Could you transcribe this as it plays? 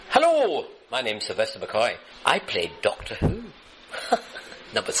Hello, my name's Sylvester McCoy. I played Doctor Who.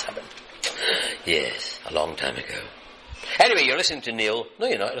 Number 7. Yes, a long time ago. Anyway, you're listening to Neil. No,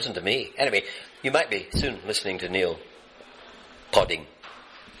 you're not. Listen to me. Anyway, you might be soon listening to Neil podding.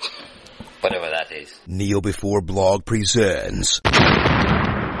 Whatever that is. Neil Before Blog presents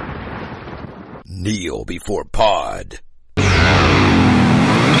Neil Before Pod.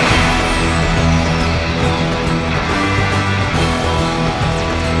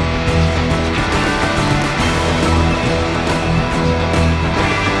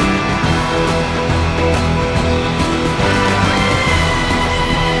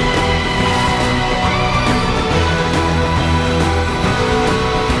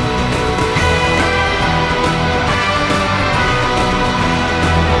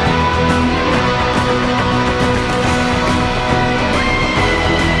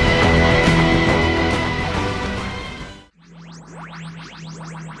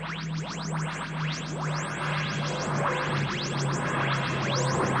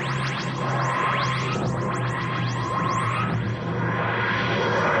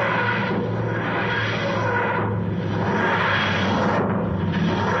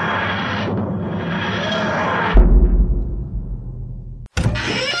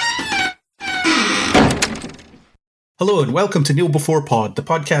 Hello and welcome to Neil Before Pod, the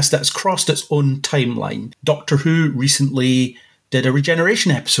podcast that has crossed its own timeline. Doctor Who recently did a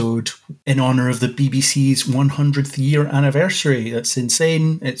regeneration episode in honour of the BBC's 100th year anniversary. That's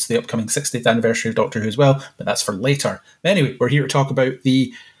insane. It's the upcoming 60th anniversary of Doctor Who as well, but that's for later. Anyway, we're here to talk about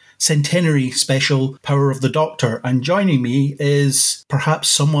the centenary special Power of the Doctor, and joining me is perhaps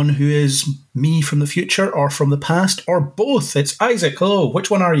someone who is me from the future or from the past or both. It's Isaac. Hello,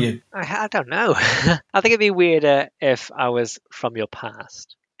 which one are you? I don't know. I think it'd be weirder if I was from your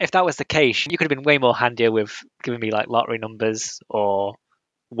past. If that was the case, you could have been way more handier with giving me like lottery numbers or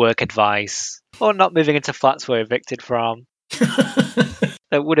work advice or not moving into flats we're evicted from.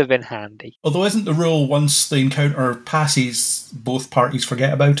 That would have been handy. Although isn't the rule once the encounter passes, both parties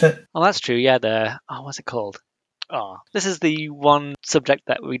forget about it? Oh, that's true. Yeah, what's it called? Oh, this is the one subject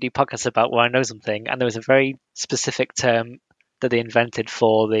that we do podcasts about where I know something, and there was a very specific term that they invented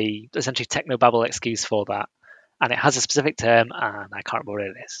for the essentially technobabble excuse for that. And it has a specific term, and I can't remember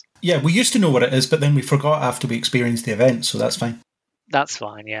what it is. Yeah, we used to know what it is, but then we forgot after we experienced the event, so that's fine. That's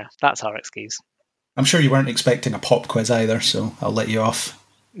fine, yeah. That's our excuse. I'm sure you weren't expecting a pop quiz either, so I'll let you off.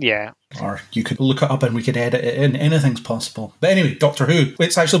 Yeah. Or you could look it up and we could edit it in. Anything's possible. But anyway, Doctor Who.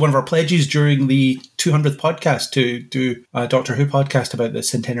 It's actually one of our pledges during the 200th podcast to do a Doctor Who podcast about the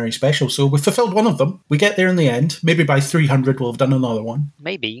centenary special. So we've fulfilled one of them. We get there in the end. Maybe by 300 we'll have done another one.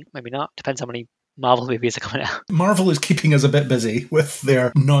 Maybe, maybe not. Depends how many Marvel movies are coming out. Marvel is keeping us a bit busy with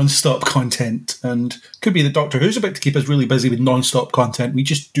their non-stop content. And could be that Doctor Who's about to keep us really busy with non-stop content. We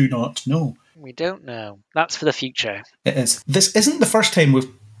just do not know. We don't know. That's for the future. It is. This isn't the first time we've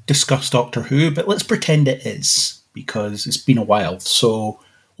discussed Doctor Who, but let's pretend it is, because it's been a while. So,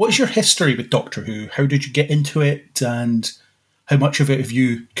 what is your history with Doctor Who? How did you get into it, and how much of it have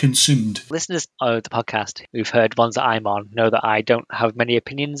you consumed? Listeners of the podcast who've heard ones that I'm on know that I don't have many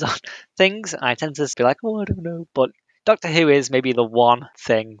opinions on things. I tend to be like, oh, I don't know. But Doctor Who is maybe the one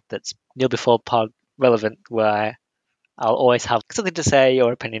thing that's Neil Before Pod relevant where I'll always have something to say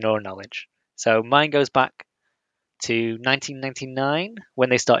or opinion or knowledge. So mine goes back to 1999 when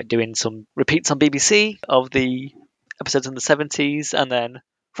they started doing some repeats on BBC of the episodes in the 70s, and then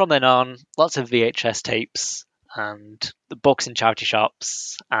from then on lots of VHS tapes and the books in charity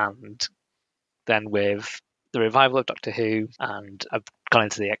shops, and then with the revival of Doctor Who, and I've gone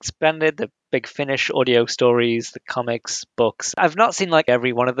into the expanded, the Big Finish audio stories, the comics, books. I've not seen like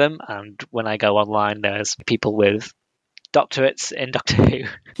every one of them, and when I go online there's people with doctorates in Doctor Who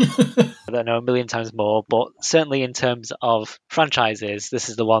that know a million times more, but certainly in terms of franchises, this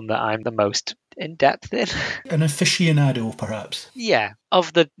is the one that I'm the most in-depth in. An aficionado, perhaps? Yeah.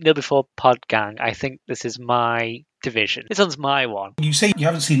 Of the Neil Before Pod gang, I think this is my division. This one's my one. You say you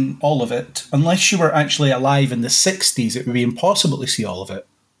haven't seen all of it. Unless you were actually alive in the 60s, it would be impossible to see all of it,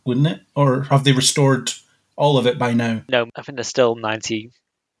 wouldn't it? Or have they restored all of it by now? No, I think there's still 90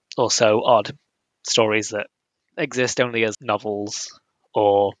 or so odd stories that exist only as novels,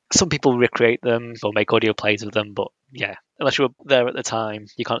 or some people recreate them or make audio plays of them, but yeah, unless you were there at the time,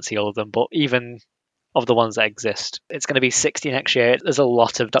 you can't see all of them. But even of the ones that exist, it's going to be 60 next year. There's a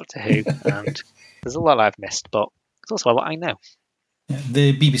lot of Doctor Who, and there's a lot I've missed, but there's also a lot I know. Yeah,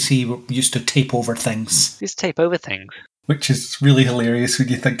 the BBC used to tape over things. Just tape over things. Which is really hilarious when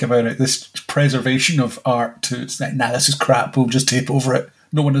you think about it. This preservation of art, it's like, nah, this is crap, we'll just tape over it.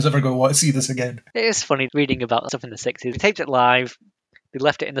 No one is ever going to want to see this again. It is funny reading about stuff in the 60s. They taped it live, They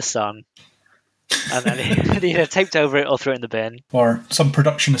left it in the sun. And then they either taped over it or threw it in the bin. Or some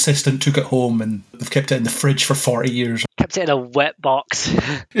production assistant took it home and they've kept it in the fridge for 40 years. Kept it in a wet box.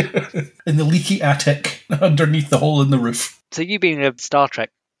 In the leaky attic underneath the hole in the roof. So you being a Star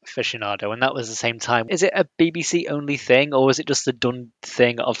Trek aficionado, and that was the same time, is it a BBC only thing, or was it just a done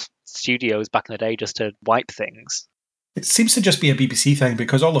thing of studios back in the day just to wipe things? It seems to just be a BBC thing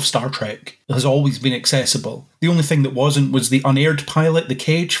because all of Star Trek has always been accessible. The only thing that wasn't was the unaired pilot, The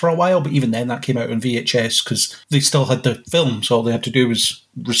Cage, for a while, but even then that came out on VHS because they still had the film, so all they had to do was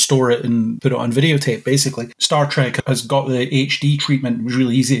restore it and put it on videotape, basically. Star Trek has got the HD treatment. It was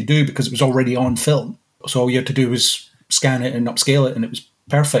really easy to do because it was already on film. So all you had to do was scan it and upscale it, and it was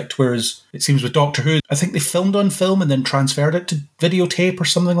perfect. Whereas it seems with Doctor Who, I think they filmed on film and then transferred it to videotape or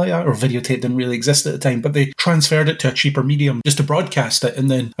something like that. Or videotape didn't really exist at the time, but they transferred it to a cheaper medium just to broadcast it.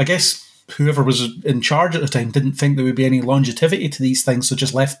 And then I guess whoever was in charge at the time didn't think there would be any longevity to these things, so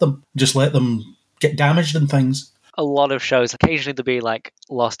just left them. Just let them get damaged and things. A lot of shows, occasionally there'll be like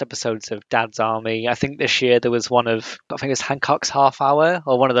lost episodes of Dad's Army. I think this year there was one of, I think it was Hancock's Half Hour,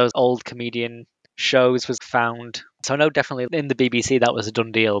 or one of those old comedian shows was found. So I know definitely in the BBC that was a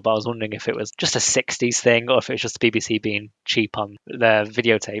done deal, but I was wondering if it was just a 60s thing or if it was just the BBC being cheap on their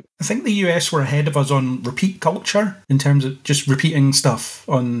videotape. I think the US were ahead of us on repeat culture in terms of just repeating stuff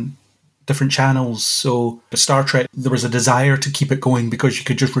on different channels. So with Star Trek, there was a desire to keep it going because you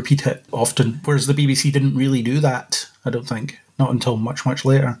could just repeat it often, whereas the BBC didn't really do that, I don't think. Not until much, much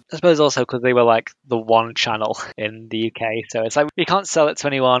later. I suppose also because they were like the one channel in the UK. So it's like, we can't sell it to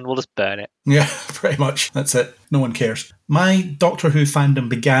anyone, we'll just burn it. Yeah, pretty much. That's it. No one cares. My Doctor Who fandom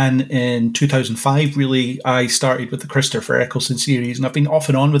began in 2005, really. I started with the Christopher Eccleston series, and I've been off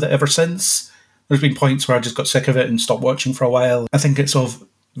and on with it ever since. There's been points where I just got sick of it and stopped watching for a while. I think it's of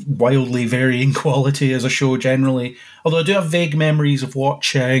wildly varying quality as a show generally. Although I do have vague memories of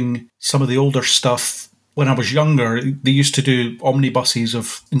watching some of the older stuff. When I was younger, they used to do omnibuses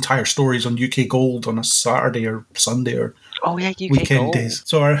of entire stories on UK Gold on a Saturday or Sunday or weekend Gold days.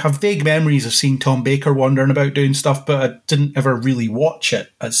 So I have vague memories of seeing Tom Baker wandering about doing stuff, but I didn't ever really watch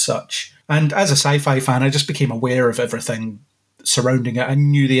it as such. And as a sci-fi fan, I just became aware of everything surrounding it. I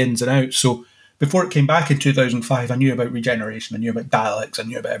knew the ins and outs. So before it came back in 2005, I knew about regeneration, I knew about Daleks, I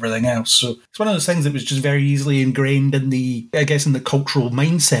knew about everything else. So it's one of those things that was just very easily ingrained in the cultural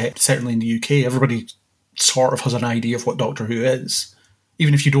mindset, certainly in the UK. Everybody sort of has an idea of what Doctor Who is.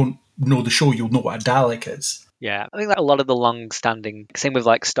 Even if you don't know the show, you'll know what a Dalek is. Yeah, I think that a lot of the long-standing, same with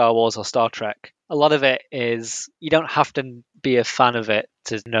like Star Wars or Star Trek, a lot of it is you don't have to be a fan of it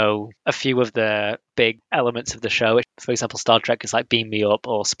to know a few of the big elements of the show. For example, Star Trek is like Beam Me Up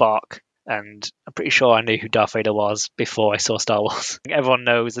or Spark. And I'm pretty sure I knew who Darth Vader was before I saw Star Wars. Everyone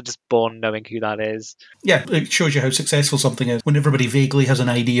knows, they're just born knowing who that is. Yeah, it shows you how successful something is when everybody vaguely has an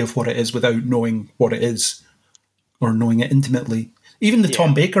idea of what it is without knowing what it is or knowing it intimately. Even the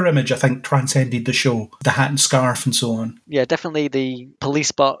Tom Baker image, I think, transcended the show. The hat and scarf and so on. Yeah, definitely the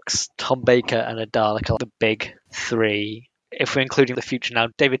police box, Tom Baker and a Dalek are the big three. If we're including the future now,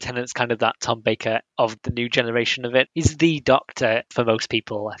 David Tennant's kind of that Tom Baker of the new generation of it. He's the Doctor for most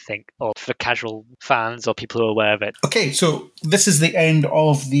people, I think, or for casual fans or people who are aware of it. Okay, so this is the end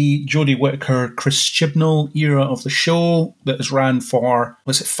of the Jodie Whittaker, Chris Chibnall era of the show that has ran for,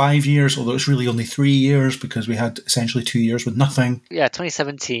 5 years? Although it's really only 3 years because we had essentially 2 years with nothing. Yeah,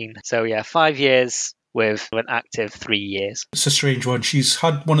 2017. So 5 years with an active 3 years. It's a strange one. She's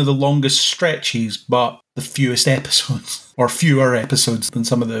had one of the longest stretches, but the fewest episodes, or fewer episodes than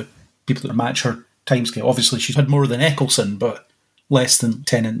some of the people that match her timescale. Obviously, she's had more than Eccleston, but less than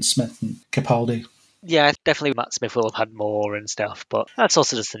Tennant, Smith and Capaldi. Yeah, definitely Matt Smith will have had more and stuff, but that's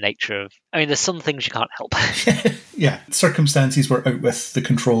also just the nature of... I mean, there's some things you can't help. Yeah, circumstances were out with the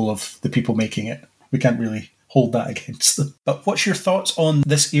control of the people making it. We can't really hold that against them. But what's your thoughts on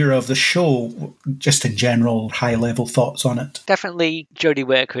this era of the show, just in general, high-level thoughts on it? Definitely Jodie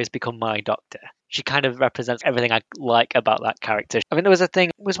Whittaker has become my Doctor. She kind of represents everything I like about that character. I mean, there was a thing,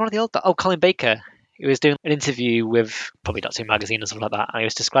 it was one of the old... Colin Baker. He was doing an interview with probably Doctor Who magazine or something like that, and he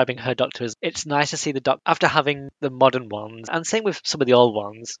was describing her Doctor as, it's nice to see the Doctor, after having the modern ones, and same with some of the old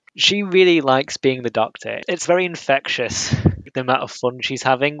ones, she really likes being the Doctor. It's very infectious, the amount of fun she's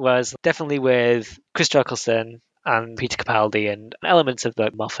having, whereas definitely with Chris Eccleston and Peter Capaldi and elements of the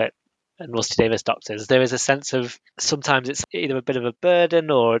Moffat and Rusty Davies Doctors, there is a sense of sometimes it's either a bit of a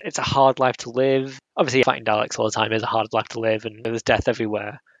burden or it's a hard life to live. Obviously, fighting Daleks all the time is a hard life to live, and there's death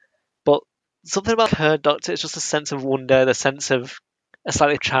everywhere. But something about her Doctor, it's just a sense of wonder, the sense of a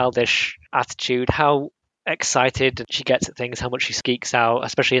slightly childish attitude, how excited she gets at things, how much she geeks out,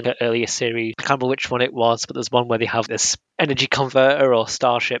 especially in the earlier series. I can't remember which one it was, but there's one where they have this energy converter or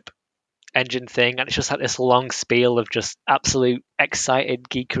starship engine thing, and it's just like this long spiel of just absolute excited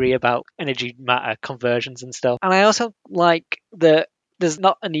geekery about energy matter conversions and stuff. And I also like that there's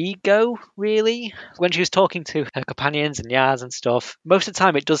not an ego, really. When she was talking to her companions and Yaz and stuff, most of the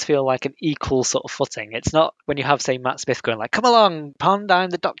time it does feel like an equal sort of footing. It's not when you have, say, Matt Smith going like, come along, Pond,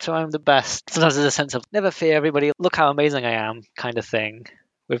 I'm the Doctor, I'm the best. Sometimes there's a sense of, never fear, everybody, look how amazing I am, kind of thing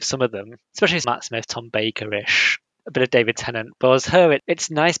with some of them. Especially Matt Smith, Tom Baker-ish, a bit of David Tennant. But as her,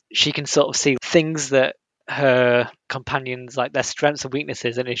 it's nice she can sort of see things that her companions, like their strengths and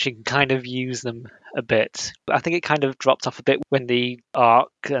weaknesses, and she can kind of use them a bit. I think it kind of dropped off a bit when the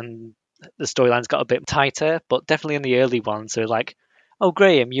arc and the storylines got a bit tighter, but definitely in the early ones, they're like, oh,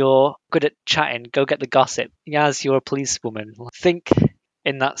 Graham, you're good at chatting, go get the gossip. Yaz, you're a policewoman. Think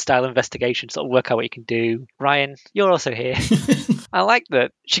in that style of investigation, sort of work out what you can do. Ryan, you're also here. I like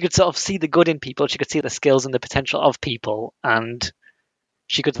that she could sort of see the good in people, she could see the skills and the potential of people, and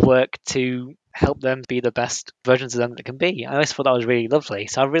she could work to help them be the best versions of them that can be. I always thought that was really lovely.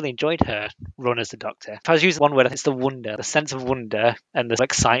 So I really enjoyed her run as the Doctor. If I was using one word, it's the wonder, the sense of wonder and the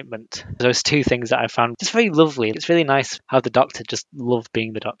excitement. Those two things that I found just very lovely. It's really nice how the Doctor just loved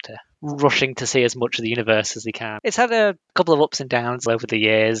being the Doctor, rushing to see as much of the universe as he can. It's had a couple of ups and downs over the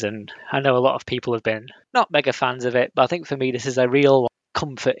years, and I know a lot of people have been not mega fans of it, but I think for me this is a real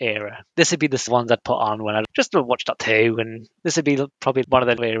comfort era. This would be the ones I'd put on when I just watched Doctor Who, and this would be probably one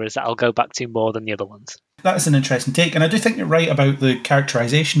of the eras that I'll go back to more than the other ones. That is an interesting take, and I do think you're right about the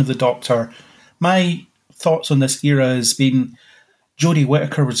characterisation of the Doctor. My thoughts on this era has been Jodie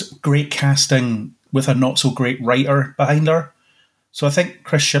Whittaker was great casting with a not-so-great writer behind her. So I think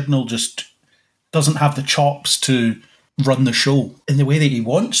Chris Chibnall just doesn't have the chops to run the show in the way that he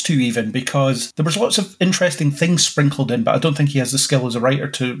wants to, even, because there was lots of interesting things sprinkled in, but I don't think he has the skill as a writer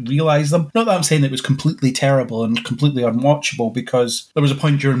to realise them. Not that I'm saying it was completely terrible and completely unwatchable, because there was a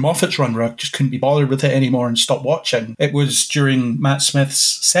point during Moffat's run where I just couldn't be bothered with it anymore and stopped watching. It was during Matt Smith's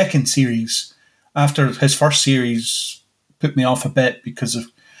second series, after his first series put me off a bit because of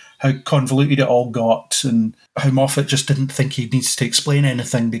how convoluted it all got and how Moffat just didn't think he needs to explain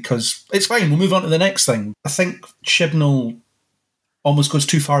anything because it's fine, we'll move on to the next thing. I think Chibnall almost goes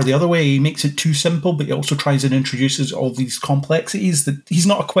too far the other way. He makes it too simple, but he also tries and introduces all these complexities that he's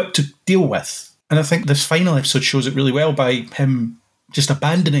not equipped to deal with. And I think this final episode shows it really well by him just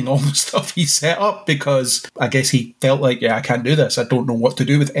abandoning all the stuff he set up, because I guess he felt like, I can't do this. I don't know what to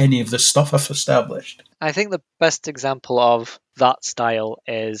do with any of this stuff I've established. I think the best example of that style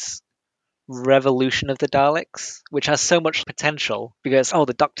is Revolution of the Daleks, which has so much potential because,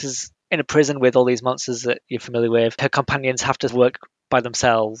 the Doctor's in a prison with all these monsters that you're familiar with. Her companions have to work by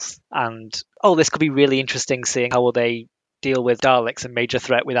themselves, and, this could be really interesting, seeing how will they deal with Daleks, a major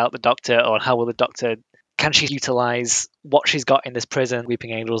threat, without the Doctor, or how will the Doctor... Can she utilise what she's got in this prison,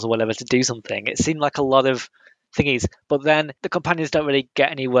 Weeping Angels or whatever, to do something? It seemed like a lot of thingies, but then the companions don't really get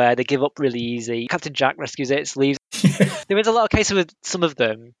anywhere. They give up really easy. Captain Jack rescues it, leaves. There is a lot of cases with some of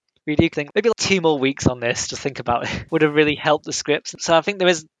them. We do think maybe 2 more weeks on this to think about it would have really helped the scripts. So I think there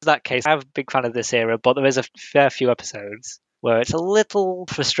is that case. I'm a big fan of this era, but there is a fair few episodes where it's a little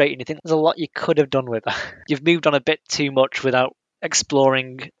frustrating. You think there's a lot you could have done with that. You've moved on a bit too much without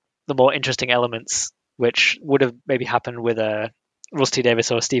exploring the more interesting elements, which would have maybe happened with a Rusty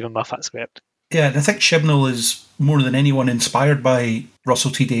Davis or a Stephen Moffat script. Yeah, and I think Chibnall is more than anyone inspired by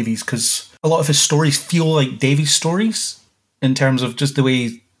Russell T Davies, because a lot of his stories feel like Davies stories in terms of just the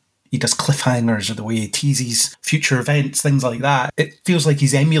way he does cliffhangers or the way he teases future events, things like that. It feels like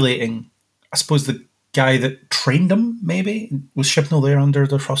he's emulating, I suppose, the guy that trained him, maybe. Was Chibnall there under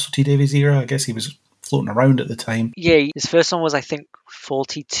the Russell T Davies era? I guess he was floating around at the time. Yeah, his first one was, I think,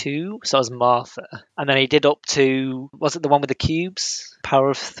 42, so that was Martha. And then he did up to, was it the one with the cubes? Power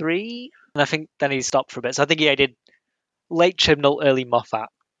of 3? And I think then he stopped for a bit. So I think he did late Chibnall, early Moffat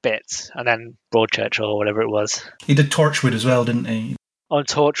bits, and then Broadchurch or whatever it was. He did Torchwood as well, didn't he? On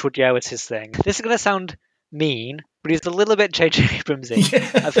Torchwood, yeah, was his thing. This is going to sound mean, but he's a little bit J.J. Abramsy.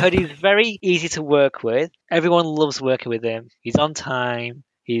 Yeah. I've heard he's very easy to work with. Everyone loves working with him. He's on time.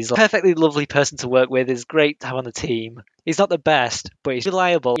 He's a perfectly lovely person to work with. He's great to have on the team. He's not the best, but he's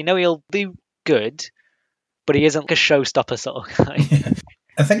reliable. You know he'll do good, but he isn't like a showstopper sort of guy. Yeah.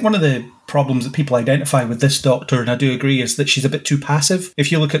 I think one of the problems that people identify with this Doctor, and I do agree, is that she's a bit too passive.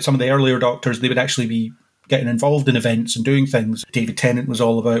 If you look at some of the earlier Doctors, they would actually be getting involved in events and doing things. David Tennant was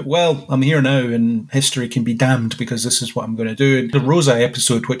all about, well, I'm here now and history can be damned because this is what I'm going to do. And the Rosa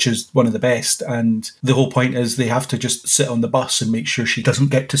episode, which is one of the best, and the whole point is they have to just sit on the bus and make sure she doesn't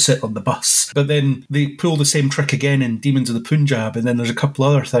get to sit on the bus. But then they pull the same trick again in Demons of the Punjab, and then there's a couple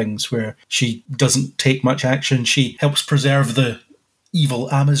other things where she doesn't take much action. She helps preserve the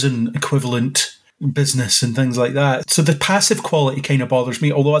evil Amazon equivalent business and things like that. So the passive quality kind of bothers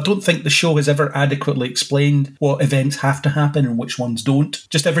me, although I don't think the show has ever adequately explained what events have to happen and which ones don't.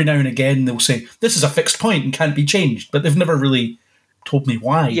 Just every now and again they'll say, this is a fixed point and can't be changed, but they've never really told me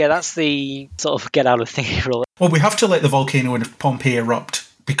why. Yeah, that's the sort of get out of thing rule. Well, we have to let the volcano in Pompeii erupt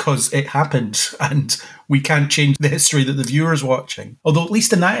because it happened and we can't change the history that the viewer's watching. Although at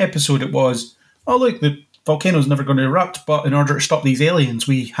least in that episode it was, oh look, the volcano's never going to erupt, but in order to stop these aliens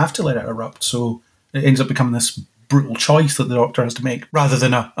we have to let it erupt. So it ends up becoming this brutal choice that the Doctor has to make, rather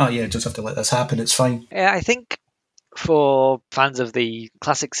than just have to let this happen, it's fine. Yeah, I think for fans of the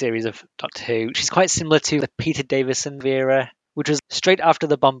classic series of Doctor Who, she's quite similar to the Peter Davison era, which was straight after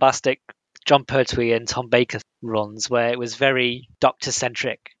the bombastic John Pertwee and Tom Baker runs, where it was very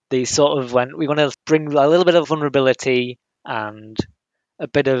Doctor-centric. They sort of went, we want to bring a little bit of vulnerability and a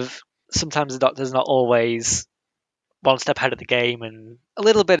bit of, sometimes the Doctor's not always one step ahead of the game, and a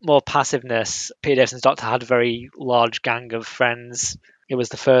little bit more passiveness. Peter Davison's Doctor had a very large gang of friends. It was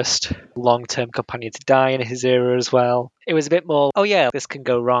the first long-term companion to die in his era as well. It was a bit more, oh yeah, this can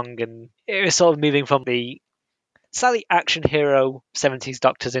go wrong, and it was sort of moving from the slightly action hero 70s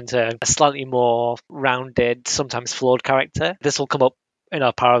Doctors into a slightly more rounded, sometimes flawed character. This will come up in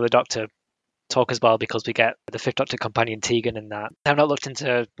our Power of the Doctor talk as well, because we get the Fifth Doctor companion Tegan in that. I've not looked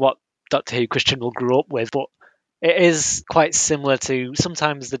into what Doctor Who Christian will grow up with, but it is quite similar to,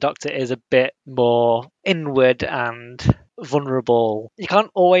 sometimes the Doctor is a bit more inward and vulnerable. You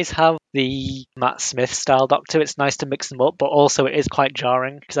can't always have the Matt Smith style Doctor. It's nice to mix them up, but also it is quite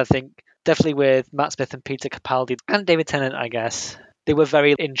jarring, because I think definitely with Matt Smith and Peter Capaldi and David Tennant, I guess, they were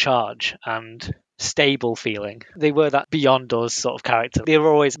very in charge and stable feeling. They were that beyond us sort of character. They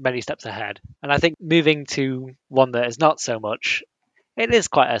were always many steps ahead. And I think moving to one that is not so much, it is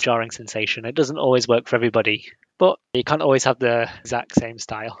quite a jarring sensation. It doesn't always work for everybody, but you can't always have the exact same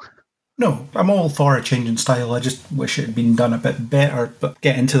style. No, I'm all for a change in style. I just wish it had been done a bit better. But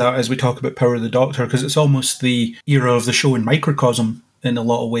get into that as we talk about Power of the Doctor, because it's almost the era of the show in microcosm in a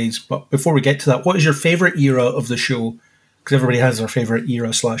lot of ways. But before we get to that, what is your favourite era of the show? Because everybody has their favourite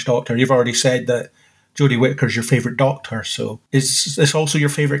era / Doctor. You've already said that Jodie Whittaker's your favourite Doctor. So is this also your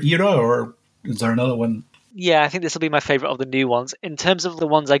favourite era, or is there another one? Yeah, I think this will be my favourite of the new ones. In terms of the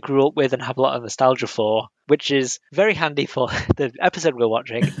ones I grew up with and have a lot of nostalgia for, which is very handy for the episode we're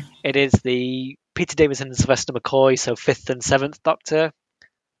watching, it is the Peter Davison and Sylvester McCoy, so 5th and 7th Doctor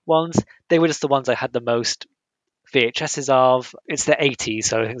ones. They were just the ones I had the most VHSs of. It's the 80s,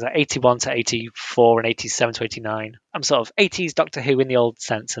 so things like 81 to 84 and 87 to 89. I'm sort of 80s Doctor Who in the old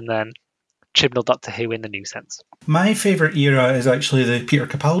sense, and then Chibnall Doctor Who in the new sense. My favourite era is actually the Peter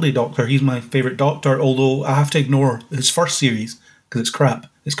Capaldi Doctor. He's my favourite Doctor, although I have to ignore his first series because it's crap.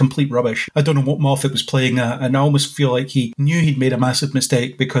 It's complete rubbish. I don't know what Moffat was playing at, and I almost feel like he knew he'd made a massive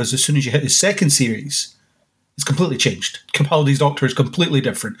mistake, because as soon as you hit his second series, it's completely changed. Capaldi's Doctor is completely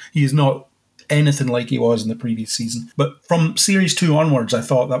different. He is not anything like he was in the previous season. But from series 2 onwards, I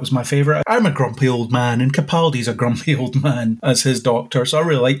thought that was my favourite. I'm a grumpy old man, and Capaldi's a grumpy old man as his Doctor, so I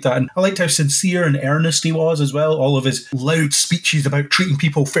really liked that. And I liked how sincere and earnest he was as well. All of his loud speeches about treating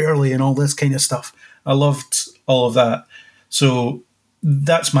people fairly and all this kind of stuff. I loved all of that. So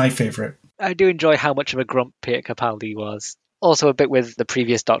that's my favourite. I do enjoy how much of a grump Peter Capaldi was. Also a bit with the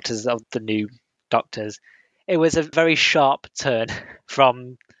previous Doctors of the new Doctors. It was a very sharp turn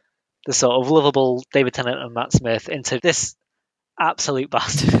from the sort of lovable David Tennant and Matt Smith into this absolute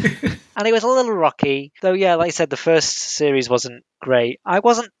bastard. And it was a little rocky, though. Yeah, like I said, the first series wasn't great. I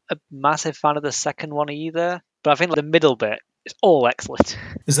wasn't a massive fan of the second one either, but I think the middle bit is all excellent.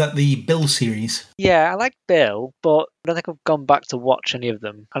 Is that the Bill series? Yeah, I like Bill, but I don't think I've gone back to watch any of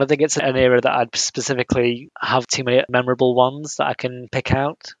them. I don't think it's an era that I'd specifically have too many memorable ones that I can pick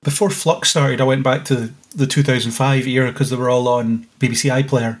out. Before Flux started, I went back to the 2005 era because they were all on BBC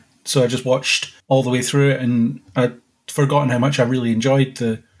iPlayer. So I just watched all the way through it, and I'd forgotten how much I really enjoyed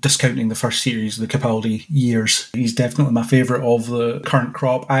discounting the first series, the Capaldi years. He's definitely my favourite of the current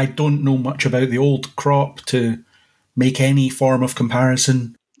crop. I don't know much about the old crop to make any form of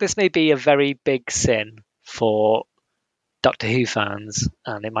comparison. This may be a very big sin for Doctor Who fans,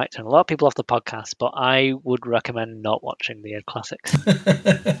 and it might turn a lot of people off the podcast, but I would recommend not watching the classics.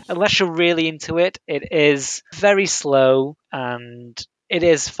 Unless you're really into it, it is very slow, and it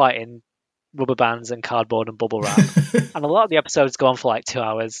is fighting rubber bands and cardboard and bubble wrap. And a lot of the episodes go on for like 2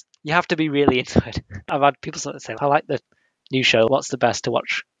 hours. You have to be really into it. I've had people sort of say, I like the new show. What's the best to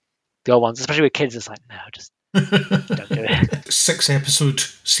watch the old ones? Especially with kids, it's like, no, just don't do it. 6-episode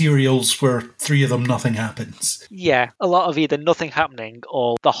serials where 3 of them nothing happens. Yeah, a lot of either nothing happening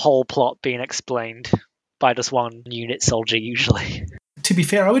or the whole plot being explained by just one unit soldier usually. To be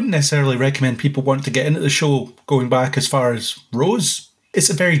fair, I wouldn't necessarily recommend people want to get into the show going back as far as Rose. It's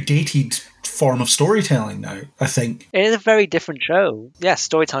a very dated form of storytelling now, I think. It is a very different show. Yeah,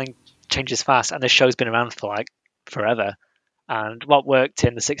 storytelling changes fast, and the show's been around for like forever. And what worked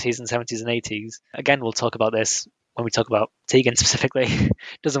in the 60s and 70s and 80s, again, we'll talk about this when we talk about Tegan specifically,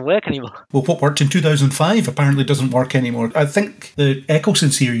 doesn't work anymore. Well, what worked in 2005 apparently doesn't work anymore. I think the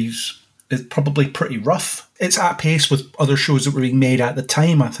Eccleston series is probably pretty rough. It's at pace with other shows that were being made at the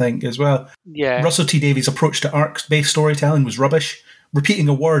time, I think, as well. Yeah. Russell T Davies' approach to arc-based storytelling was rubbish. Repeating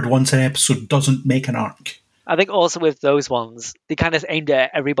a word once an episode doesn't make an arc. I think also with those ones, they kind of aimed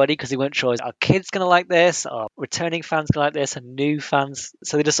at everybody because they weren't sure, are kids going to like this? Or returning fans going to like this? And new fans?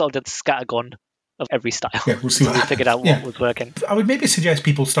 So they just sort of did scattergun of every style. Yeah, we'll see what we figured out what was working. I would maybe suggest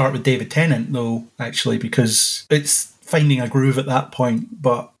people start with David Tennant, though, actually, because it's finding a groove at that point.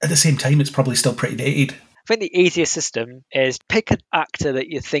 But at the same time, it's probably still pretty dated. I think the easiest system is pick an actor that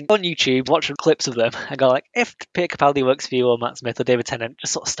you think on YouTube, watch clips of them, and go like, if Peter Capaldi works for you or Matt Smith or David Tennant,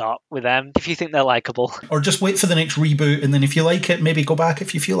 just sort of start with them if you think they're likeable. Or just wait for the next reboot, and then if you like it, maybe go back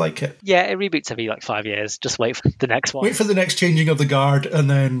if you feel like it. Yeah, it reboots every like 5 years. Just wait for the next one. Wait for the next changing of the guard, and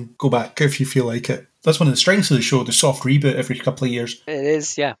then go back if you feel like it. That's one of the strengths of the show, the soft reboot every couple of years. It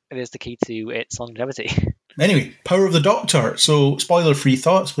is, yeah. It is the key to its longevity. Anyway, Power of the Doctor. So, spoiler-free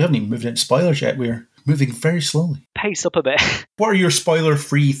thoughts. We haven't even moved into spoilers yet. We're moving very slowly. Pace up a bit. What are your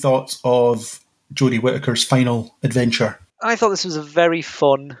spoiler-free thoughts of Jodie Whittaker's final adventure? I thought this was a very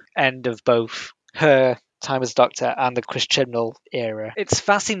fun end of both her time as Doctor and the Chris Chibnall era. It's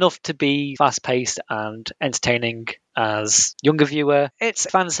fast enough to be fast-paced and entertaining as younger viewer. It's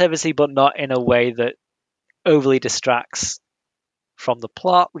fan-servicey, but not in a way that overly distracts from the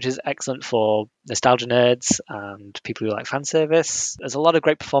plot, which is excellent for nostalgia nerds and people who like fan service. There's a lot of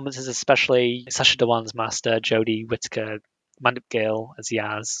great performances, especially Sacha Dhawan's Master, Jodie Whittaker, Mandip Gill as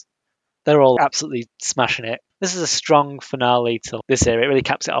Yaz. They're all absolutely smashing it. This is a strong finale to this era. It really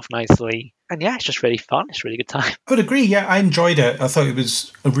caps it off nicely. And yeah, it's just really fun. It's a really good time. I would agree. Yeah, I enjoyed it. I thought it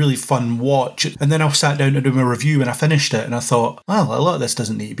was a really fun watch. And then I sat down to do my review and I finished it and I thought, well, a lot of this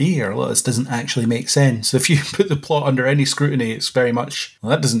doesn't need to be here. A lot of this doesn't actually make sense. If you put the plot under any scrutiny, it's very much,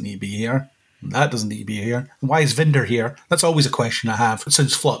 well, that doesn't need to be here. That doesn't need to be here. Why is Vinder here? That's always a question I have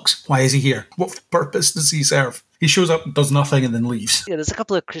since Flux. Why is he here? What purpose does he serve? He shows up, does nothing, and then leaves. Yeah, there's a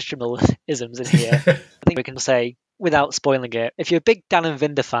couple of Chris Chibnall-isms in here. I think we can say, without spoiling it, if you're big Dan and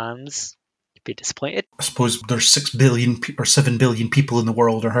Vinder fans, you'd be disappointed. I suppose there's 6 billion or 7 billion people in the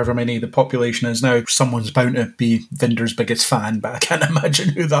world, or however many the population is now. Someone's bound to be Vinder's biggest fan, but I can't imagine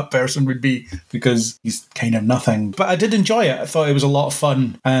who that person would be because he's kind of nothing. But I did enjoy it. I thought it was a lot of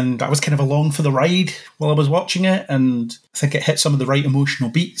fun, and I was kind of along for the ride while I was watching it, and I think it hit some of the right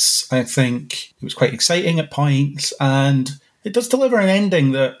emotional beats. I think it was quite exciting at points, and it does deliver an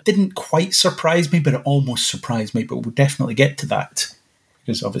ending that didn't quite surprise me, but it almost surprised me, but we'll definitely get to that.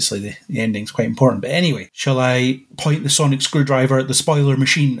 Because obviously the ending's quite important. But anyway, shall I point the sonic screwdriver at the spoiler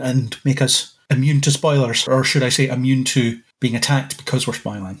machine and make us immune to spoilers? Or should I say immune to being attacked because we're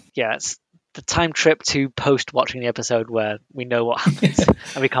spoiling? Yeah, it's the time trip to post-watching the episode where we know what happens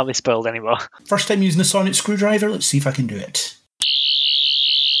and we can't be spoiled anymore. First time using the sonic screwdriver, let's see if I can do it.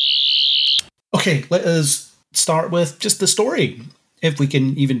 Okay, let us start with just the story, if we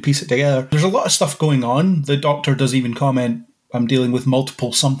can even piece it together. There's a lot of stuff going on. The Doctor does even comment, I'm dealing with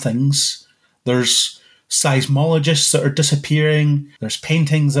multiple somethings. There's seismologists that are disappearing. There's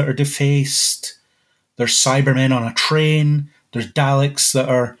paintings that are defaced. There's Cybermen on a train. There's Daleks that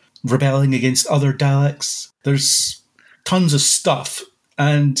are rebelling against other Daleks. There's tons of stuff.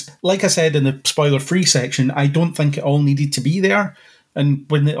 And like I said in the spoiler-free section, I don't think it all needed to be there. And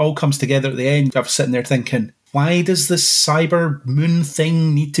when it all comes together at the end, I was sitting there thinking, why does this cyber moon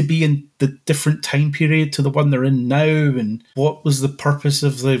thing need to be in the different time period to the one they're in now? And what was the purpose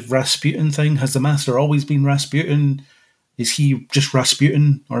of the Rasputin thing? Has the Master always been Rasputin? Is he just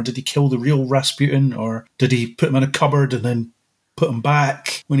Rasputin? Or did he kill the real Rasputin? Or did he put him in a cupboard and then put him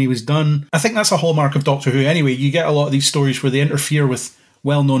back when he was done? I think that's a hallmark of Doctor Who. Anyway, you get a lot of these stories where they interfere with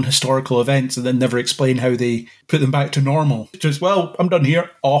well-known historical events and then never explain how they put them back to normal. Just, well, I'm done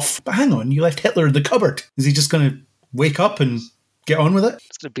here, off. But hang on, you left Hitler in the cupboard. Is he just going to wake up and get on with it?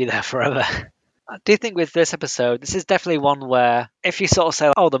 It's going to be there forever. I do think with this episode, this is definitely one where if you sort of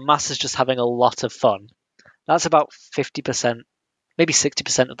say, oh, the Master's just having a lot of fun, that's about 50%, maybe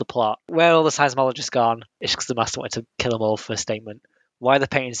 60% of the plot. Where all the seismologists gone, it's because the Master wanted to kill them all for a statement. Why are the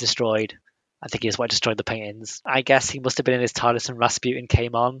paintings destroyed? I think he just wanted to destroy the paintings. I guess he must have been in his TARDIS and Rasputin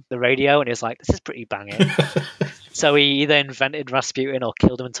came on the radio and he was like, this is pretty banging. So he either invented Rasputin or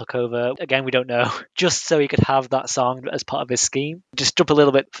killed him and took over. Again, we don't know. Just so he could have that song as part of his scheme. Just jump a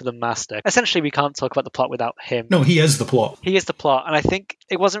little bit for the Master. Essentially, we can't talk about the plot without him. No, he is the plot. He is the plot. And I think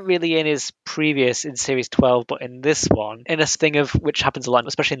it wasn't really in his previous, in Series 12, but in this one, in a thing of which happens a lot,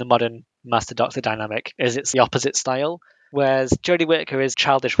 especially in the modern Master-Doctor dynamic, is it's the opposite style. Whereas Jodie Whittaker is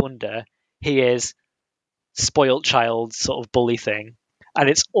childish wonder, he is spoilt child sort of bully thing. And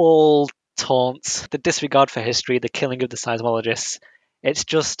it's all taunts, the disregard for history, the killing of the seismologists. It's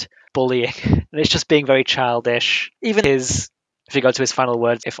just bullying, and it's just being very childish. Even if you go to his final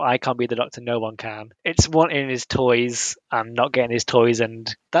words, if I can't be the Doctor, no one can. It's wanting his toys and not getting his toys,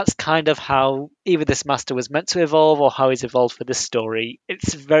 and that's kind of how either this Master was meant to evolve or how he's evolved for this story.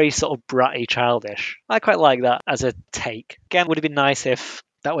 It's very sort of bratty, childish. I quite like that as a take. Again, would have been nice if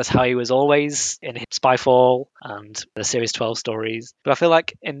that was how he was always in Spyfall and the Series 12 stories. But I feel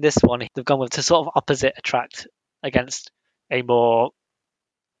like in this one, they've gone with to sort of opposite attract against a more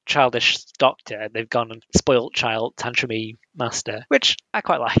childish Doctor. They've gone and spoilt child, tantrumy Master, which I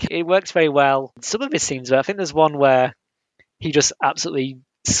quite like. It works very well. Some of his scenes, I think there's one where he just absolutely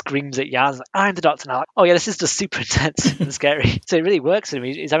screams at Yaz, like, I'm the Doctor now. Like, oh yeah, this is just super intense and scary. So it really works for him.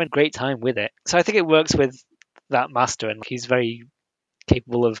 He's having a great time with it. So I think it works with that Master, and he's very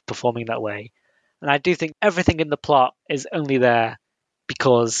capable of performing that way. And I do think everything in the plot is only there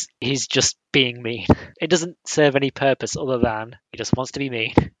because he's just being mean. It doesn't serve any purpose other than he just wants to be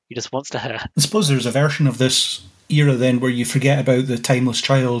mean. He just wants to hurt. I suppose there's a version of this era then where you forget about the timeless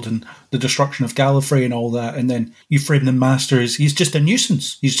child and the destruction of Gallifrey and all that, and then you frame the Master as he's just a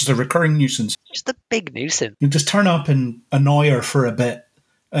nuisance. He's just a recurring nuisance. Just a big nuisance. You just turn up and annoy her for a bit,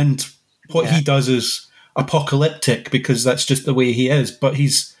 and what he does is apocalyptic because that's just the way he is, but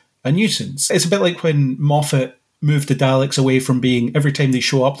he's a nuisance. It's a bit like when Moffat moved the Daleks away from being every time they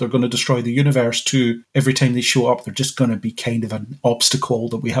show up they're going to destroy the universe to every time they show up they're just going to be kind of an obstacle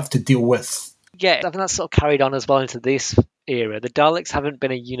that we have to deal with. Yeah, I think that's sort of carried on as well into this era. The Daleks haven't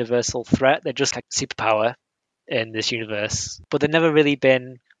been a universal threat. They're just like a superpower in this universe, but they've never really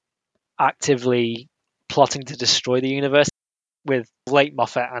been actively plotting to destroy the universe. With late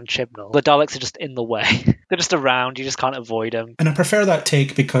Moffat and Chibnall, the Daleks are just in the way. They're just around, you just can't avoid them. And I prefer that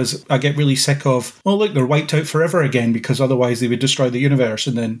take because I get really sick of, oh look, they're wiped out forever again because otherwise they would destroy the universe,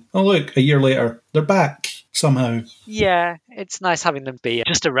 and then, oh look, a year later, they're back somehow. Yeah, it's nice having them be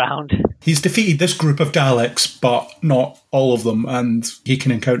just around. He's defeated this group of Daleks, but not all of them, and he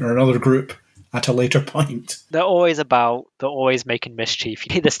can encounter another group at a later point. They're always making mischief.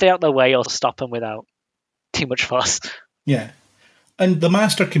 You either stay out of their way or stop them without too much fuss. Yeah. And the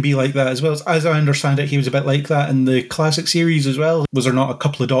Master can be like that as well. As I understand it, he was a bit like that in the classic series as well. Was there not a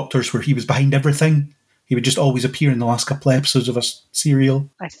couple of Doctors where he was behind everything? He would just always appear in the last couple of episodes of a serial.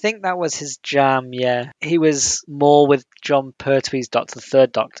 I think that was his jam, yeah. He was more with John Pertwee's Doctor, the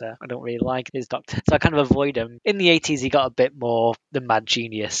third Doctor. I don't really like his Doctor, so I kind of avoid him. In the 80s, he got a bit more the mad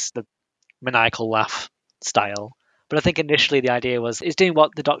genius, the maniacal laugh style. But I think initially the idea was, he's doing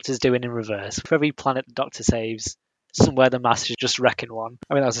what the Doctor's doing in reverse. For every planet the Doctor saves, somewhere the Master's just wrecking one.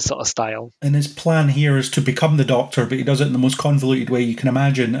 I mean, that was a sort of style. And his plan here is to become the Doctor, but he does it in the most convoluted way you can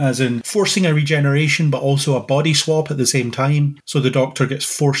imagine, as in forcing a regeneration, but also a body swap at the same time. So the Doctor gets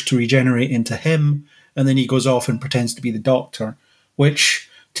forced to regenerate into him, and then he goes off and pretends to be the Doctor, which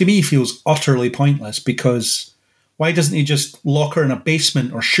to me feels utterly pointless, because why doesn't he just lock her in a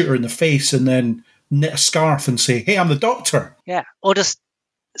basement or shoot her in the face and then knit a scarf and say, hey, I'm the Doctor? Yeah, or just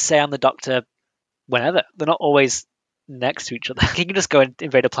say I'm the Doctor whenever. They're not always next to each other. You can just go and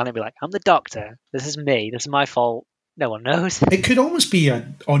invade a planet and be like, I'm the Doctor, this is me, this is my fault, no one knows. It could almost be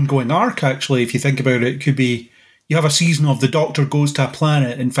an ongoing arc, actually, if you think about it. It could be, you have a season of the Doctor goes to a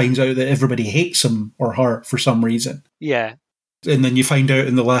planet and finds out that everybody hates him or her for some reason. Yeah. And then you find out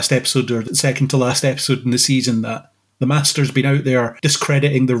in the last episode, or the second to last episode in the season, that the Master's been out there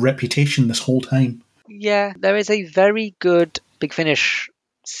discrediting their reputation this whole time. Yeah, there is a very good Big Finish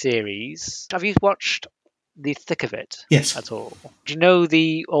series. Have you watched The Thick of It? Yes. At all? Do you know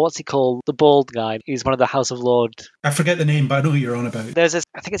what's he called? The bald guy. He's one of the House of Lords. I forget the name, but I know who you're on about. There's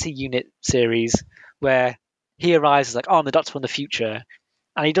I think it's a unit series where he arrives as like, oh, I'm the Doctor from the future.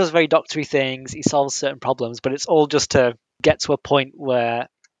 And he does very doctory things. He solves certain problems, but it's all just to get to a point where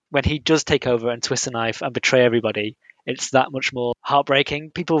when he does take over and twist a knife and betray everybody, it's that much more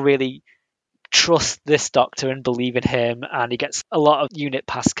heartbreaking. People really trust this doctor and believe in him, and he gets a lot of unit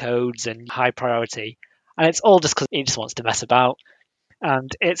passcodes and high priority. And it's all just because he just wants to mess about.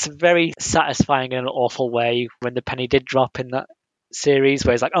 And it's very satisfying in an awful way when the penny did drop in that series,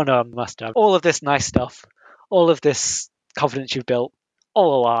 where he's like, oh no, I'm master. All of this nice stuff, all of this confidence you've built,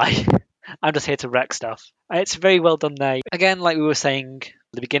 all a lie. I'm just here to wreck stuff. And it's very well done there. Again, like we were saying at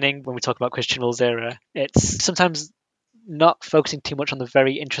the beginning when we talk about Christian Bale's era, it's sometimes not focusing too much on the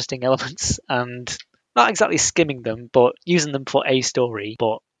very interesting elements and not exactly skimming them, but using them for a story,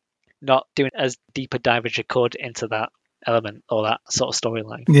 but not doing as deep a dive as you could into that element or that sort of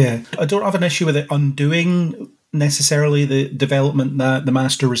storyline. Yeah, I don't have an issue with it undoing necessarily the development that the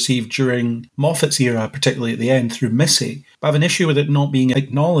Master received during Moffat's era, particularly at the end through Missy. But I have an issue with it not being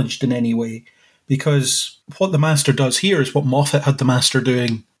acknowledged in any way, because what the Master does here is what Moffat had the Master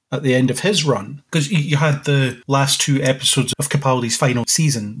doing at the end of his run. Because you had the last 2 episodes of Capaldi's final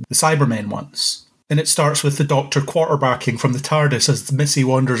season, the Cybermen ones. And it starts with the Doctor quarterbacking from the TARDIS as Missy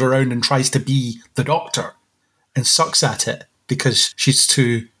wanders around and tries to be the Doctor and sucks at it because she's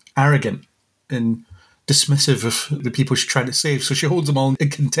too arrogant and dismissive of the people she's trying to save. So she holds them all in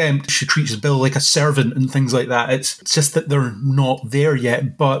contempt. She treats Bill like a servant and things like that. It's just that they're not there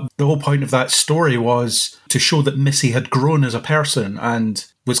yet. But the whole point of that story was to show that Missy had grown as a person and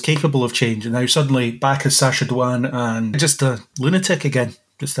was capable of change. And now suddenly back as Sacha Dhawan and just a lunatic again.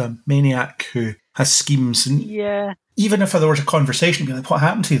 Just a maniac who has schemes. And yeah. Even if there was a conversation, be like, what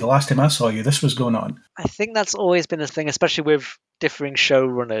happened to you the last time I saw you? This was going on. I think that's always been a thing, especially with differing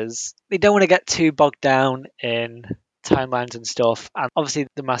showrunners. They don't want to get too bogged down in timelines and stuff. And obviously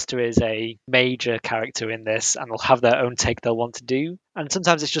the Master is a major character in this and they'll have their own take they'll want to do. And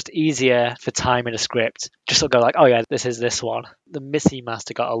sometimes it's just easier for time in a script. Just to go like, oh yeah, this is this one. The Missy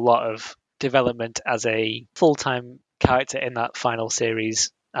Master got a lot of development as a full-time character in that final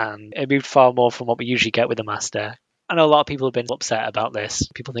series. And it moved far more from what we usually get with the Master. I know a lot of people have been upset about this.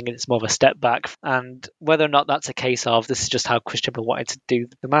 People thinking it's more of a step back. And whether or not that's a case of this is just how Christian Bale wanted to do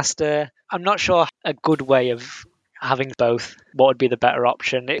the Master, I'm not sure a good way of having both, what would be the better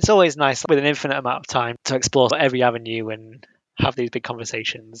option. It's always nice with an infinite amount of time to explore every avenue and have these big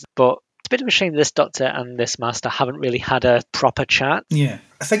conversations. But it's a bit of a shame this Doctor and this Master haven't really had a proper chat. Yeah.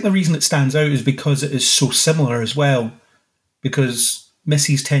 I think the reason it stands out is because it is so similar as well. Because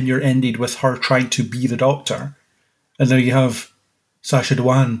Missy's tenure ended with her trying to be the Doctor. And now you have Sacha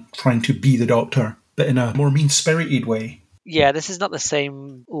Dhawan trying to be the Doctor, but in a more mean-spirited way. Yeah, this is not the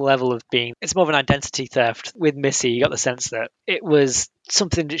same level of being. It's more of an identity theft. With Missy, you got the sense that it was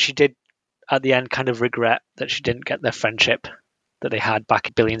something that she did at the end kind of regret that she didn't get their friendship that they had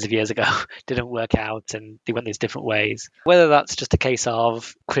back billions of years ago. Didn't work out and they went these different ways. Whether that's just a case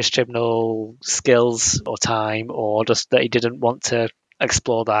of Christian skills or time or just that he didn't want to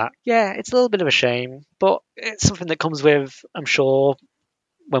explore that. Yeah, it's a little bit of a shame, but it's something that comes with, I'm sure,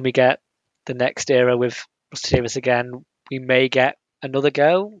 when we get the next era with Rusty Davies again, we may get another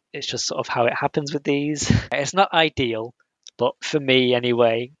go. It's just sort of how it happens with these. It's not ideal, but for me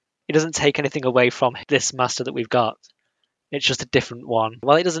anyway, it doesn't take anything away from this Master that we've got. It's just a different one.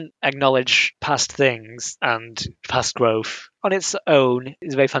 While it doesn't acknowledge past things and past growth, on its own,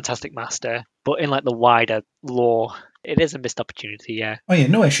 it's a very fantastic Master, but in like the wider lore, it is a missed opportunity, yeah. Oh yeah,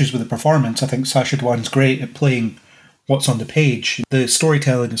 no issues with the performance. I think Sacha Dhawan's great at playing what's on the page. The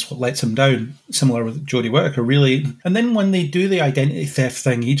storytelling is what lets him down, similar with Jodie Whittaker, really. And then when they do the identity theft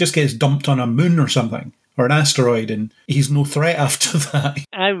thing, he just gets dumped on a moon or something, or an asteroid, and he's no threat after that.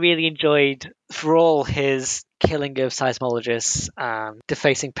 I really enjoyed, for all his killing of seismologists,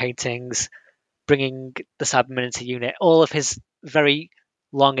 defacing paintings, bringing the Cybermen into unit, all of his very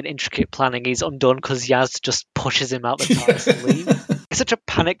long and intricate planning is undone because Yaz just pushes him out the TARDIS and leaves. It's such a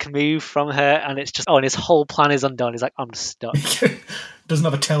panic move from her, and it's just, and his whole plan is undone. He's like, I'm stuck. Doesn't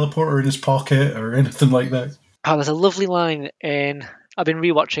have a teleporter in his pocket or anything like that. Oh, there's a lovely line in, I've been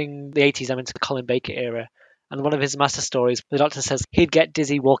rewatching the 80s, I'm into the Colin Baker era, and one of his Master stories, the Doctor says he'd get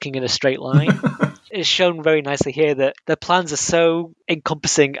dizzy walking in a straight line. It's shown very nicely here that their plans are so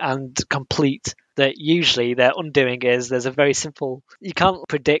encompassing and complete that usually their undoing is there's a very simple, you can't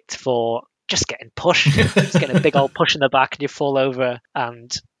predict for just getting pushed, just getting a big old push in the back and you fall over,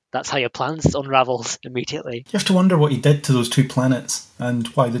 and that's how your plans unravels immediately. You have to wonder what he did to those 2 planets and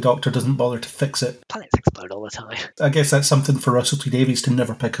why the Doctor doesn't bother to fix it. Planets explode all the time. I guess that's something for Russell T Davies to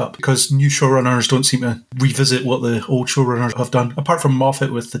never pick up, because new showrunners don't seem to revisit what the old showrunners have done, apart from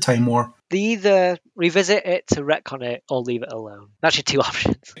Moffat with the Time War. They either revisit it to retcon it or leave it alone. Actually, 2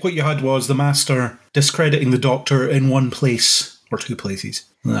 options. What you had was the Master discrediting the Doctor in one place, or 2 places,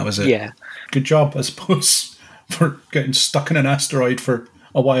 and that was it. Yeah. Good job, I suppose, for getting stuck in an asteroid for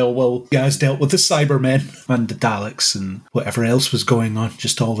a while Gaz dealt with the Cybermen and the Daleks and whatever else was going on,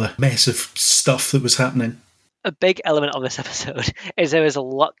 just all the mess of stuff that was happening. A big element of this episode is there is a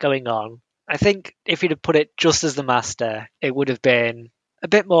lot going on. I think if you'd have put it just as the Master, it would have been a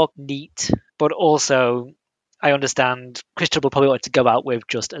bit more neat, but also I understand Chris Chibnall probably wanted to go out with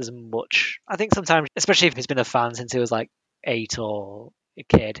just as much. I think sometimes, especially if he's been a fan since he was like 8 or a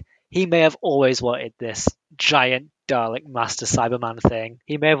kid, he may have always wanted this giant Dalek Master Cyberman thing.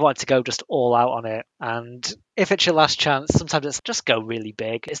 He may have wanted to go just all out on it. And if it's your last chance, sometimes it's just go really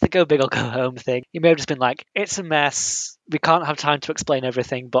big. It's the go big or go home thing. He may have just been like, it's a mess. We can't have time to explain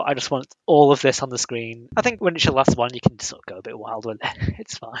everything, but I just want all of this on the screen. I think when it's your last one, you can sort of go a bit wild with it.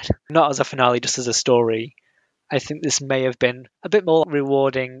 It's fine. Not as a finale, just as a story. I think this may have been a bit more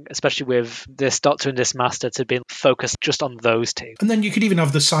rewarding, especially with this Doctor and this Master to be focused just on those two. And then you could even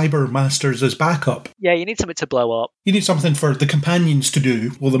have the Cyber Masters as backup. Yeah, you need something to blow up. You need something for the companions to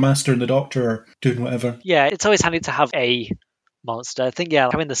do while the Master and the Doctor are doing whatever. Yeah, it's always handy to have a monster. I think,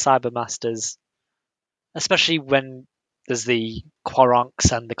 having the Cyber Masters, especially when there's the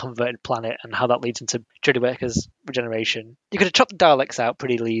Quaronks and the converted planet and how that leads into Jodie Whittaker's regeneration. You could have chopped the Daleks out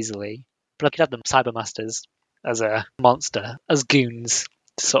pretty easily, but I could have them Cyber Masters as a monster, as goons,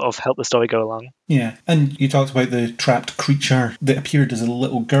 to sort of help the story go along. Yeah, and you talked about the trapped creature that appeared as a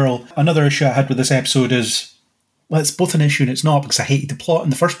little girl. Another issue I had with this episode is, well, it's both an issue and it's not, because I hated the plot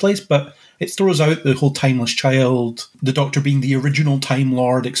in the first place, but it throws out the whole timeless child, the Doctor being the original Time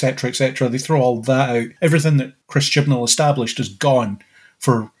Lord, etc., etc. They throw all that out. Everything that Chris Chibnall established is gone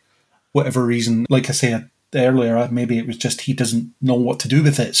for whatever reason. Like I said earlier, maybe it was just he doesn't know what to do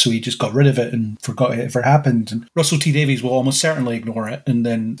with it, so he just got rid of it and forgot it ever happened. And Russell T Davies will almost certainly ignore it, and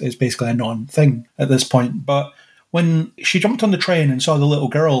then it's basically a non-thing at this point. But when she jumped on the train and saw the little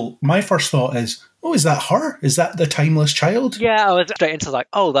girl, my first thought is, oh, is that her? Is that the timeless child? Yeah, I was straight into like,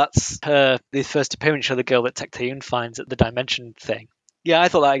 oh, that's her, the first appearance of the girl that Tecteun finds at the Dimension thing. Yeah, I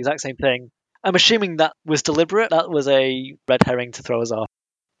thought that exact same thing. I'm assuming that was deliberate. That was a red herring to throw us off.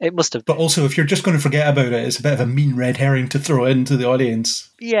 It must have been. But also, if you're just going to forget about it, it's a bit of a mean red herring to throw into the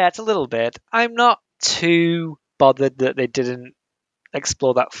audience. Yeah, it's a little bit. I'm not too bothered that they didn't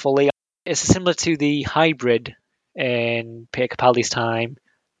explore that fully. It's similar to the hybrid in Peter Capaldi's time,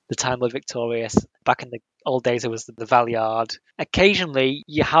 the Time Lord Victorious. Back in the old days, it was the Valeyard. Occasionally,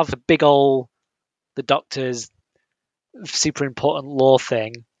 you have a big old, the Doctor's super important lore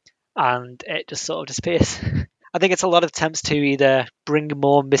thing, and it just sort of disappears. I think it's a lot of attempts to either bring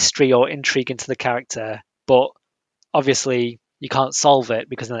more mystery or intrigue into the character, but obviously you can't solve it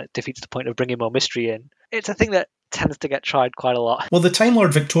because then it defeats the point of bringing more mystery in. It's a thing that tends to get tried quite a lot. Well, the Time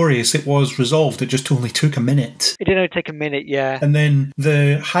Lord Victorious, it was resolved. It just only took a minute. It did only take a minute, yeah. And then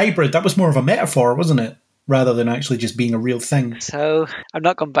the hybrid, that was more of a metaphor, wasn't it? Rather than actually just being a real thing. So I've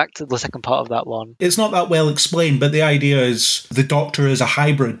not gone back to the second part of that one. It's not that well explained, but the idea is the Doctor is a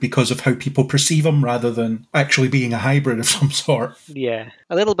hybrid because of how people perceive him rather than actually being a hybrid of some sort. Yeah.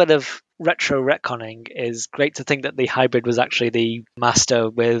 A little bit of retro retconning is great to think that the hybrid was actually the Master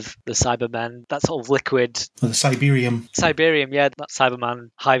with the Cybermen, that sort of liquid. Or the Cyberium. Cyberium, yeah, that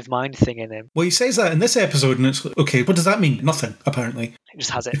Cyberman hive mind thing in him. Well, he says that in this episode, and it's okay, what does that mean? Nothing, apparently. He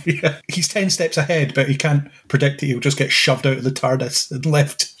just has it. Yeah, he's 10 steps ahead, but he can't predict that he'll just get shoved out of the TARDIS and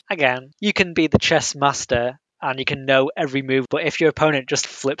left. Again, you can be the chess master and you can know every move, but if your opponent just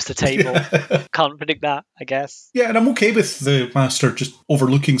flips the table, can't predict that, I guess. Yeah, and I'm okay with the Master just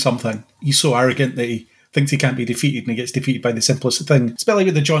overlooking something. He's so arrogant that he thinks he can't be defeated and he gets defeated by the simplest thing. It's a bit like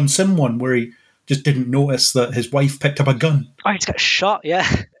with the John Sim one where he just didn't notice that his wife picked up a gun. Oh, he just got shot, yeah.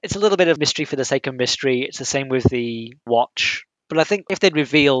 It's a little bit of mystery for the sake of mystery. It's the same with the Watch. But I think if they'd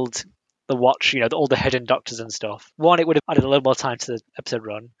revealed the Watch, all the hidden Doctors and stuff, one, it would have added a little more time to the episode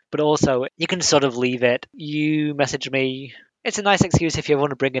run. But also, you can sort of leave it. You message me. It's a nice excuse if you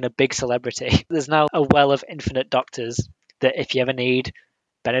want to bring in a big celebrity. There's now a well of infinite Doctors that if you ever need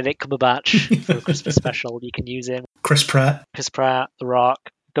Benedict Cumberbatch for a Christmas special, you can use him. Chris Pratt. The Rock.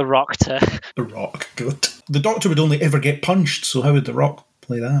 The Rockter. The Rock, good. The Doctor would only ever get punched, so how would The Rock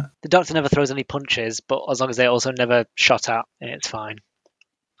play that? The Doctor never throws any punches, but as long as they're also never shot at, it's fine.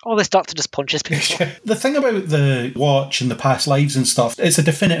 Oh, this Doctor just punches people. The thing about the Watch and the past lives and stuff, it's a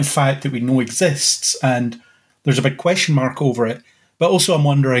definitive fact that we know exists, and there's a big question mark over it. But also I'm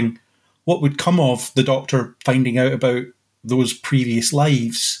wondering what would come of the Doctor finding out about those previous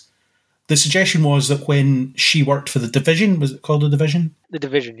lives. The suggestion was that when she worked for the Division, was it called the Division? The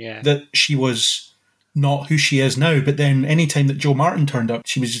Division, yeah. That she was not who she is now, but then any time that Jo Martin turned up,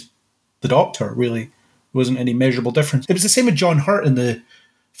 she was just the Doctor, really. There wasn't any measurable difference. It was the same with John Hurt in the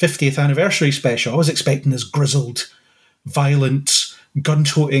 50th anniversary special. I was expecting this grizzled, violent,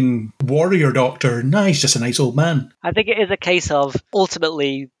 gun-toting warrior doctor. No, he's just a nice old man. I think it is a case of,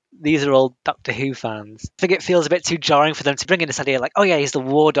 ultimately, these are all Doctor Who fans. I think it feels a bit too jarring for them to bring in this idea like, oh yeah, he's the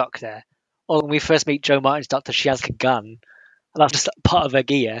war doctor. Or when we first meet Jo Martin's doctor, she has a gun. And that's just part of her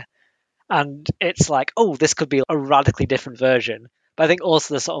gear. And it's like, oh, this could be a radically different version. But I think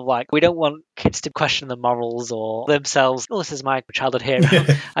also the sort of like, we don't want kids to question the morals or themselves. Oh, this is my childhood hero.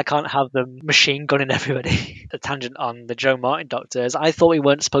 I can't have them machine gunning everybody. A tangent on the Jo Martin doctors. I thought we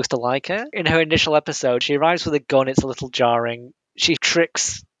weren't supposed to like her. In her initial episode, she arrives with a gun. It's a little jarring. She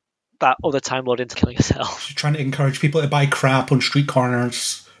tricks that other Time Lord into killing herself. She's trying to encourage people to buy crap on street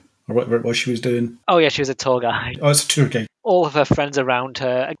corners or whatever it was she was doing. Oh yeah, she was a tour guide. Oh, it's a tour guide. All of her friends around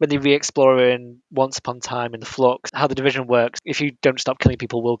her, when they re-explore her in Once Upon a Time in the Flux, how the division works, if you don't stop killing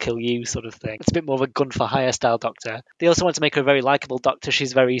people, we'll kill you sort of thing. It's a bit more of a gun-for-hire style doctor. They also want to make her a very likeable doctor.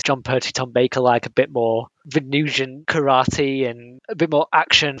 She's very John Pertwee, Tom Baker-like, a bit more Venusian karate and a bit more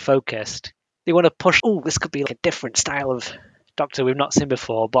action-focused. They want to push, oh, this could be like a different style of doctor we've not seen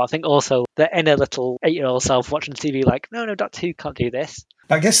before, but I think also the inner little 8-year-old self watching TV like, no, Doctor Who can't do this.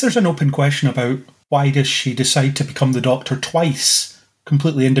 I guess there's an open question about why does she decide to become the Doctor twice,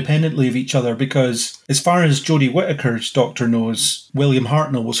 completely independently of each other, because as far as Jodie Whittaker's Doctor knows, William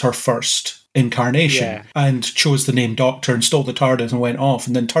Hartnell was her first incarnation and chose the name Doctor and stole the TARDIS and went off,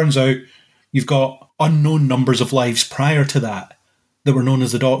 and then turns out you've got unknown numbers of lives prior to that were known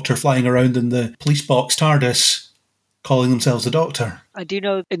as the Doctor flying around in the police box TARDIS calling themselves the Doctor. I do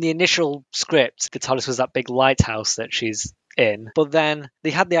know in the initial script, the TARDIS was that big lighthouse that she's in, but then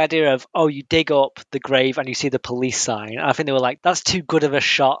they had the idea of, oh, you dig up the grave and you see the police sign. And I think they were like, that's too good of a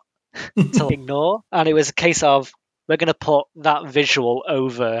shot to ignore. And it was a case of, we're going to put that visual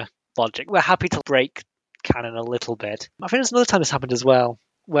over logic. We're happy to break canon a little bit. I think there's another time this happened as well,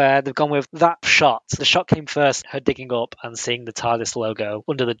 where they've gone with that shot. The shot came first, her digging up and seeing the TARDIS logo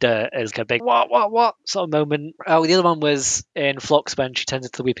under the dirt is like a big what sort of moment. Oh, the other one was in Flux when she turns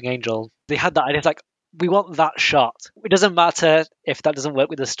into the Weeping Angel. They had that idea, it's like, we want that shot. It doesn't matter if that doesn't work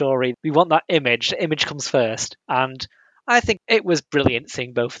with the story. We want that image. The image comes first. And I think it was brilliant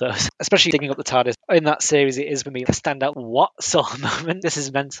seeing both those, especially digging up the TARDIS. In that series, it is for me a standout what sort of moment. This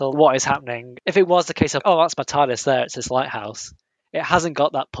is mental. What is happening? If it was the case of, oh, that's my TARDIS there, it's this lighthouse, it hasn't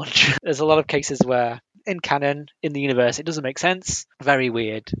got that punch. There's a lot of cases where in canon, in the universe, it doesn't make sense. Very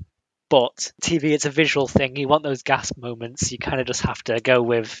weird. But TV, it's a visual thing. You want those gasp moments. You kind of just have to go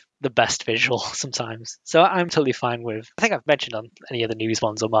with the best visual sometimes. So I'm totally fine with, I think I've mentioned on any of the news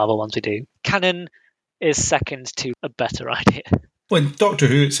ones or Marvel ones we do, canon is second to a better idea. Well, in Doctor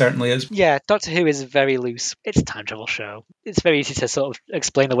Who it certainly is. Yeah, Doctor Who is very loose. It's a time travel show. It's very easy to sort of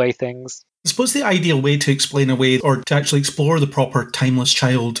explain away things. I suppose the ideal way to explain away or to actually explore the proper Timeless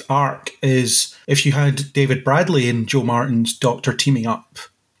Child arc is if you had David Bradley and Jo Martin's Doctor teaming up.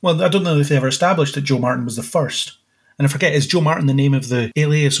 Well, I don't know if they ever established that Jo Martin was the first. And I forget, is Jo Martin the name of the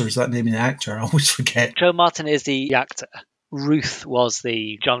alias or is that the name of the actor? I always forget. Jo Martin is the actor. Ruth was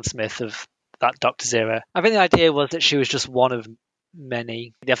the John Smith of that Doctor's era. I think the idea was that she was just one of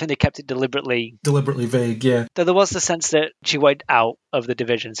many. I think they kept it deliberately vague, yeah. Though there was the sense that she went out of the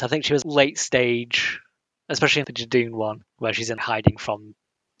divisions. I think she was late stage, especially in the Judoon one, where she's in hiding from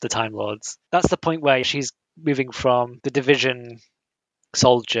the Time Lords. That's the point where she's moving from the division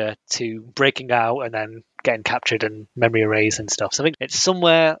soldier to breaking out and then getting captured and memory erased and stuff. So I think it's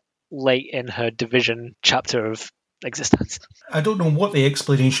somewhere late in her division chapter of existence. I don't know what the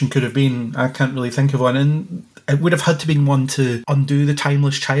explanation could have been. I can't really think of one. And it would have had to be one to undo the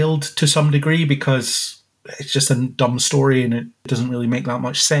Timeless Child to some degree because it's just a dumb story and it doesn't really make that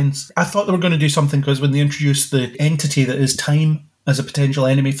much sense. I thought they were going to do something because when they introduced the entity that is time as a potential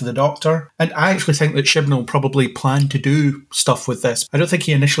enemy for the Doctor. And I actually think that Chibnall probably planned to do stuff with this. I don't think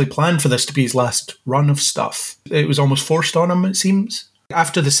he initially planned for this to be his last run of stuff. It was almost forced on him, it seems.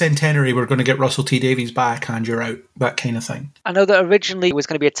 After the centenary, we're going to get Russell T Davies back and you're out, that kind of thing. I know that originally it was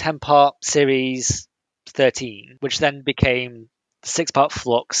going to be a 10-part series 13, which then became the 6-part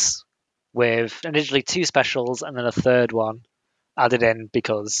Flux with initially 2 specials and then a third one added in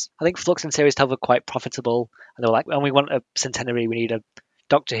because I think Flux and Series 12 were quite profitable and they were like, when we want a centenary, we need a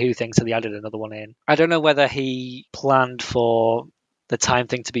Doctor Who thing, so they added another one in. I don't know whether he planned for the time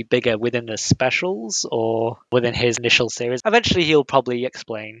thing to be bigger within the specials or within his initial series. Eventually he'll probably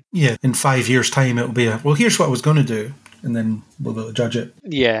explain. Yeah, in 5 years' time it'll be well, here's what I was going to do, and then we'll be able to judge it.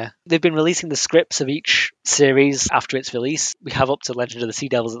 Yeah. They've been releasing the scripts of each series after its release. We have up to Legend of the Sea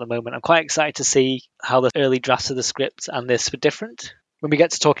Devils at the moment. I'm quite excited to see how the early drafts of the script and this were different. When we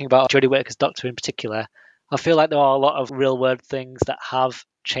get to talking about Jodie Whittaker's Doctor in particular, I feel like there are a lot of real-world things that have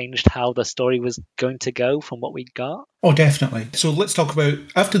changed how the story was going to go from what we got. Oh, definitely. So let's talk about,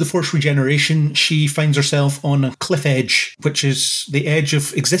 after the Force regeneration, she finds herself on a cliff edge, which is the edge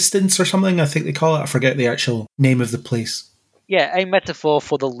of existence or something, I think they call it. I forget the actual name of the place. Yeah, a metaphor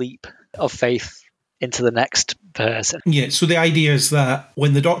for the leap of faith into the next person. Yeah, so the idea is that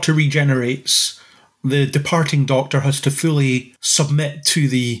when the Doctor regenerates, the departing Doctor has to fully submit to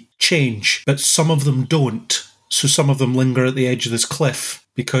the change, but some of them don't. So some of them linger at the edge of this cliff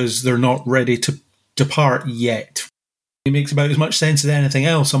because they're not ready to depart yet. It makes about as much sense as anything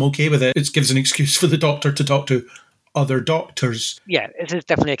else. I'm okay with it. It gives an excuse for the Doctor to talk to other doctors. Yeah, it is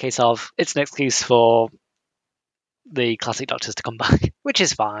definitely a case of it's an excuse for the classic Doctors to come back, which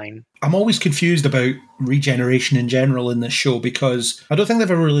is fine. I'm always confused about regeneration in general in this show because I don't think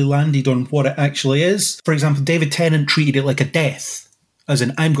they've ever really landed on what it actually is. For example, David Tennant treated it like a death, as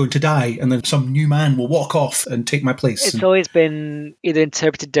in, I'm going to die, and then some new man will walk off and take my place. It's always been either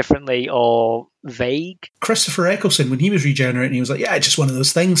interpreted differently or vague. Christopher Eccleston, when he was regenerating, he was like, yeah, it's just one of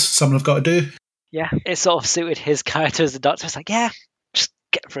those things, something I've got to do. Yeah, it sort of suited his character as the Doctor. It's like, yeah, just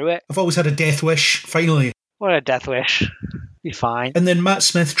get through it. I've always had a death wish, finally. What a death wish. Be fine. And then Matt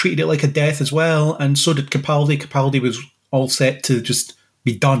Smith treated it like a death as well, and so did Capaldi. Capaldi was all set to just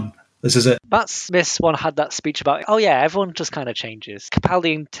be done. This is it. Matt Smith's one had that speech about, oh yeah, everyone just kind of changes.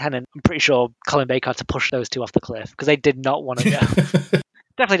 Capaldi and Tennant, I'm pretty sure Colin Baker had to push those two off the cliff because they did not want to go.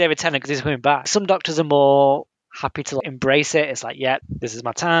 Definitely David Tennant because he's coming back. Some Doctors are more happy to embrace it. It's like, yeah, this is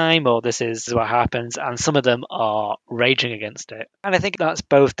my time, or this is what happens. And some of them are raging against it. And I think that's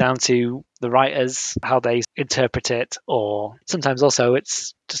both down to the writers, how they interpret it, or sometimes also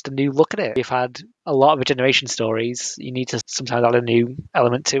it's just a new look at it. You've had a lot of regeneration stories. You need to sometimes add a new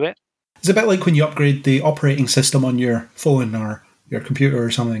element to it. It's a bit like when you upgrade the operating system on your phone or your computer or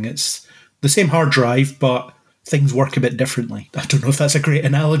something. It's the same hard drive, but things work a bit differently. I don't know if that's a great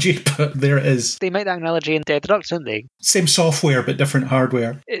analogy, but there it is. They make that analogy in Day of the Doctor, don't they? Same software, but different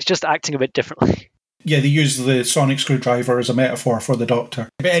hardware. It's just acting a bit differently. Yeah, they use the sonic screwdriver as a metaphor for the Doctor.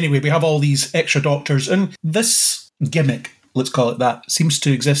 But anyway, we have all these extra Doctors, and this gimmick, let's call it that, seems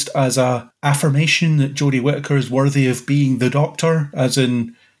to exist as a affirmation that Jodie Whittaker is worthy of being the Doctor, as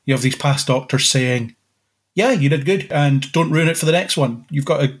in, you have these past Doctors saying, yeah, you did good, and don't ruin it for the next one. You've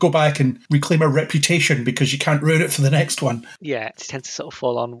got to go back and reclaim a reputation because you can't ruin it for the next one. Yeah, it tends to sort of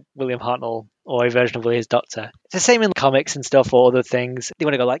fall on William Hartnell or a version of William's Doctor. It's the same in comics and stuff or other things. They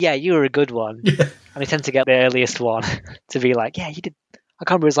want to go like, yeah, you were a good one. Yeah. And they tend to get the earliest one to be like, yeah, you did. I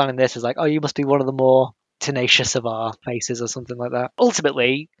can't remember his line in this. It's like, oh, you must be one of the more tenacious of our faces or something like that.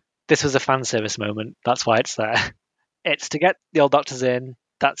 Ultimately, this was a fan service moment. That's why it's there. It's to get the old Doctors in.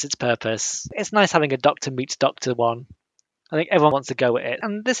 That's its purpose. It's nice having a Doctor meets Doctor one. I think everyone wants to go at it.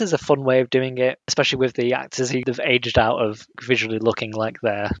 And this is a fun way of doing it, especially with the actors who've aged out of visually looking like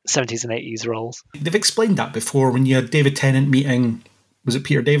their 70s and 80s roles. They've explained that before when you had David Tennant meeting, was it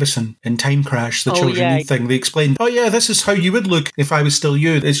Peter Davison in Time Crash, the Children Need thing. They explained, oh yeah, this is how you would look if I was still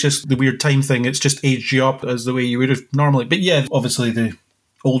you. It's just the weird time thing. It's just aged you up as the way you would have normally. But yeah, obviously the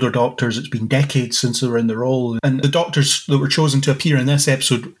older Doctors, it's been decades since they were in the role. And the Doctors that were chosen to appear in this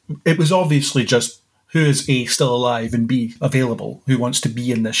episode, it was obviously just who is A, still alive, and B, available, who wants to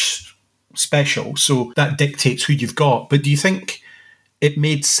be in this special. So that dictates who you've got. But do you think it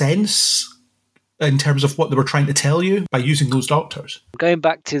made sense in terms of what they were trying to tell you by using those Doctors? Going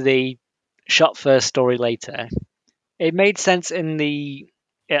back to the shot first, story later, it made sense in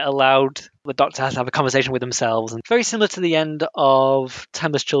it allowed the Doctor to have a conversation with themselves. And very similar to the end of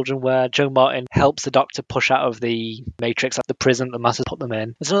Timeless Children, where Joe Martin helps the Doctor push out of the Matrix, like the prison the Masters put them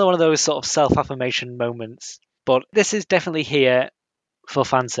in. It's another one of those sort of self-affirmation moments. But this is definitely here for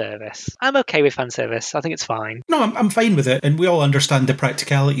fan service. I'm okay with fan service. I think it's fine. No, I'm fine with it. And we all understand the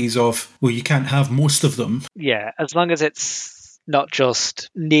practicalities of, well, you can't have most of them. Yeah, as long as it's not just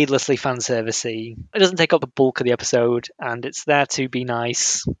needlessly fan servicey. It doesn't take up the bulk of the episode, and it's there to be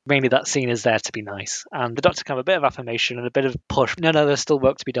nice. Mainly that scene is there to be nice. And the Doctor can have a bit of affirmation and a bit of push. No, there's still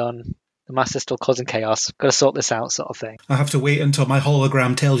work to be done. The Master's still causing chaos. Got to sort this out, sort of thing. I have to wait until my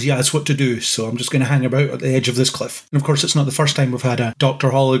hologram tells Yaz what to do, so I'm just going to hang about at the edge of this cliff. And of course, it's not the first time we've had a Doctor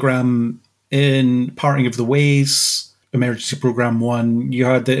hologram in Parting of the Ways, Emergency Program 1. You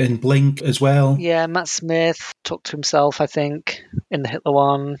had it in Blink as well. Yeah, Matt Smith talked to himself, I think, in the Hitler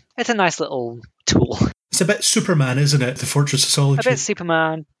one. It's a nice little tool. It's a bit Superman, isn't it? The Fortress of Solitude. A bit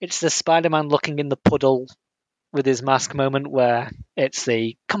Superman. It's the Spider-Man looking in the puddle with his mask moment where it's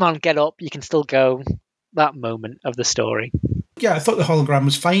the, come on, get up, you can still go, that moment of the story. Yeah, I thought the hologram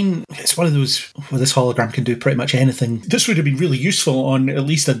was fine. It's one of those where this hologram can do pretty much anything. This would have been really useful on at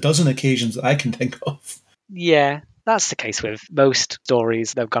least a dozen occasions that I can think of. Yeah, That's the case with most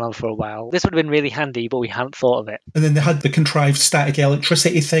stories that have gone on for a while. This would have been really handy, but we hadn't thought of it. And then they had the contrived static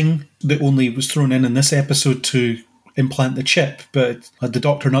electricity thing that only was thrown in this episode to implant the chip, but had the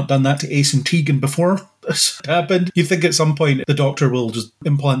Doctor not done that to Ace and Tegan before this happened? You think at some point the Doctor will just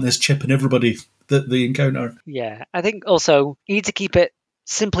implant this chip in everybody that they encounter? Yeah, I think also you need to keep it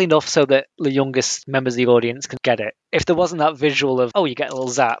simple enough so that the youngest members of the audience can get it. If there wasn't that visual of, oh, you get a little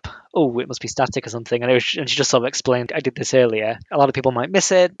zap, oh, it must be static or something, and she just sort of explained, I did this earlier, a lot of people might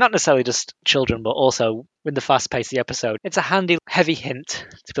miss it. Not necessarily just children, but also with the fast pace of the episode. It's a handy, heavy hint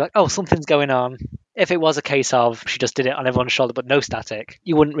to be like, oh, something's going on. If it was a case of she just did it on everyone's shoulder but no static,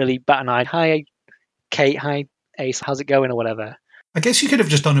 you wouldn't really bat an eye. Hi, Kate. Hi, Ace. How's it going or whatever. I guess you could have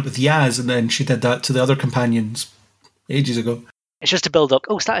just done it with Yaz and then she did that to the other companions ages ago. It's just to build up,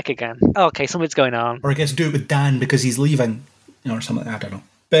 oh, static again. Oh, okay, something's going on. Or I guess do it with Dan because he's leaving, or something, I don't know.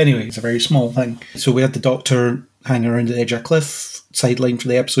 But anyway, it's a very small thing. So we had the Doctor hanging around the edge of a cliff, sideline for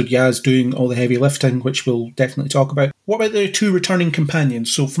the episode, Yaz doing all the heavy lifting, which we'll definitely talk about. What about the two returning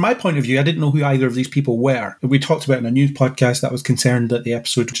companions? So from my point of view, I didn't know who either of these people were. We talked about in a news podcast that was concerned that the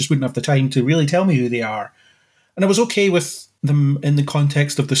episode just wouldn't have the time to really tell me who they are. And I was okay with them in the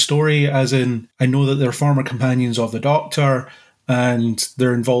context of the story, as in, I know that they're former companions of the Doctor, and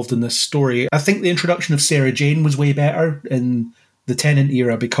they're involved in this story. I think the introduction of Sarah Jane was way better in the Tennant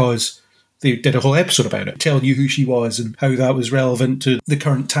era because they did a whole episode about it, telling you who she was and how that was relevant to the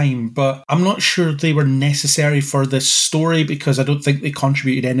current time. But I'm not sure they were necessary for this story because I don't think they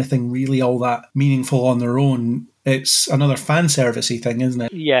contributed anything really all that meaningful on their own. It's another fan servicey thing, isn't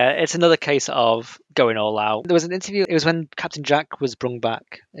it? Yeah, it's another case of going all out. There was an interview, it was when Captain Jack was brung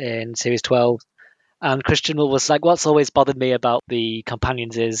back in Series 12. And Christian was like, what's always bothered me about the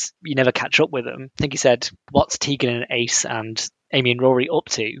companions is you never catch up with them. I think he said, what's Tegan and Ace and Amy and Rory up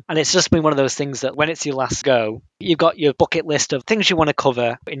to? And it's just been one of those things that when it's your last go, you've got your bucket list of things you want to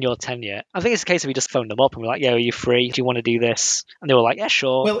cover in your tenure. I think it's a case of we just phoned them up and we're like, yeah, are you free? Do you want to do this? And they were like, yeah,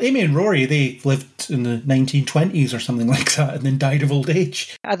 sure. Well, Amy and Rory, they lived in the 1920s or something like that and then died of old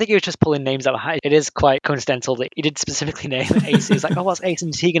age. I think he was just pulling names out of hat. It is quite coincidental that he did specifically name Ace. He was like, oh, what's Ace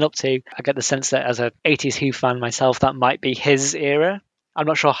and Tegan up to? I get the sense that as a 80s Who fan myself, that might be his era. I'm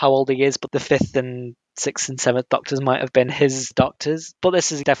not sure how old he is, but the 5th and 6th and 7th Doctors might have been his Doctors. But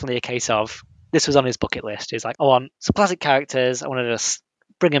this is definitely a case of, this was on his bucket list. He's like, I want some classic characters. I want to just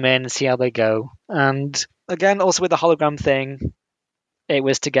bring them in and see how they go. And again, also with the hologram thing, it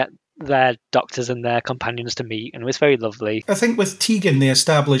was to get their Doctors and their companions to meet, and it was very lovely. I think with Tegan, they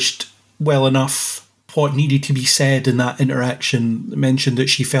established well enough what needed to be said in that interaction. They mentioned that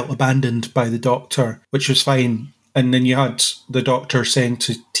she felt abandoned by the Doctor, which was fine. And then you had the Doctor saying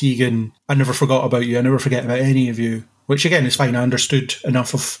to Tegan, I never forgot about you, I never forget about any of you. Which again is fine, I understood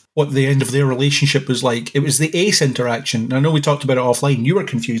enough of what the end of their relationship was like. It was the Ace interaction. I know we talked about it offline, you were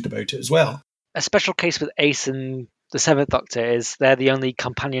confused about it as well. A special case with Ace and the 7th Doctor is they're the only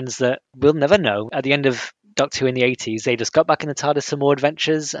companions that we'll never know. At the end of Doctor Who in the 80s, they just got back in the TARDIS for more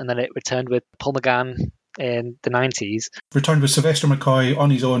adventures, and then it returned with Paul McGann in the 90s. Returned with Sylvester McCoy on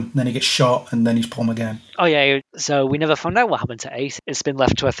his own, then he gets shot, and then he's Paul McGann. Oh yeah, so we never found out what happened to Ace. It's been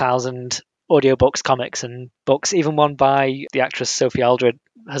left to 1,000 audiobooks, comics, and books. Even one by the actress Sophie Aldred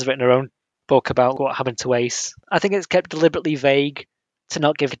has written her own book about what happened to Ace. I think it's kept deliberately vague to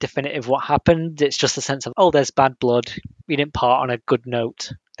not give a definitive what happened. It's just a sense of, oh, there's bad blood. We didn't part on a good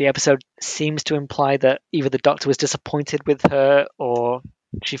note. The episode seems to imply that either the Doctor was disappointed with her or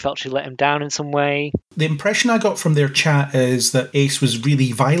she felt she let him down in some way. The impression I got from their chat is that Ace was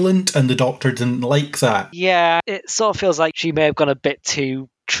really violent and the Doctor didn't like that. Yeah, it sort of feels like she may have gone a bit too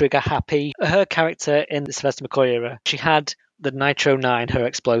trigger happy. Her character in the Sylvester McCoy era, she had the Nitro 9, her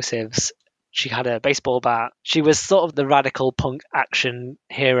explosives. She had a baseball bat. She was sort of the radical punk action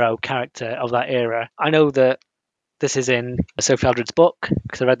hero character of that era. I know that this is in Sophie Aldred's book,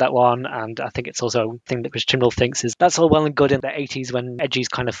 because I read that one, and I think it's also a thing that Chris Chibnall thinks is that's all well and good in the 80s when edgy's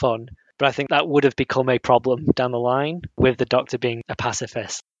kind of fun, but I think that would have become a problem down the line with the Doctor being a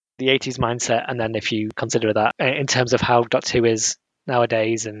pacifist. The 80s mindset, and then if you consider that in terms of how Doctor Who is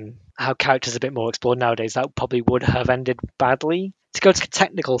nowadays and how characters are a bit more explored nowadays, that probably would have ended badly. To go to the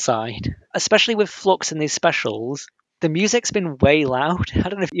technical side, especially with Flux and these specials, the music's been way loud. I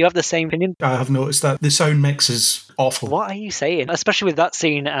don't know if you have the same opinion. I have noticed that the sound mix is awful. What are you saying? Especially with that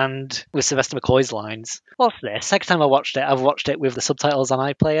scene and with Sylvester McCoy's lines. What's this? Second time I watched it, I've watched it with the subtitles on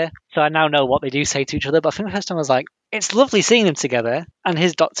iPlayer, so I now know what they do say to each other, but I think the first time I was like, it's lovely seeing them together, and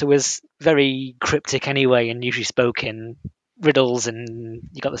his Doctor was very cryptic anyway and usually spoke in riddles, and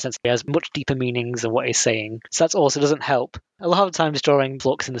you got the sense he has much deeper meanings than what he's saying. So that also doesn't help. A lot of times during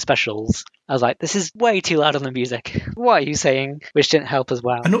Flux in the specials, I was like, this is way too loud on the music. What are you saying? Which didn't help as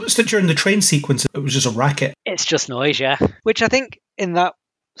well. I noticed that during the train sequence, it was just a racket. It's just noise, yeah. Which I think, in that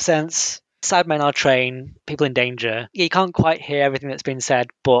sense, Sidemen on a train, people in danger. Yeah, you can't quite hear everything that's been said,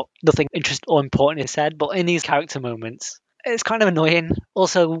 but nothing interesting or important is said. But in these character moments, it's kind of annoying.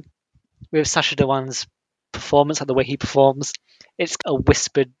 Also, with Sacha Dhawan's performance, like the way he performs, it's a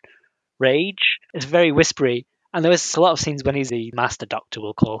whispered rage. It's very whispery. And there was a lot of scenes when he's the master doctor,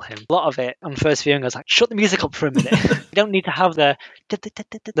 we'll call him. A lot of it, on first viewing, I was like, shut the music up for a minute. You don't need to have the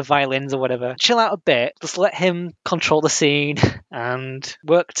violins or whatever. Chill out a bit. Just let him control the scene and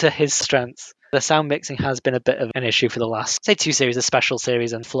work to his strengths. The sound mixing has been a bit of an issue for the last, say, 2 series, the special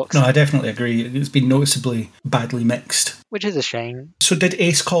series and Flux. No, I definitely agree. It's been noticeably badly mixed. Which is a shame. So did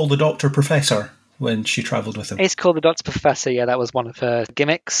Ace call the Doctor Professor when she travelled with him? Ace called the Doctor Professor, yeah, that was one of her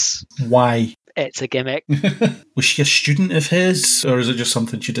gimmicks. Why? It's a gimmick. Was she a student of his, or is it just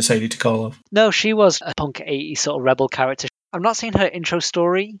something she decided to call him? No, she was a punk 80s sort of rebel character. I've not seen her intro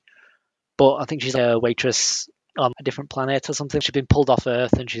story, but I think she's a waitress on a different planet or something. She's been pulled off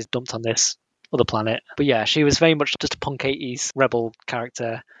Earth and she's dumped on this other planet. But yeah, she was very much just a punk 80s rebel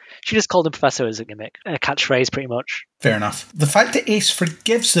character. She just called him Professor as a gimmick, a catchphrase pretty much. Fair enough. The fact that Ace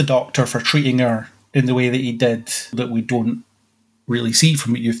forgives the Doctor for treating her in the way that he did, that we don't really see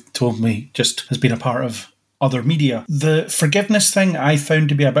from what you've told me, just has been a part of other media. The forgiveness thing I found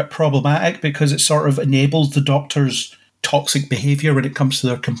to be a bit problematic because it sort of enables the Doctor's toxic behaviour when it comes to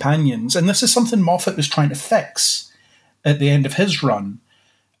their companions. And this is something Moffat was trying to fix at the end of his run.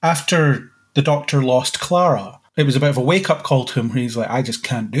 After the Doctor lost Clara, it was a bit of a wake-up call to him where he's like, I just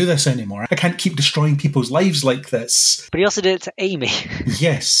can't do this anymore. I can't keep destroying people's lives like this. But he also did it to Amy.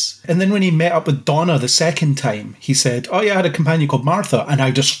 Yes. And then when he met up with Donna the second time, he said, oh yeah, I had a companion called Martha and I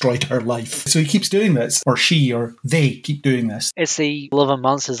destroyed her life. So he keeps doing this. Or she or they keep doing this. It's the Love and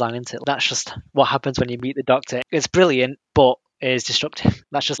Monsters line, isn't it? That's just what happens when you meet the Doctor. It's brilliant, but it is destructive.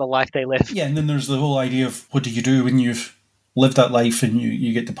 That's just the life they live. Yeah, and then there's the whole idea of what do you do when you've lived that life and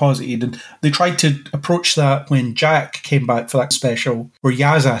you get deposited. And they tried to approach that when Jack came back for that special where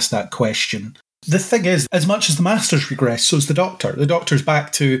Yaz asked that question. The thing is, as much as the Masters regress, so is the Doctor. The Doctor's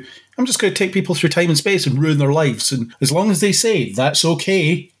back to, I'm just going to take people through time and space and ruin their lives. And as long as they say, that's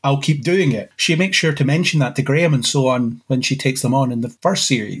okay, I'll keep doing it. She makes sure to mention that to Graham and so on when she takes them on in the first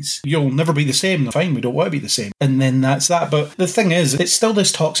series. You'll never be the same. Fine, we don't want to be the same. And then that's that. But the thing is, it's still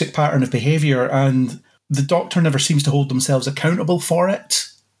this toxic pattern of behaviour and the Doctor never seems to hold themselves accountable for it.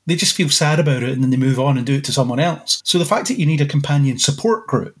 They just feel sad about it and then they move on and do it to someone else. So the fact that you need a companion support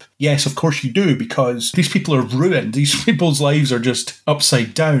group, yes, of course you do, because these people are ruined. These people's lives are just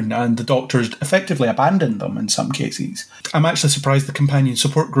upside down and the Doctor's effectively abandoned them in some cases. I'm actually surprised the companion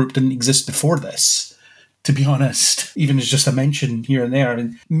support group didn't exist before this, to be honest, even as just a mention here and there.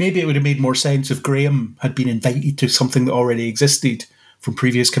 And maybe it would have made more sense if Graham had been invited to something that already existed from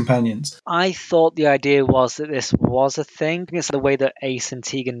previous companions. I thought the idea was that this was a thing. It's the way that Ace and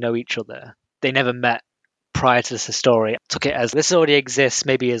Tegan know each other. They never met prior to this story. I took it as this already exists,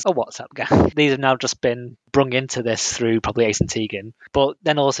 maybe as a WhatsApp gang. These have now just been brung into this through probably Ace and Tegan. But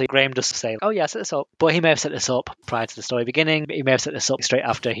then also Graham just say, oh yeah, set this up. But he may have set this up prior to the story beginning. He may have set this up straight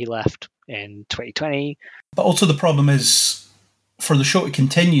after he left in 2020. But also the problem is, for the show to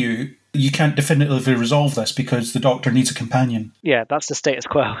continue, you can't definitively resolve this because the Doctor needs a companion. Yeah, that's the status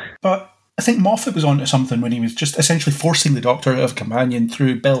quo. But I think Moffat was onto something when he was just essentially forcing the Doctor to have a companion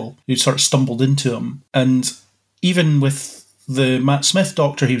through Bill, who sort of stumbled into him. And even with the Matt Smith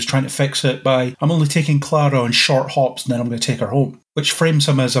Doctor, he was trying to fix it by, I'm only taking Clara on short hops and then I'm going to take her home, which frames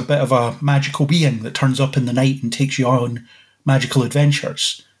him as a bit of a magical being that turns up in the night and takes you on magical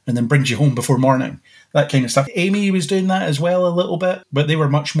adventures and then brings you home before morning. That kind of stuff. Amy was doing that as well a little bit, but they were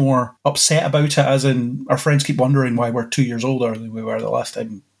much more upset about it, as in our friends keep wondering why we're 2 years older than we were the last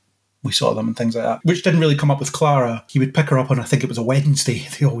time we saw them and things like that, which didn't really come up with Clara. He would pick her up on, I think it was a Wednesday,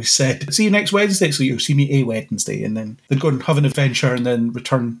 they always said, see you next Wednesday, so you'll see me a Wednesday, and then they'd go and have an adventure and then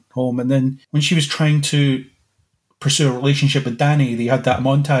return home. And then when she was trying to pursue a relationship with Danny, they had that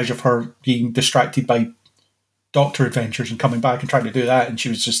montage of her being distracted by Doctor adventures and coming back and trying to do that, and she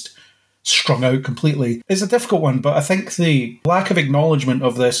was just strung out completely. It's a difficult one, but I think the lack of acknowledgement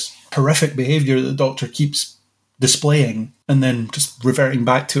of this horrific behaviour that the Doctor keeps displaying and then just reverting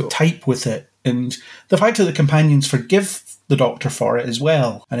back to type with it, and the fact that the companions forgive the Doctor for it as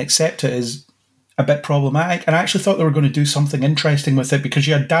well and accept it is a bit problematic. And I actually thought they were going to do something interesting with it, because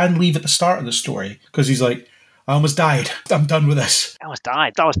you had Dan leave at the start of the story because he's like, I almost died. I'm done with this. I almost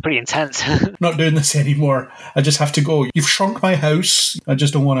died. That was pretty intense. Not doing this anymore. I just have to go. You've shrunk my house. I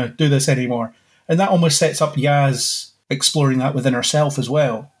just don't want to do this anymore. And that almost sets up Yaz exploring that within herself as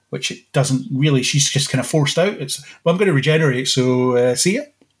well. which it doesn't really. She's just kind of forced out. It's, well, I'm going to regenerate, so see ya.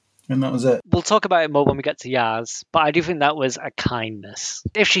 And that was it. We'll talk about it more when we get to Yaz, but I do think that was a kindness.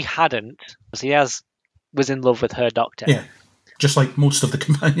 If she hadn't, so Yaz was in love with her doctor. Yeah, just like most of the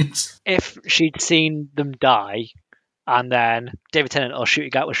companions. If she'd seen them die, and then David Tennant or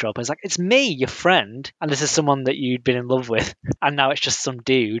Ncuti Gatwa show up, and it's like, it's me, your friend, and this is someone that you'd been in love with, and now it's just some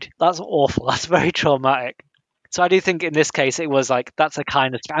dude. That's awful. That's very traumatic. So I do think in this case it was like, that's a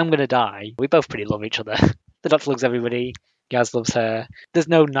kindness. I'm going to die. We both pretty love each other. The doctor loves everybody. Yaz loves her. There's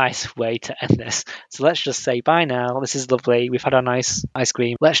no nice way to end this. So let's just say bye now. This is lovely. We've had our nice ice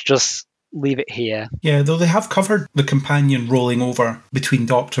cream. Let's just leave it here. Yeah, though they have covered the companion rolling over between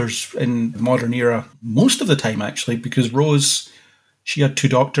doctors in the modern era most of the time, actually, because Rose, she had 2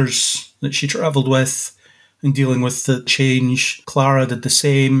 doctors that she travelled with and dealing with the change. Clara did the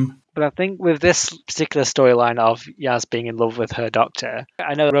same. But I think with this particular storyline of Yaz being in love with her doctor,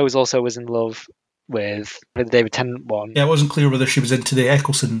 I know Rose also was in love with the David Tennant one. Yeah, it wasn't clear whether she was into the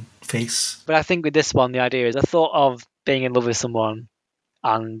Eccleston face. But I think with this one, the idea is the thought of being in love with someone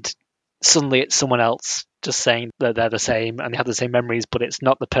and suddenly it's someone else just saying that they're the same and they have the same memories, but it's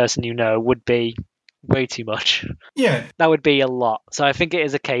not the person you know, would be way too much. Yeah. That would be a lot. So I think it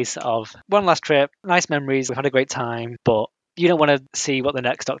is a case of one last trip, nice memories, we've had a great time, but you don't want to see what the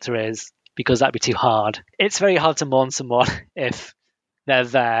next Doctor is because that'd be too hard. It's very hard to mourn someone if they're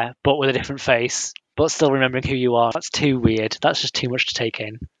there, but with a different face, but still remembering who you are. That's too weird. That's just too much to take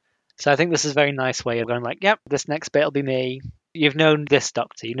in. So I think this is a very nice way of going like, yep, this next bit will be me. You've known this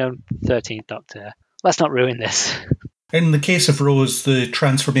Doctor, you've known 13th Doctor. Let's not ruin this. In the case of Rose, the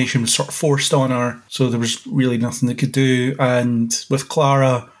transformation was sort of forced on her, so there was really nothing they could do. And with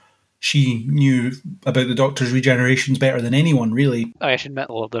Clara, she knew about the Doctor's regenerations better than anyone, really. I should met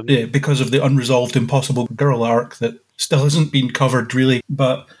all of them. Yeah, because of the unresolved Impossible Girl arc that still hasn't been covered, really.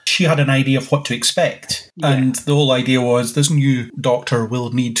 But she had an idea of what to expect. Yeah. And the whole idea was this new Doctor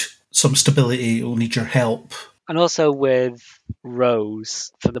will need some stability, will need your help. And also with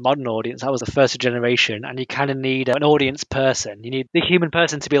Rose, for the modern audience, that was the first generation, and you kind of need an audience person. You need the human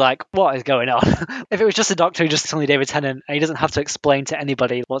person to be like, what is going on? If it was just a Doctor who just suddenly David Tennant, and he doesn't have to explain to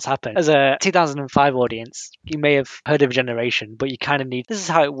anybody what's happened. As a 2005 audience, you may have heard of Regeneration, but you kind of need, this is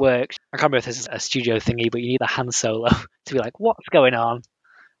how it works. I can't remember if this is a studio thingy, but you need a Han Solo to be like, what's going on?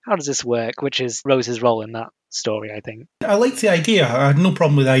 How does this work? Which is Rose's role in that story, I think. I like the idea. I had no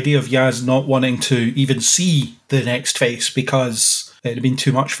problem with the idea of Yaz not wanting to even see the next face because it had been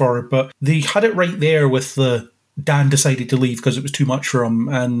too much for her. But they had it right there with the Dan decided to leave because it was too much for him,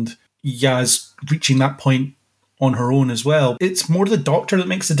 and Yaz reaching that point on her own as well. It's more the Doctor that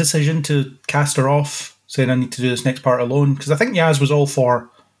makes the decision to cast her off, saying I need to do this next part alone, because I think Yaz was all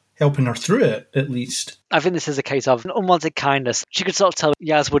for helping her through it, at least. I think this is a case of an unwanted kindness. She could sort of tell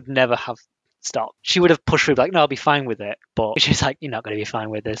Yaz would never have stopped. She would have pushed through, like, no, I'll be fine with it. But she's like, you're not going to be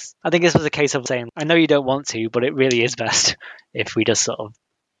fine with this. I think this was a case of saying, I know you don't want to, but it really is best if we just sort of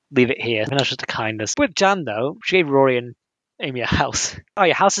leave it here. I mean, that's just a kindness. With Jan, though, she gave Rory and Amy a house. Oh,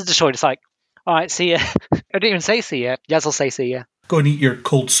 your house is destroyed. It's like, all right, see ya. I didn't even say see ya. Yaz will say see ya. Go and eat your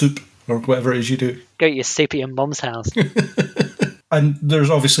cold soup, or whatever it is you do. Go eat your soup at your mum's house. And there's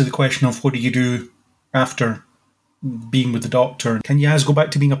obviously the question of what do you do after being with the Doctor? Can Yaz go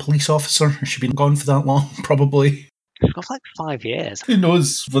back to being a police officer? Has she been gone for that long? Probably. It's got like 5 years. Who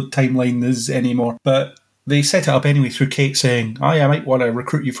knows what timeline is anymore? But they set it up anyway through Kate saying, oh yeah, I might want to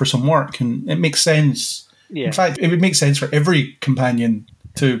recruit you for some work. And it makes sense. Yeah. In fact, it would make sense for every companion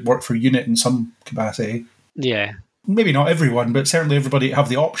to work for UNIT in some capacity. Yeah. Maybe not everyone, but certainly everybody have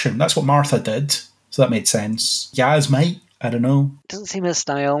the option. That's what Martha did. So that made sense. Yaz might. I don't know. Doesn't seem her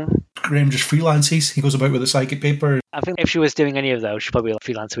style. Graham just freelances. He goes about with a psychic paper. I think if she was doing any of those, she'd probably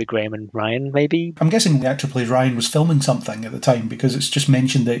freelance with Graham and Ryan, maybe. I'm guessing the actor who plays Ryan was filming something at the time because it's just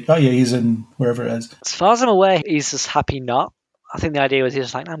mentioned that, oh yeah, he's in wherever it is. As far as I'm aware, he's just happy not. I think the idea was he's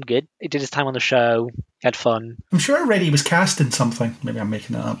just like, I'm good. He did his time on the show. He had fun. I'm sure I read he was cast in something. Maybe I'm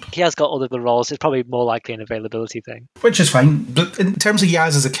making it up. He has got other roles. It's probably more likely an availability thing. Which is fine. But in terms of Yaz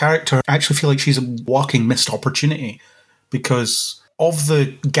as a character, I actually feel like she's a walking missed opportunity because of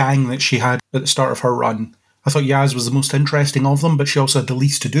the gang that she had at the start of her run, I thought Yaz was the most interesting of them, but she also had the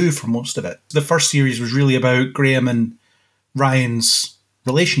least to do for most of it. The first series was really about Graham and Ryan's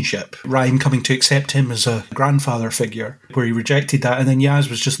relationship. Ryan coming to accept him as a grandfather figure, where he rejected that, and then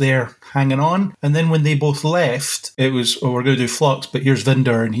Yaz was just there hanging on. And then when they both left, it was, oh, we're going to do Flux, but here's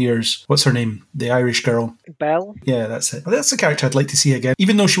Vinder, and here's, what's her name? The Irish girl. Belle? Yeah, that's it. That's the character I'd like to see again.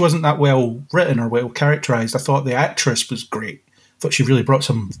 Even though she wasn't that well written or well characterised, I thought the actress was great. I thought she really brought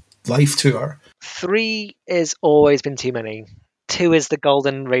some life to her. 3 has always been too many. 2 is the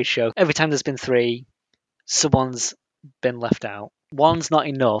golden ratio. Every time there's been 3, someone's been left out. 1's not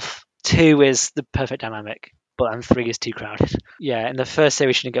enough. 2 is the perfect dynamic. And 3 is too crowded. Yeah, in the first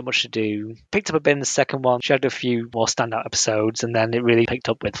series she didn't get much to do. Picked up a bit in the second one. She had a few more standout episodes, and then it really picked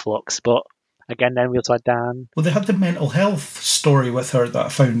up with Flux. But again, then we also had Dan. Well, they had the mental health story with her that I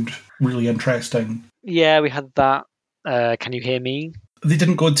found really interesting. Yeah, we had that. Can You Hear Me? They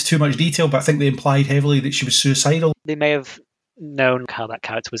didn't go into too much detail, but I think they implied heavily that she was suicidal. They may have known how that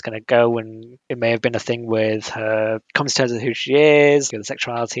character was going to go, and it may have been a thing with her coming to terms with who she is, with the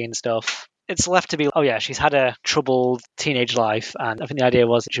sexuality and stuff. It's left to be, oh yeah, she's had a troubled teenage life, and I think the idea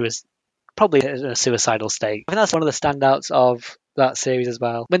was that she was probably in a suicidal state. I think that's one of the standouts of that series as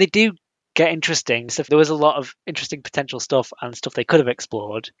well. When they do get interesting, so there was a lot of interesting potential stuff and stuff they could have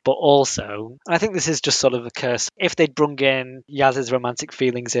explored, but also, and I think this is just sort of a curse, if they'd brung in Yaz's romantic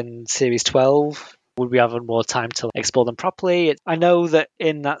feelings in series 12, would we have more time to explore them properly? I know that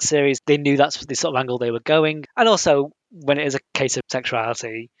in that series, they knew that's the sort of angle they were going, and also, when it is a case of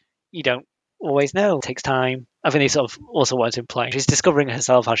sexuality, you don't always know. It takes time. I think they sort of also wanted to imply she's discovering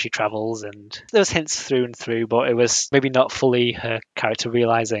herself as she travels, and there was hints through and through, but it was maybe not fully her character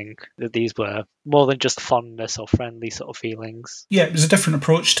realising that these were more than just fondness or friendly sort of feelings. Yeah, it was a different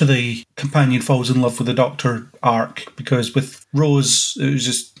approach to the companion falls in love with the Doctor arc, because with Rose, it was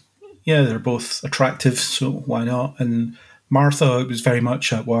just, yeah, they're both attractive, so why not? And Martha, it was very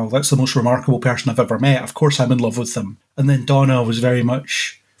much, well, that's the most remarkable person I've ever met. Of course I'm in love with them. And then Donna was very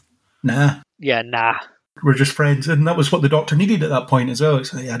much, nah. Yeah, nah. We're just friends. And that was what the Doctor needed at that point as well.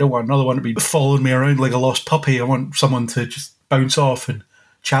 It's like, I don't want another one to be following me around like a lost puppy. I want someone to just bounce off and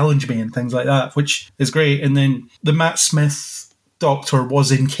challenge me and things like that, which is great. And then the Matt Smith Doctor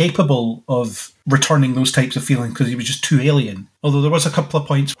was incapable of returning those types of feelings because he was just too alien. Although there was a couple of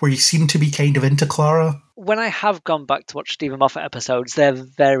points where he seemed to be kind of into Clara. When I have gone back to watch Stephen Moffat episodes, they're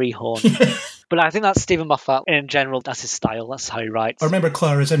very horny. But I think that's Stephen Moffat in general. That's his style. That's how he writes. I remember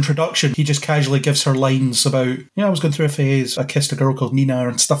Clara's introduction. He just casually gives her lines about, I was going through a phase. I kissed a girl called Nina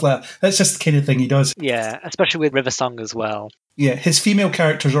and stuff like that. That's just the kind of thing he does. Yeah, especially with River Song as well. Yeah, his female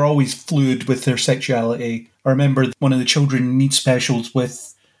characters are always fluid with their sexuality. I remember one of the Children Need specials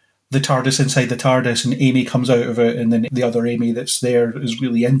with the TARDIS inside the TARDIS, and Amy comes out of it, and then the other Amy that's there is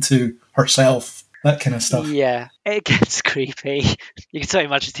really into herself. That kind of stuff. Yeah, it gets creepy. You can totally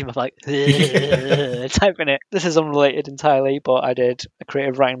imagine Steve like typing it. This is unrelated entirely, but I did a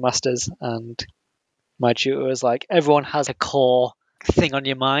creative writing master's, and my tutor was like, everyone has a core thing on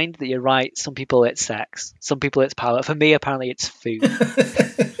your mind that you write. Some people it's sex, some people it's power. For me, apparently it's food.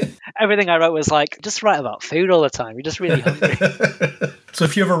 Everything I wrote was like, just write about food all the time. You're just really hungry. So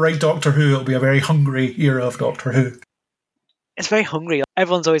if you ever write Doctor Who, it'll be a very hungry era of Doctor Who. It's very hungry.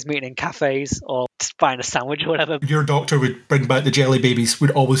 Everyone's always meeting in cafes or just buying a sandwich or whatever. Your Doctor would bring back the jelly babies.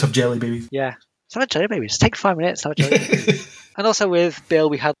 Would always have jelly babies. Yeah. Just have a jelly baby. Just take 5 minutes. Have a jelly baby. And also with Bill,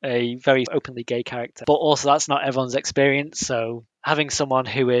 we had a very openly gay character. But also that's not everyone's experience. So having someone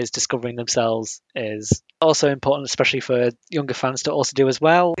who is discovering themselves is also important, especially for younger fans to also do as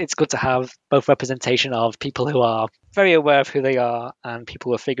well. It's good to have both representation of people who are very aware of who they are and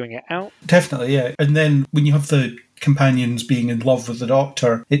people who are figuring it out. Definitely, yeah. And then when you have the companions being in love with the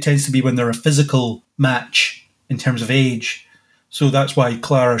Doctor, it tends to be when they're a physical match in terms of age. So that's why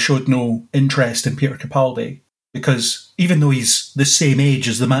Clara showed no interest in Peter Capaldi, because even though he's the same age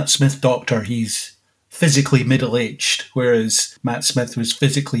as the Matt Smith Doctor, he's physically middle-aged, whereas Matt Smith was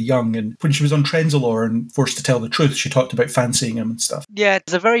physically young. And when she was on Trenzalore and Forced to Tell the Truth, she talked about fancying him and stuff. Yeah,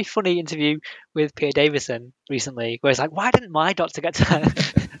 there's a very funny interview with Peter Davison recently where he's like, why didn't my Doctor get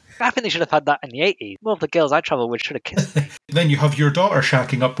to... I think they should have had that in the 80s. More of the girls I travel with should have kissed me. Then you have your daughter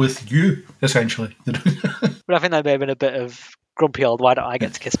shacking up with you, essentially. But I think that may have been a bit of grumpy old, why don't I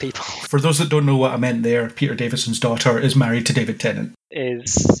get to kiss people? For those that don't know what I meant there, Peter Davison's daughter is married to David Tennant.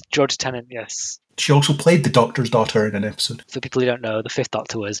 Is George Tennant, yes. She also played the Doctor's daughter in an episode. For people who don't know, the fifth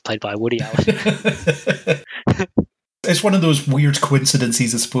Doctor was played by Woody Allen. It's one of those weird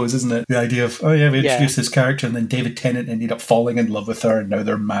coincidences, I suppose, isn't it? The idea of, we introduced this character and then David Tennant ended up falling in love with her and now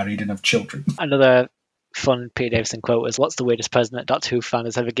they're married and have children. Another fun Peter Davison quote was, what's the weirdest present that Doctor Who fan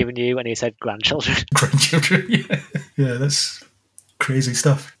has ever given you? And he said, grandchildren. Grandchildren, yeah. Yeah, that's crazy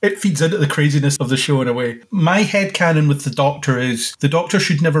stuff. It feeds into the craziness of the show in a way. My headcanon with the Doctor is the Doctor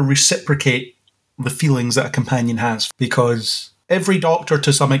should never reciprocate the feelings that a companion has, because every Doctor,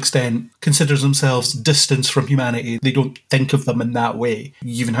 to some extent, considers themselves distanced from humanity. They don't think of them in that way.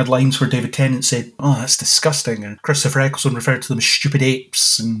 You even had lines where David Tennant said, that's disgusting, and Christopher Eccleston referred to them as stupid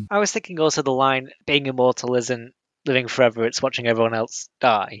apes. And I was thinking also the line, being immortal isn't living forever, it's watching everyone else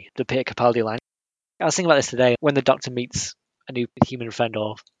die, the Peter Capaldi line. I was thinking about this today. When the Doctor meets a new human friend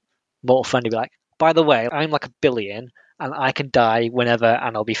or mortal friend to be like, by the way, I'm like 1 billion and I can die whenever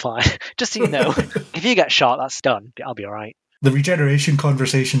and I'll be fine. Just so you know, if you get shot, that's done. I'll be all right. The regeneration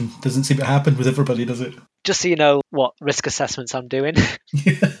conversation doesn't seem to happen with everybody, does it? Just so you know what risk assessments I'm doing.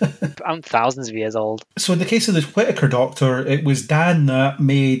 I'm thousands of years old. So in the case of the Whittaker doctor, it was Dan that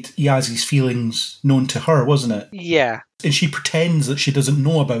made Yazzy's feelings known to her, wasn't it? Yeah. And she pretends that she doesn't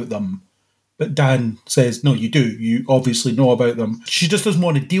know about them. But Dan says, no, you do. You obviously know about them. She just doesn't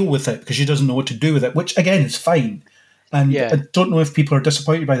want to deal with it because she doesn't know what to do with it, which, again, is fine. And Yeah. I don't know if people are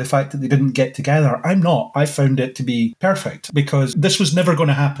disappointed by the fact that they didn't get together. I'm not. I found it to be perfect because this was never going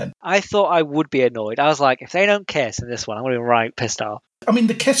to happen. I thought I would be annoyed. I was like, if they don't kiss in this one, I'm going to be right pissed off. I mean,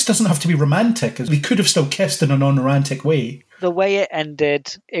 the kiss doesn't have to be romantic. They could have still kissed in a non-romantic way. The way it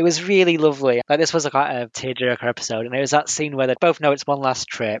ended, it was really lovely. Like, this was quite a tearjerker episode, and it was that scene where they both know it's one last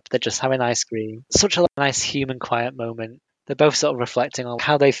trip. They're just having ice cream. Such a nice human quiet moment. They're both sort of reflecting on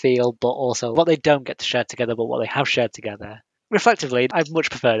how they feel, but also what they don't get to share together, but what they have shared together. Reflectively, I'd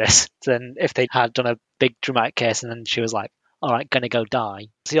much prefer this than if they had done a big dramatic kiss and then she was like, all right, gonna go die.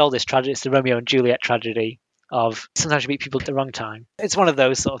 See all this tragedy, it's the Romeo and Juliet tragedy of sometimes you meet people at the wrong time. It's one of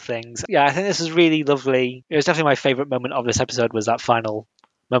those sort of things. Yeah, I think this was really lovely. It was definitely my favourite moment of this episode was that final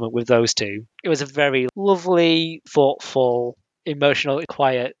moment with those two. It was a very lovely, thoughtful, emotional,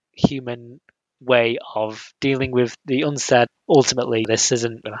 quiet, human way of dealing with the unsaid. Ultimately, this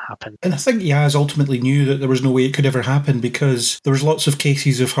isn't going to happen. And I think Yaz ultimately knew that there was no way it could ever happen because there was lots of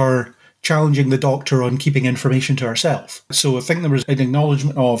cases of her challenging the doctor on keeping information to herself. So I think there was an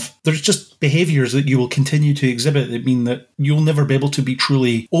acknowledgement of there's just behaviours that you will continue to exhibit that mean that you'll never be able to be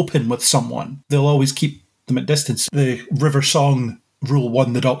truly open with someone. They'll always keep them at distance. The River Song rule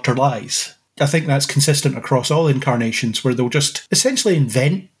 1, the doctor lies. I think that's consistent across all incarnations where they'll just essentially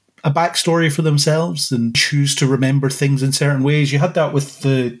invent a backstory for themselves and choose to remember things in certain ways. You had that with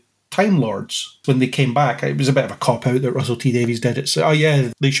the Time Lords when they came back. It was a bit of a cop-out that Russell T Davies did it. So, oh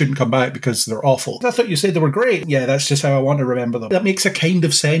yeah, they shouldn't come back because they're awful. I thought you said they were great. Yeah, that's just how I want to remember them. That makes a kind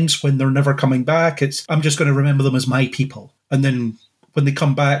of sense when they're never coming back. I'm just going to remember them as my people. And then when they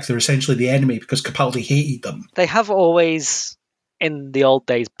come back, they're essentially the enemy because Capaldi hated them. They have always, in the old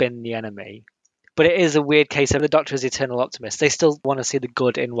days, been the enemy. But it is a weird case of the Doctor is the eternal optimist. They still want to see the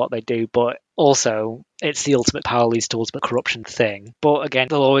good in what they do, but also it's the ultimate power leads to ultimate corruption thing. But again,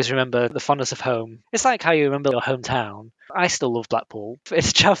 they'll always remember the fondness of home. It's like how you remember your hometown. I still love Blackpool.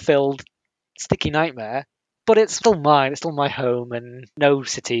 It's a chaff-filled, sticky nightmare, but it's still mine. It's still my home, and no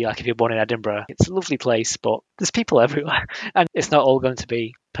city like if you're born in Edinburgh. It's a lovely place, but there's people everywhere, and it's not all going to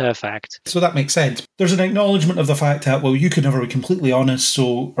be perfect. So that makes sense. There's an acknowledgement of the fact that, well, you could never be completely honest,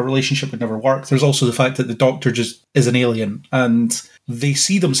 so a relationship would never work. There's also the fact that the Doctor just is an alien, and they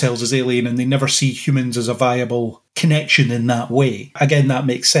see themselves as alien, and they never see humans as a viable connection in that way. Again, that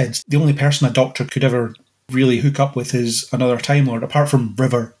makes sense. The only person a Doctor could ever really hook up with is another Time Lord, apart from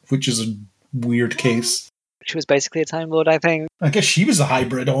River, which is a weird case. She was basically a Time Lord, I think. I guess she was a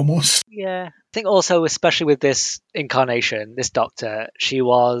hybrid almost. Yeah. I think also, especially with this incarnation, this Doctor, she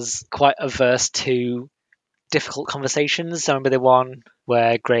was quite averse to difficult conversations. I remember the one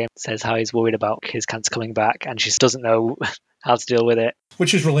where Graham says how he's worried about his cancer coming back and she just doesn't know how to deal with it.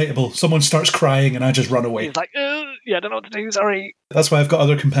 Which is relatable. Someone starts crying and I just run away. He's like, yeah, I don't know what to do, sorry. That's why I've got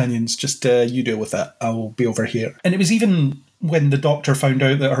other companions. Just you deal with that. I'll be over here. And it was even when the Doctor found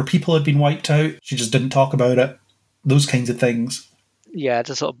out that her people had been wiped out, she just didn't talk about it. Those kinds of things. Yeah,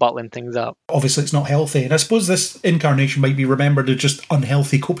 just sort of bottling things up. Obviously, it's not healthy. And I suppose this incarnation might be remembered as just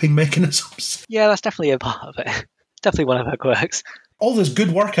unhealthy coping mechanisms. Yeah, that's definitely a part of it. Definitely one of her quirks. All this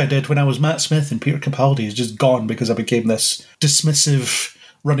good work I did when I was Matt Smith and Peter Capaldi is just gone because I became this dismissive,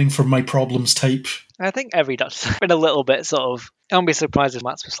 running from my problems type. I think every Doctor's been a little bit sort of... I won't be surprised if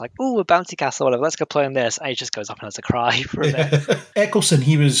Matt's just like, ooh, a bounty castle, whatever, let's go play on this. And he just goes off and has a cry for a bit. Eccleston,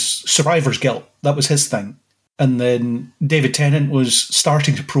 he was survivor's guilt. That was his thing. And then David Tennant was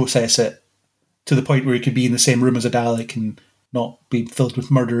starting to process it to the point where he could be in the same room as a Dalek and not be filled with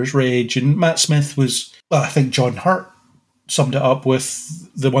murderous rage. And Matt Smith was, well, I think John Hurt summed it up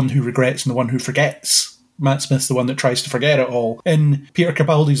with the one who regrets and the one who forgets. Matt Smith's the one that tries to forget it all. And Peter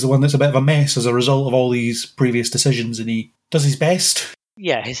Capaldi's the one that's a bit of a mess as a result of all these previous decisions, and he does his best.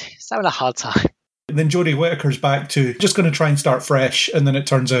 Yeah, he's having a hard time. And then Jodie Whittaker's back to just going to try and start fresh, and then it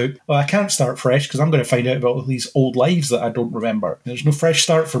turns out, well, I can't start fresh because I'm going to find out about all these old lives that I don't remember. There's no fresh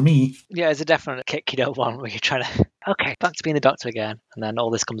start for me. Yeah, it's a definite kick you don't want where you're trying to, okay, back to being the Doctor again. And then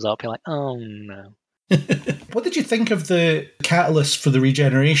all this comes up, you're like, oh no. What did you think of the catalyst for the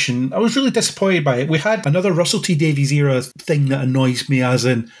regeneration? I was really disappointed by it. We had another Russell T Davies era thing that annoys me, as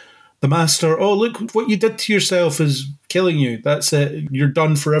in The Master, oh, look, what you did to yourself is killing you. That's it. You're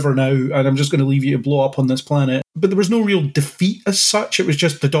done forever now, and I'm just going to leave you to blow up on this planet. But there was no real defeat as such. It was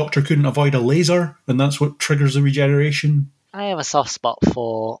just the Doctor couldn't avoid a laser, and that's what triggers the regeneration. I have a soft spot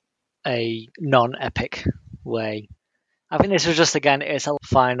for a non-epic way. I think this was just, again, it's a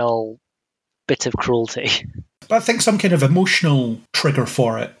final bit of cruelty. I think some kind of emotional trigger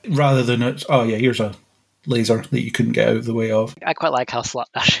for it, rather than it's, oh yeah, here's a laser that you couldn't get out of the way of. I quite like how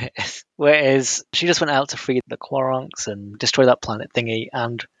slapdash it is. Whereas she just went out to free the Quaronks and destroy that planet thingy,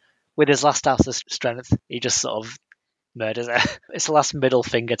 and with his last ounce of strength, he just sort of murders her. It's the last middle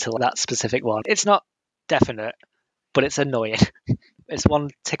finger to that specific one. It's not definite, but it's annoying. It's one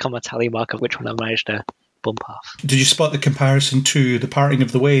tick on my tally mark of which one I managed to bump off. Did you spot the comparison to The Parting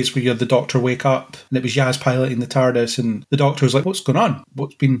of the Ways, where you had the Doctor wake up and it was Yaz piloting the TARDIS, and the Doctor was like, what's going on?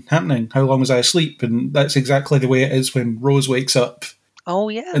 What's been happening? How long was I asleep? And that's exactly the way it is when Rose wakes up. Oh,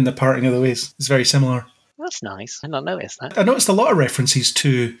 yeah. In The Parting of the Ways. It's very similar. That's nice. I did not notice that. I noticed a lot of references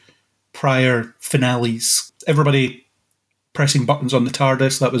to prior finales. Everybody pressing buttons on the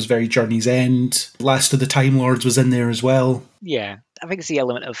TARDIS, that was very Journey's End. Last of the Time Lords was in there as well. Yeah, I think it's the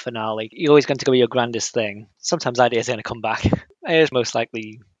element of finale. You're always going to go with your grandest thing. Sometimes ideas are going to come back. It's most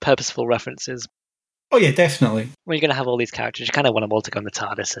likely purposeful references. Oh yeah, definitely. When you're going to have all these characters, you kind of want them all to go in the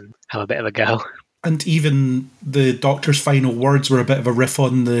TARDIS and have a bit of a go. And even the Doctor's final words were a bit of a riff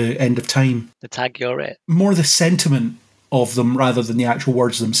on the end of time. The tag, you're it. More the sentiment of them rather than the actual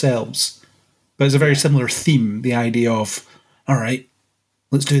words themselves. But it's a very similar theme, the idea of, all right,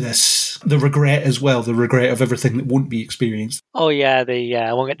 let's do this. The regret as well, the regret of everything that won't be experienced. Oh yeah, the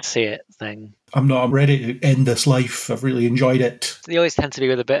I won't get to see it thing. I'm ready to end this life. I've really enjoyed it. They always tend to be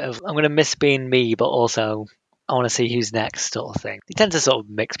with a bit of, I'm going to miss being me, but also I want to see who's next sort of thing. They tend to sort of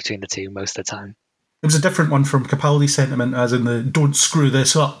mix between the two most of the time. It was a different one from Capaldi's sentiment, as in the don't screw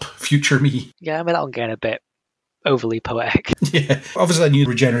this up, future me. Yeah, I mean, that one getting a bit overly poetic. Yeah, obviously I knew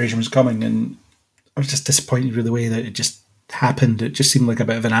regeneration was coming, and I was just disappointed with the way that it just happened. It just seemed like a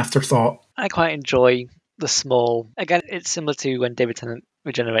bit of an afterthought. I quite enjoy the small... Again, it's similar to when David Tennant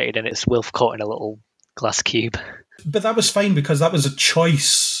regenerated and it's Wilf caught in a little glass cube. But that was fine because that was a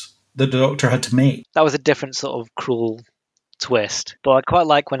choice that the Doctor had to make. That was a different sort of cruel twist. But I quite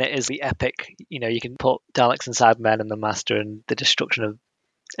like when it is the epic, you know, you can put Daleks inside men and the Master and the destruction of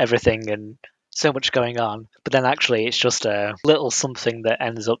everything and so much going on. But then actually it's just a little something that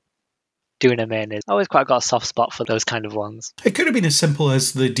ends up doing him in. I always quite got a soft spot for those kind of ones. It could have been as simple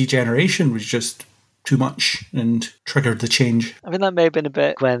as the degeneration was just too much and triggered the change. I mean, that may have been a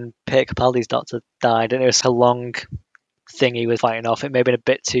bit when Peter Capaldi's Doctor died and it was a long thing he was fighting off. It may have been a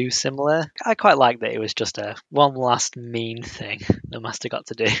bit too similar. I quite like that it was just a one last mean thing the Master got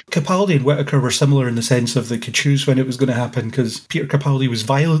to do. Capaldi and Whittaker were similar in the sense of they could choose when it was going to happen, because Peter Capaldi was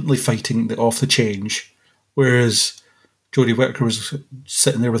violently fighting off the change, whereas Jodie Whittaker was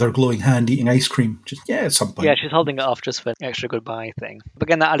sitting there with her glowing hand eating ice cream. Just, yeah, at some point. Yeah, she's holding it off just for an extra goodbye thing. But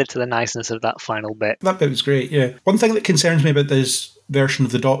again, that added to the niceness of that final bit. That bit was great, yeah. One thing that concerns me about this version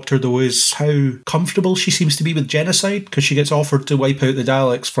of the Doctor, though, is how comfortable she seems to be with genocide, because she gets offered to wipe out the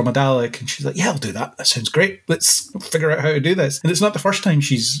Daleks from a Dalek, and she's like, yeah, I'll do that. That sounds great. Let's figure out how to do this. And it's not the first time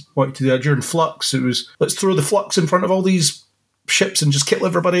she's wanted to do that. During Flux, it was, let's throw the Flux in front of all these ships and just kill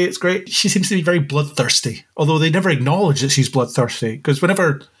everybody. It's great. She seems to be very bloodthirsty, although they never acknowledge that she's bloodthirsty, because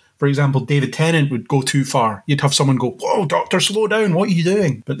whenever, for example, David Tennant would go too far, you'd have someone go, whoa, Doctor, slow down, what are you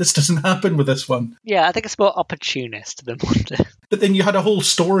doing? But this doesn't happen with this one. Yeah, I think it's more opportunist than wonder. But then you had a whole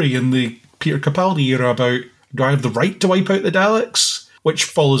story in the Peter Capaldi era about, do I have the right to wipe out the Daleks? Which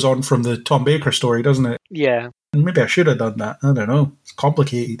follows on from the Tom Baker story, doesn't it? Yeah. And maybe I should have done that. I don't know. It's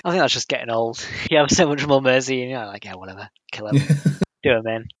complicated. I think that's just getting old. You have so much more mercy and you're like, yeah, whatever. Kill him. Do him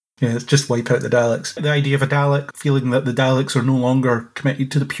in. Yeah, it's just wipe out the Daleks. The idea of a Dalek feeling that the Daleks are no longer committed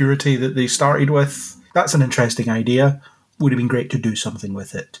to the purity that they started with, that's an interesting idea. Would have been great to do something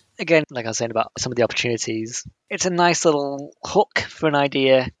with it. Again, like I was saying about some of the opportunities, it's a nice little hook for an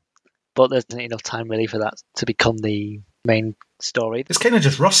idea, but there's not enough time really for that to become the main story. It's kind of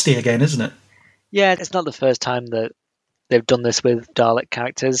just rusty again, isn't it? Yeah, it's not the first time that they've done this with Dalek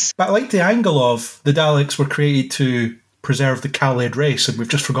characters. But I like the angle of the Daleks were created to preserve the Khaled race, and we've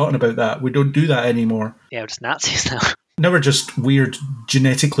just forgotten about that. We don't do that anymore. Yeah, we're just Nazis now. Now we're just weird,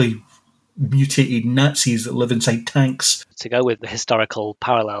 genetically mutated Nazis that live inside tanks. To go with the historical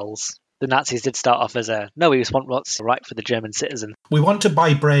parallels, the Nazis did start off as no, we just want what's right for the German citizen. We want to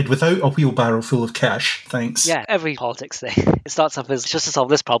buy bread without a wheelbarrow full of cash, thanks. Yeah, every politics thing. It starts off as just to solve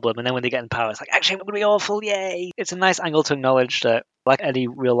this problem, and then when they get in power, it's like, actually, we're going to be awful, yay! It's a nice angle to acknowledge that, like any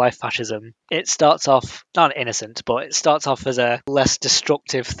real-life fascism, it starts off, not innocent, but it starts off as a less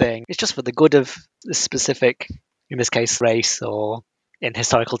destructive thing. It's just for the good of the specific, in this case, race, or in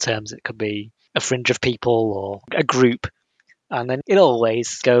historical terms, it could be a fringe of people or a group. And then it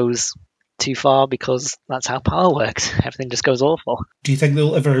always goes too far because that's how power works. Everything just goes awful. Do you think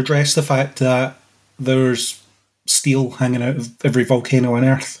they'll ever address the fact that there's steel hanging out of every volcano on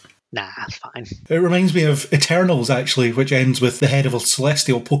Earth? Nah, it's fine. It reminds me of Eternals, actually, which ends with the head of a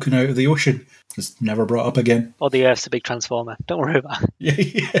celestial poking out of the ocean. It's never brought up again. Or the Earth's a big transformer. Don't worry about it.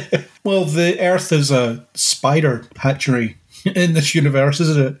 Yeah. Well, the Earth is a spider hatchery in this universe,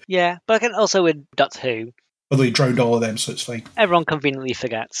 isn't it? Yeah, but I can also with Doctor Who, Well, they drowned all of them, so it's fine. everyone conveniently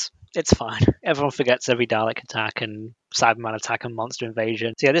forgets. It's fine. Everyone forgets every Dalek attack and Cyberman attack and monster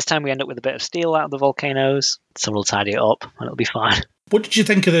invasion. So yeah, this time we end up with a bit of steel out of the volcanoes. Someone will tidy it up and it'll be fine. What did you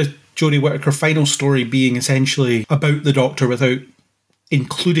think of the Jodie Whittaker final story being essentially about the Doctor without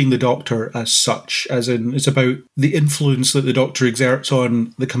including the Doctor as such? As in, it's about the influence that the Doctor exerts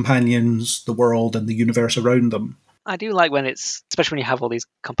on the companions, the world, and the universe around them. I do like when it's, especially when you have all these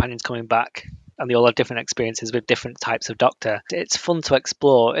companions coming back and they all have different experiences with different types of Doctor. It's fun to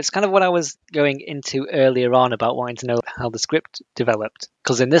explore. It's kind of what I was going into earlier on about wanting to know how the script developed.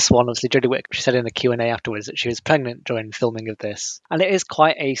 Because in this one, obviously, Jodie Whittaker, she said in the Q&A afterwards that she was pregnant during filming of this. And it is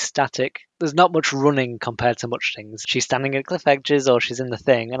quite a static, there's not much running compared to much things. She's standing at cliff edges or she's in the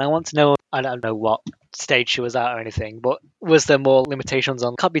thing. And I want to know, I don't know what stage she was at or anything, but was there more limitations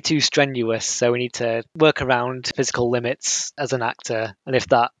on, can't be too strenuous, so we need to work around physical limits as an actor. And if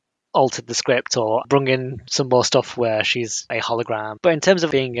that altered the script or bring in some more stuff where she's a hologram. But in terms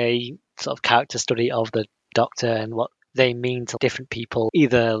of being a sort of character study of the Doctor and what they mean to different people,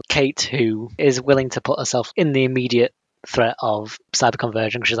 either Kate, who is willing to put herself in the immediate threat of cyber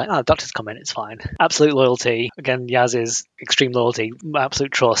conversion, she's like, oh, the Doctor's coming, it's fine. Absolute loyalty. Again, Yaz is extreme loyalty,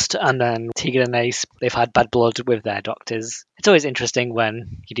 absolute trust. And then Tegan and Ace, they've had bad blood with their Doctors. It's always interesting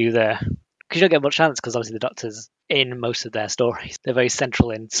when you do because you don't get much chance because obviously the Doctor's in most of their stories. They're very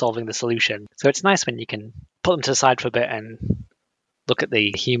central in solving the solution. So it's nice when you can put them to the side for a bit and look at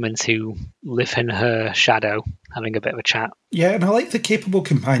the humans who live in her shadow having a bit of a chat. Yeah, and I like the capable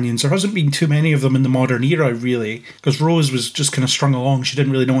companions. There hasn't been too many of them in the modern era, really, because Rose was just kind of strung along. She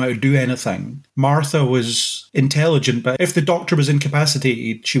didn't really know how to do anything. Martha was intelligent, but if the Doctor was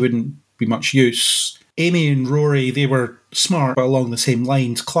incapacitated, she wouldn't be much use. Amy and Rory, they were smart, but along the same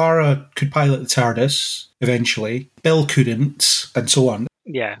lines. Clara could pilot the TARDIS, eventually. Bill couldn't, and so on.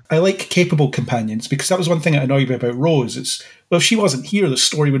 Yeah. I like capable companions, because that was one thing that annoyed me about Rose. It's, well, if she wasn't here, the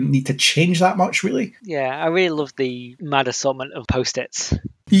story wouldn't need to change that much, really. Yeah, I really love the mad assortment of post-its.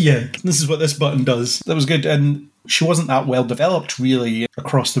 Yeah, this is what this button does. That was good, and she wasn't that well developed, really,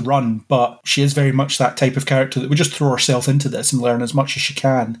 across the run, but she is very much that type of character that would just throw herself into this and learn as much as she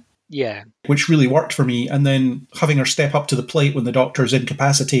can. Yeah. Which really worked for me. And then having her step up to the plate when the Doctor's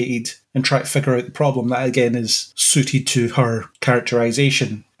incapacitated and try to figure out the problem, that again is suited to her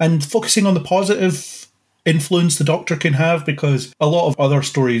characterisation. And focusing on the positive influence the Doctor can have, because a lot of other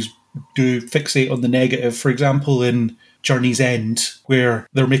stories do fixate on the negative. For example, in Journey's End, where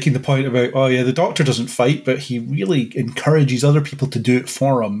they're making the point about, oh yeah, the Doctor doesn't fight, but he really encourages other people to do it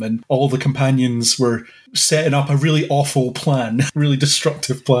for him, and all the companions were setting up a really awful plan, really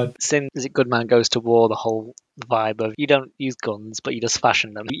destructive plan. Since Is It Good Man Goes to War, the whole vibe of you don't use guns, but you just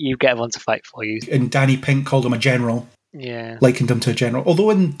fashion them. You get everyone to fight for you. And Danny Pink called him a general. Yeah. Likened him to a general. Although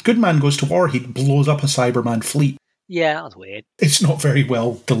in Good Man Goes to War, he blows up a Cyberman fleet. Yeah, that was weird. It's not very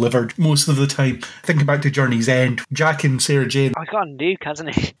well delivered most of the time. Thinking back to Journey's End, Jack and Sarah Jane... Oh, he's got a nuke,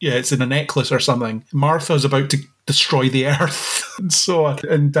 hasn't he? Yeah, it's in a necklace or something. Martha's about to destroy the Earth and so on.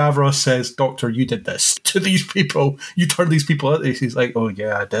 And Davros says, Doctor, you did this to these people. You turned these people out. He's like, oh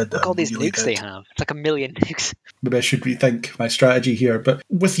yeah, I did. Look all these nukes they have. It's like 1 million nukes. Maybe I should rethink my strategy here. But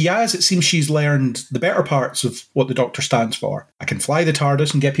with Yaz, it seems she's learned the better parts of what the Doctor stands for. I can fly the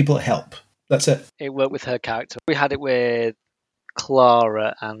TARDIS and get people to help. That's it. It worked with her character. We had it with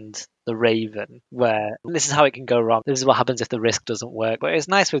Clara and the Raven, where this is how it can go wrong. This is what happens if the risk doesn't work. But it's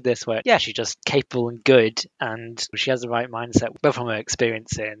nice with this where, yeah, she's just capable and good, and she has the right mindset, both from her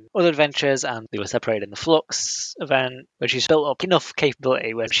experience in other adventures, and they were separated in the Flux event, where she's built up enough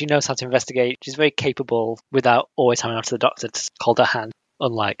capability where she knows how to investigate. She's very capable without always having to the Doctor to hold her hand,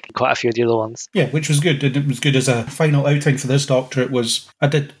 unlike quite a few of the other ones. Yeah, which was good. It was good as a final outing for this Doctor. It was, I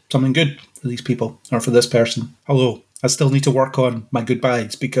did something good for these people, or for this person. Hello, I still need to work on my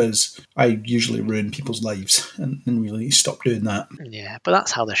goodbyes because I usually ruin people's lives and really stop doing that. Yeah, but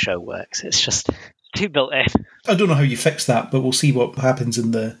that's how the show works. It's just too built in. I don't know how you fix that, but we'll see what happens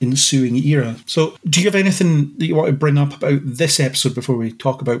in the ensuing era. So, do you have anything that you want to bring up about this episode before we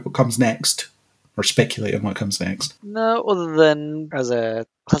talk about what comes next? Or speculate on what comes next? No, other than as a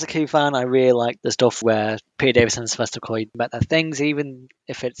Classic Who fan, I really like the stuff where Peter Davison and Sylvester McCoy met their things, even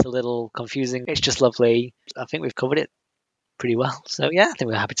if it's a little confusing. It's just lovely. I think we've covered it pretty well. So yeah, I think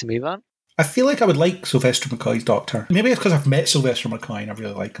we're happy to move on. I feel like I would like Sylvester McCoy's Doctor. Maybe it's because I've met Sylvester McCoy and I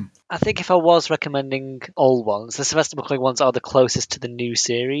really like him. I think if I was recommending old ones, the Sylvester McCoy ones are the closest to the new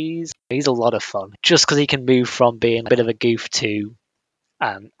series. He's a lot of fun, just because he can move from being a bit of a goof to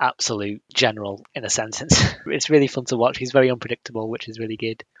an absolute general in a sentence. It's really fun to watch. He's very unpredictable, which is really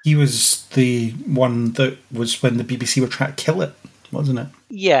good. He was the one that was when the BBC were trying to kill it, wasn't it?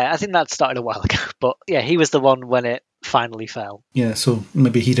 Yeah, I think that started a while ago. But yeah, he was the one when it finally fell. Yeah, so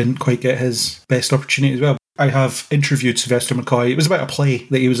maybe he didn't quite get his best opportunity as well. I have interviewed Sylvester McCoy. It was about a play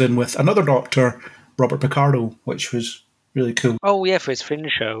that he was in with another doctor, Robert Picardo, which was really cool. Oh yeah, for his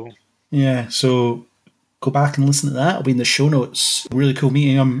Fringe show. Yeah, so go back and listen to that. It'll be in the show notes. Really cool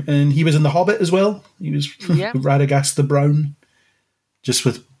meeting him. And he was in The Hobbit as well. He was Radagast the Brown, just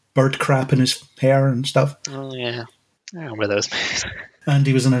with bird crap in his hair and stuff. Oh yeah, I remember those movies. And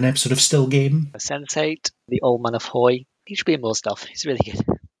he was in an episode of Still Game. Sense8, The Old Man of Hoy. He should be in more stuff. He's really good.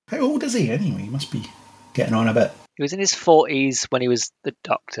 How old is he anyway? He must be getting on a bit. He was in his 40s when he was the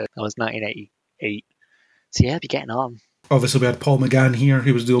Doctor. That was 1988. So yeah, be getting on. Obviously, we had Paul McGann here.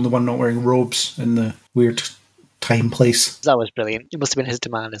 He was the only one not wearing robes in the weird time place. That was brilliant. It must have been his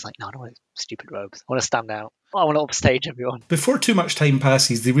demand. It's like, no, I don't want stupid robes. I want to stand out. I want to upstage everyone. Before too much time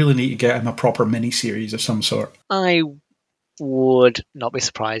passes, they really need to get him a proper mini-series of some sort. I would not be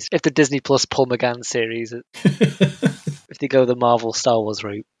surprised if the Disney Plus Paul McGann series, if they go the Marvel Star Wars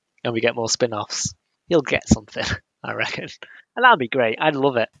route and we get more spin-offs, he'll get something, I reckon. And that'd be great. I'd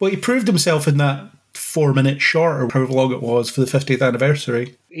love it. Well, he proved himself in that 4-minute short, or however long it was, for the 50th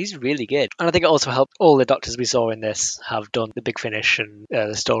anniversary. He's really good. And I think it also helped all the Doctors we saw in this have done the Big Finish and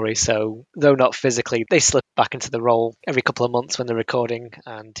the story. So, though not physically, they slip back into the role every couple of months when they're recording.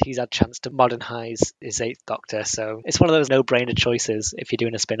 And he's had a chance to modernise his 8th Doctor. So, it's one of those no-brainer choices if you're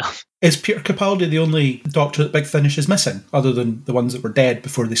doing a spin-off. Is Peter Capaldi the only Doctor that Big Finish is missing, other than the ones that were dead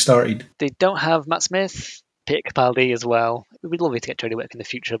before they started? They don't have Matt Smith, Peter Capaldi as well. It would be lovely to get Jodie Whittaker in the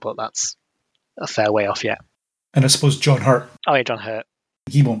future, but that's a fair way off yet. And I suppose John Hurt. Oh yeah, John Hurt.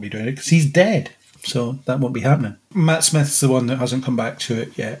 He won't be doing it because he's dead. So that won't be happening. Matt Smith's the one that hasn't come back to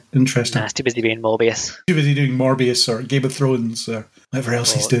it yet. Interesting. Nah, he's too busy being Morbius. Too busy doing Morbius or Game of Thrones or whatever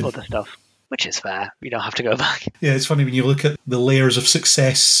else he's doing. Other stuff. Which is fair. You don't have to go back. Yeah, it's funny when you look at the layers of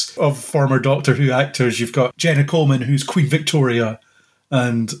success of former Doctor Who actors. You've got Jenna Coleman, who's Queen Victoria,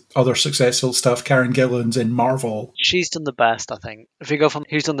 and other successful stuff. Karen Gillan's in Marvel. She's done the best, I think. If we go from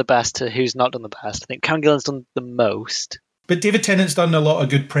who's done the best to who's not done the best, I think Karen Gillan's done the most. But David Tennant's done a lot of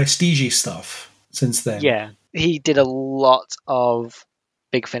good prestige stuff since then. Yeah, he did a lot of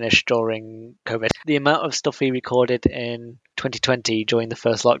Big Finish during COVID. The amount of stuff he recorded in 2020 during the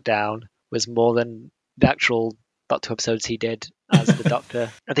first lockdown was more than the actual Doctor episodes he did as the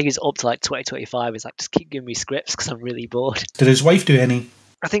Doctor. I think he's up to like 2025. He's like, just keep giving me scripts because I'm really bored. Did his wife do any?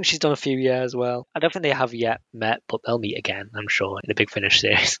 I think she's done a few as well. I don't think they have yet met, but they'll meet again, I'm sure, in the Big Finish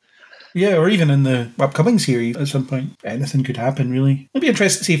series. Yeah, or even in the upcoming series at some point. Anything could happen, really. I'd be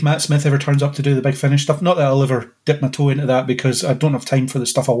interested to see if Matt Smith ever turns up to do the Big Finish stuff. Not that I'll ever dip my toe into that because I don't have time for the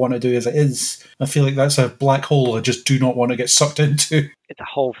stuff I want to do as it is. I feel like that's a black hole I just do not want to get sucked into. It's a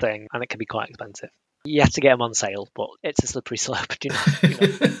whole thing, and it can be quite expensive. You have to get them on sale, but it's a slippery slope. Do you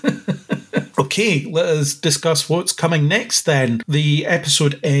know? Okay, let us discuss what's coming next then. The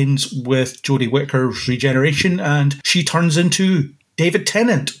episode ends with Jodie Whittaker's regeneration, and she turns into David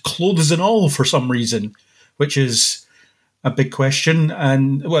Tennant, clothes and all, for some reason, which is a big question.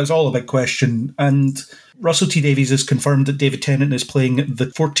 And, well, it's all a big question. And Russell T Davies has confirmed that David Tennant is playing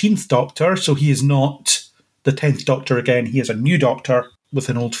the 14th Doctor, so he is not the 10th Doctor again. He is a new Doctor with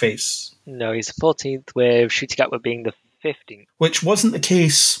an old face. No, he's the 14th, with Ncuti Gatwa being the 15th. Which wasn't the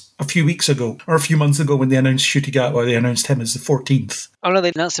case a few weeks ago, or a few months ago when they announced Ncuti Gatwa. They announced him as the 14th. Oh no,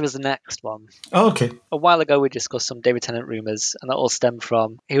 they announced him as the next one. Oh, okay. A while ago we discussed some David Tennant rumours, and that all stemmed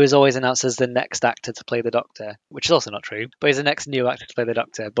from he was always announced as the next actor to play the Doctor, which is also not true, but he's the next new actor to play the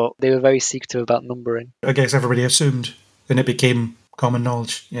Doctor, but they were very secretive about numbering. I guess everybody assumed, and it became common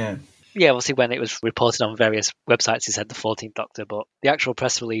knowledge, yeah. Yeah, we'll see when it was reported on various websites he said the 14th Doctor, but the actual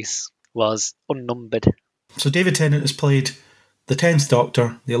press release was unnumbered. So David Tennant has played the 10th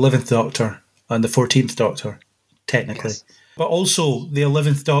Doctor, the 11th Doctor, and the 14th Doctor technically. Yes. But also the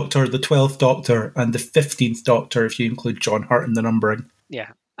 11th Doctor, the 12th Doctor, and the 15th Doctor, if you include John Hurt in the numbering.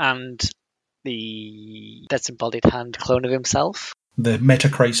 Yeah. And the disembodied hand clone of himself. The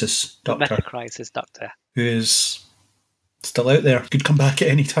Metacrisis The Doctor, Metacrisis Doctor. who is still out there, could come back at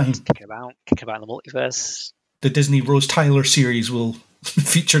any time. Kicking about in the multiverse. The Disney Rose Tyler series will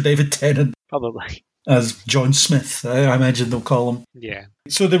feature David Tennant Probably. as John Smith, I imagine they'll call him. Yeah.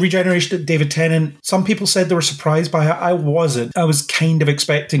 So the regeneration of David Tennant, some people said they were surprised by it. I wasn't. I was kind of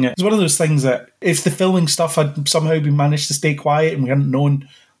expecting it. It's one of those things that if the filming stuff had somehow been managed to stay quiet and we hadn't known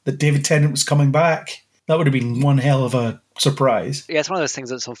that David Tennant was coming back, that would have been one hell of a surprise. Yeah, it's one of those things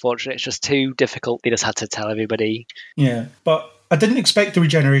that's unfortunate. It's just too difficult. They just had to tell everybody. Yeah, but I didn't expect the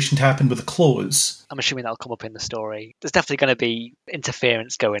regeneration to happen with a close. I'm assuming that'll come up in the story. There's definitely going to be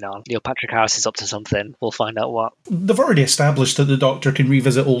interference going on. Neil Patrick Harris is up to something. We'll find out what. They've already established that the Doctor can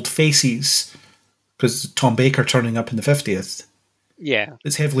revisit old faces, because Tom Baker turning up in the 50th. Yeah.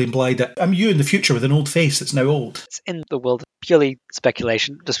 It's heavily implied that I'm you in the future with an old face that's now old. It's in the world of purely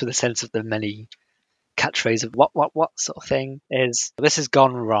speculation, just with a sense of the many catchphrase of what sort of thing is. This has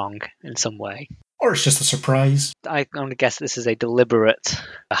gone wrong in some way. Or it's just a surprise. I'm going to guess this is a deliberate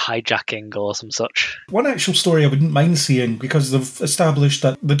hijacking or some such. One actual story I wouldn't mind seeing, because they've established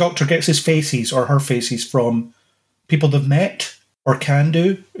that the Doctor gets his faces or her faces from people they've met or can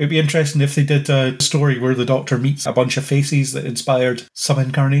do. It'd be interesting if they did a story where the Doctor meets a bunch of faces that inspired some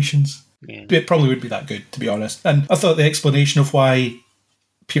incarnations. Yeah. It probably would be that good, to be honest. And I thought the explanation of why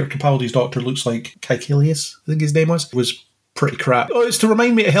Peter Capaldi's Doctor looks like Caecilius, I think his name was pretty crap. Oh, it's to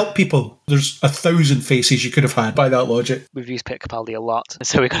remind me to help people. There's 1,000 faces you could have had by that logic. We've used Peter Capaldi a lot,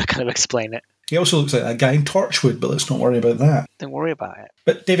 so we've got to kind of explain it. He also looks like that guy in Torchwood, but let's not worry about that. Don't worry about it.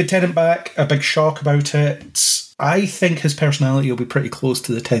 But David Tennant back, a big shock about it. I think his personality will be pretty close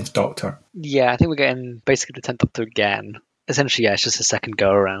to the 10th Doctor. Yeah, I think we're getting basically the 10th Doctor again. Essentially, yeah, it's just a second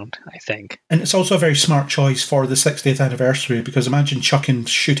go around, I think. And it's also a very smart choice for the 60th anniversary, because imagine chucking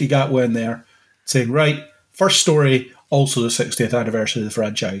Ncuti Gatwa in there, saying, right, first story, also the 60th anniversary of the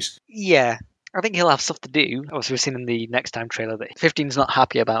franchise. Yeah, I think he'll have stuff to do. Obviously, we've seen in the Next Time trailer that 15's not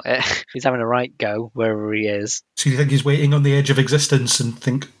happy about it. He's having a right go wherever he is. So you think he's waiting on the edge of existence and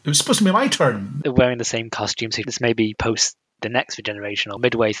think, it was supposed to be my turn? They're wearing the same costume, so this may be post the next regeneration or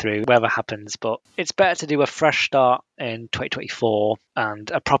midway through, whatever happens. But it's better to do a fresh start in 2024 and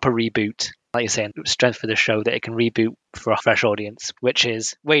a proper reboot. Like you're saying, strength for the show that it can reboot for a fresh audience, which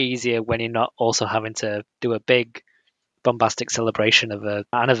is way easier when you're not also having to do a big bombastic celebration of an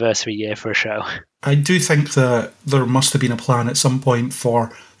anniversary year for a show. I do think that there must have been a plan at some point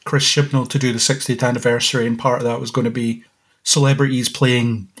for Chris Chibnall to do the 60th anniversary, and part of that was going to be celebrities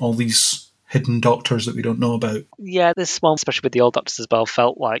playing all these hidden Doctors that we don't know about. Yeah, this one, especially with the old Doctors as well,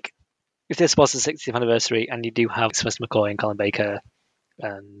 felt like if this was the 60th anniversary and you do have Sylvester McCoy and Colin Baker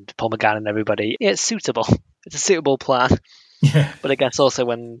and Paul McGann and everybody, it's suitable. It's a suitable plan. Yeah. But I guess also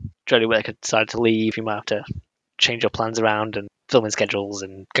when Jodie Whittaker decided to leave, you might have to change your plans around and filming schedules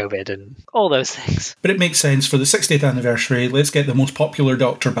and COVID and all those things. But it makes sense for the 60th anniversary. Let's get the most popular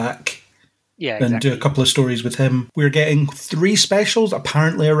Doctor back. Yeah, and exactly. do a couple of stories with him. We're getting 3 specials,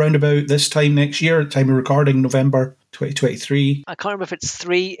 apparently around about this time next year, at the time of recording, November 2023. I can't remember if it's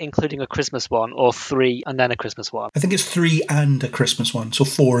 3 including a Christmas one or 3 and then a Christmas one. I think it's 3 and a Christmas one, so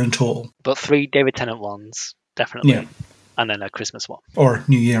 4 in total. But 3 David Tennant ones, definitely. Yeah. And then a Christmas one. Or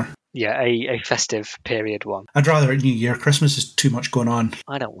New Year. Yeah, a festive period one. I'd rather at New Year. Christmas is too much going on.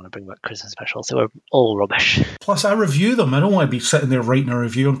 I don't want to bring back Christmas specials. They were all rubbish. Plus, I review them. I don't want to be sitting there writing a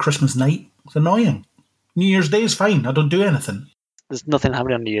review on Christmas night. It's annoying. New Year's Day is fine. I don't do anything. There's nothing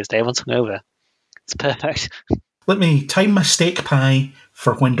happening on New Year's Day. Everyone's hungover. It's perfect. Let me time my steak pie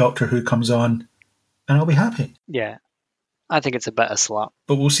for when Doctor Who comes on, and I'll be happy. Yeah. I think it's a better slot.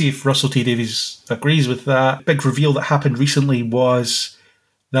 But we'll see if Russell T Davies agrees with that. Big reveal that happened recently was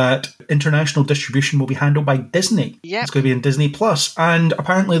that international distribution will be handled by Disney. Yeah. It's going to be in Disney Plus, and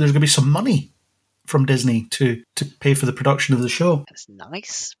apparently there's going to be some money from Disney to pay for the production of the show. It's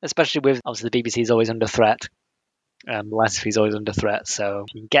nice, especially with obviously the BBC's always under threat. Lasseter's always under threat, so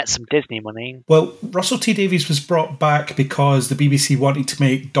you can get some Disney money. Well, Russell T Davies was brought back because the BBC wanted to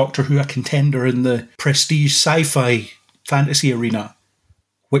make Doctor Who a contender in the prestige sci-fi fantasy arena,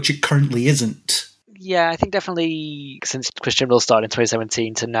 which it currently isn't. Yeah, I think definitely since Chris Chibnall started in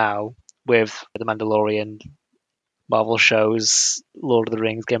 2017 to now, with The Mandalorian, Marvel shows, Lord of the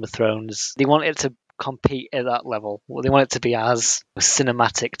Rings, Game of Thrones, they want it to compete at that level. They want it to be as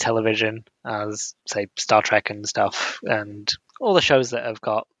cinematic television as, say, Star Trek and stuff, and all the shows that have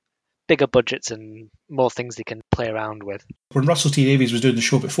got bigger budgets and more things they can play around with. When Russell T Davies was doing the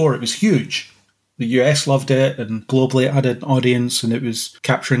show before, it was huge. The US loved it, and globally it had an audience, and it was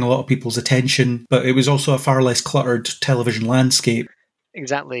capturing a lot of people's attention, but it was also a far less cluttered television landscape.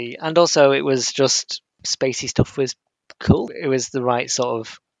 Exactly. And also it was just spacey stuff was cool. It was the right sort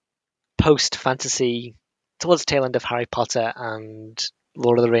of post-fantasy towards the tail end of Harry Potter and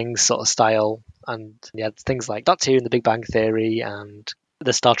Lord of the Rings sort of style. And yeah, things like Doctor Who and the Big Bang Theory and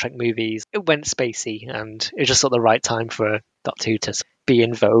the Star Trek movies. It went spacey, and it was just sort of the right time for Doctor Who to be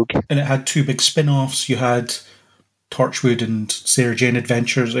in vogue. And it had two big spin-offs. You had Torchwood and Sarah Jane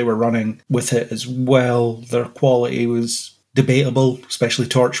Adventures. They were running with it as well. Their quality was debatable, especially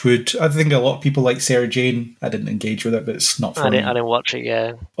Torchwood. I think a lot of people like Sarah Jane. I didn't engage with it, but it's not for me. I didn't watch it,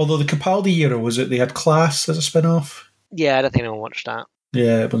 yeah. Although the Capaldi era, was it? They had Class as a spin-off. Yeah, I don't think anyone watched that.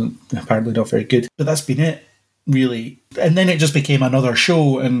 Yeah, it wasn't apparently not very good. But that's been it, really. And then it just became another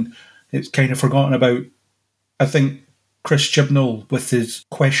show, and it's kind of forgotten about. I think Chris Chibnall, with his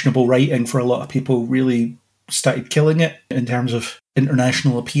questionable writing for a lot of people, really started killing it in terms of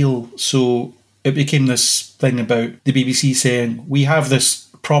international appeal. So it became this thing about the BBC saying, we have this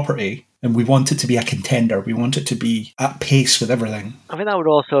property and we want it to be a contender. We want it to be at pace with everything. I think that would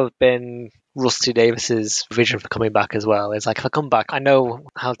also have been Rusty Davis's vision for coming back as well. It's like, if I come back, I know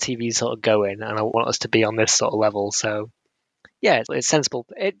how TV's sort of going and I want us to be on this sort of level. So yeah, it's sensible.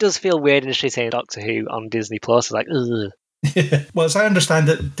 It does feel weird initially saying Doctor Who on Disney Plus. It's like, ugh. Well, as I understand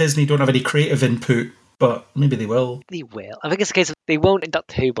it, Disney don't have any creative input, but maybe they will. They will. I think it's a case of they won't in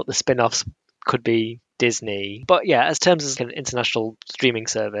Doctor Who, but the spin-offs could be Disney. But yeah, as terms of an international streaming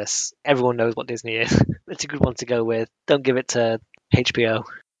service, everyone knows what Disney is. It's a good one to go with. Don't give it to HBO.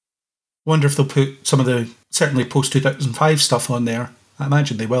 Wonder if they'll put some of the certainly post-2005 stuff on there. I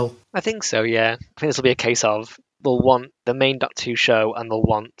imagine they will. I think so, yeah. I think this will be a case of they'll want the main Doctor Who show and they'll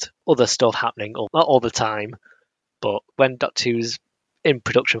want other stuff happening, not all the time, but when Doctor Who's in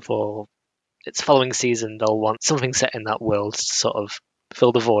production for its following season, they'll want something set in that world to sort of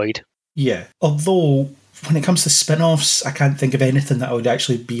fill the void. Yeah. Although, when it comes to spin-offs, I can't think of anything that I would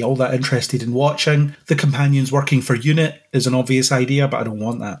actually be all that interested in watching. The Companions working for UNIT is an obvious idea, but I don't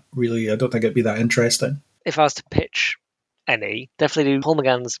want that, really. I don't think it'd be that interesting. If I was to pitch any, definitely do Paul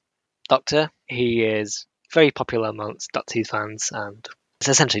McGann's Doctor. He is very popular amongst Doctor Who fans, and it's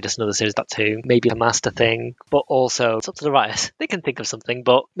essentially just another series of Doctor Who, maybe a master thing, but also it's up to the writers. They can think of something,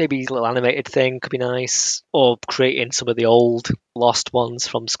 but maybe a little animated thing could be nice, or creating some of the old lost ones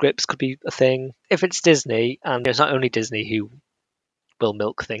from scripts could be a thing. If it's Disney, and it's not only Disney who will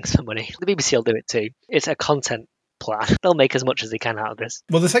milk things for money, the BBC will do it too. It's a content plan. They'll make as much as they can out of this.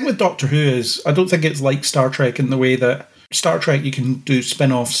 Well, the thing with Doctor Who is, I don't think it's like Star Trek in the way that Star Trek, you can do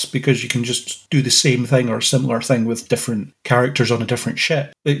spin-offs because you can just do the same thing or a similar thing with different characters on a different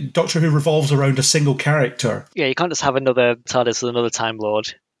ship. Doctor Who revolves around a single character. Yeah, you can't just have another TARDIS with another Time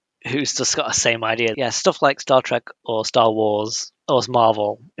Lord who's just got the same idea. Yeah, stuff like Star Trek or Star Wars or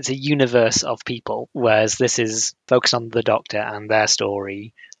Marvel, it's a universe of people, whereas this is focused on the Doctor and their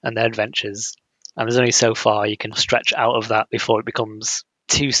story and their adventures. And there's only so far you can stretch out of that before it becomes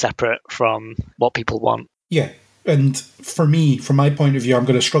too separate from what people want. Yeah. And for me, from my point of view, I'm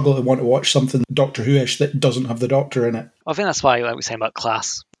going to struggle to want to watch something Doctor Who-ish that doesn't have the Doctor in it. I think that's why, like we were saying about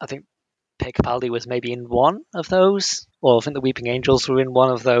Class, I think Peter Capaldi was maybe in one of those, or I think the Weeping Angels were in one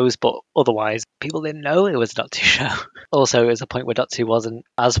of those, but otherwise, people didn't know it was a Doctor Who show. Also, it was a point where Doctor Who wasn't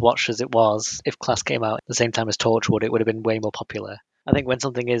as watched as it was. If Class came out at the same time as Torchwood, it would have been way more popular. I think when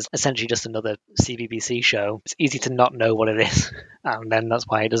something is essentially just another CBBC show, it's easy to not know what it is, and then that's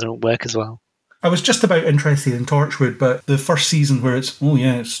why it doesn't work as well. I was just about interested in Torchwood, but the first season where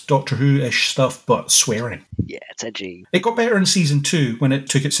it's Doctor Who-ish stuff, but swearing. Yeah, it's edgy. It got better in season 2 when it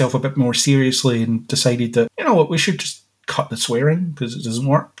took itself a bit more seriously and decided that, you know what, we should just cut the swearing because it doesn't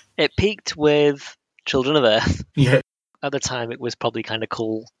work. It peaked with Children of Earth. Yeah. At the time, it was probably kind of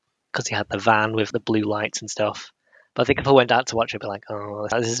cool because you had the van with the blue lights and stuff. But I think if I went out to watch it, I'd be like, oh,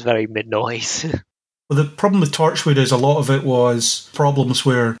 this is very mid-noise. Well, the problem with Torchwood is a lot of it was problems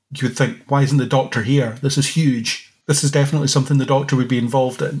where you would think, why isn't the Doctor here? This is huge. This is definitely something the Doctor would be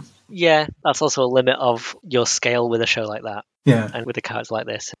involved in. Yeah, that's also a limit of your scale with a show like that. Yeah. And with a character like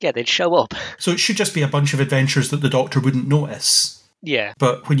this. Yeah, they'd show up. So it should just be a bunch of adventures that the Doctor wouldn't notice. Yeah.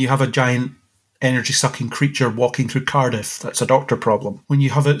 But when you have a giant energy-sucking creature walking through Cardiff, that's a Doctor problem. When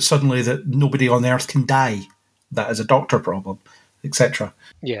you have it suddenly that nobody on Earth can die, that is a Doctor problem, etc.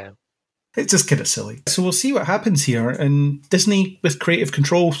 Yeah. It's just kind of silly. So we'll see what happens here. And Disney, with creative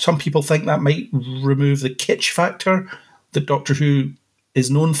control, some people think that might remove the kitsch factor that Doctor Who is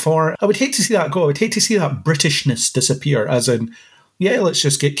known for. I would hate to see that go. I would hate to see that Britishness disappear, as in, yeah, let's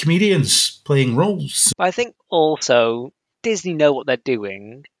just get comedians playing roles. But I think also Disney know what they're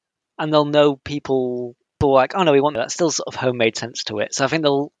doing, and they'll know people are like, oh no, we want that. Still sort of homemade sense to it. So I think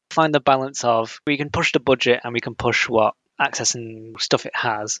they'll find the balance of we can push the budget and we can push what access and stuff it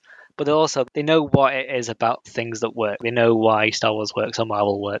has, but they know what it is about things that work. They know why Star Wars works or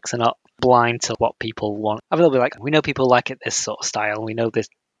Marvel works. They're not blind to what people want. I think they'll be like, we know people like it this sort of style. We know this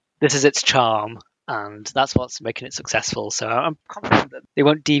is its charm, and that's what's making it successful. So I'm confident that they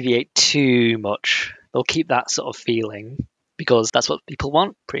won't deviate too much. They'll keep that sort of feeling because that's what people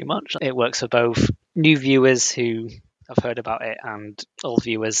want, pretty much. It works for both new viewers who have heard about it and old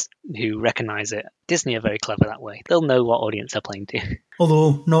viewers who recognise it. Disney are very clever that way. They'll know what audience they're playing to.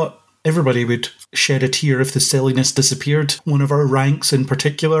 Although not everybody would shed a tear if the silliness disappeared. One of our ranks in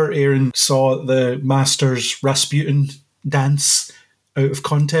particular, Aaron saw the Masters Rasputin dance out of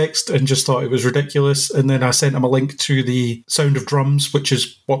context and just thought it was ridiculous. And then I sent him a link to the Sound of Drums, which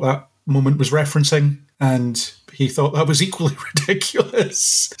is what that moment was referencing. And he thought that was equally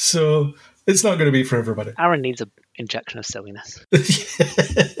ridiculous. So it's not going to be for everybody. Aaron needs an injection of silliness.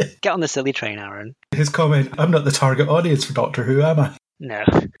 Get on the silly train, Aaron. His comment, I'm not the target audience for Doctor Who, am I? No.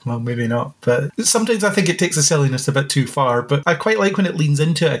 Well, maybe not. But sometimes I think it takes the silliness a bit too far. But I quite like when it leans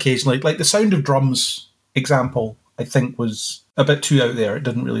into it occasionally. Like the Sound of Drums example, I think was a bit too out there. It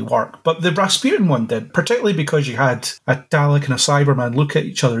didn't really work. But the Rasputin one did, particularly because you had a Dalek and a Cyberman look at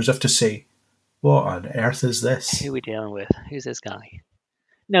each other as if to say, what on earth is this? Who are we dealing with? Who's this guy?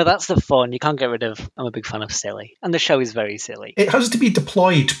 No, that's the fun. You can't get rid of... I'm a big fan of silly. And the show is very silly. It has to be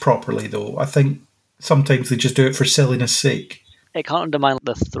deployed properly, though. I think sometimes they just do it for silliness' sake. It can't undermine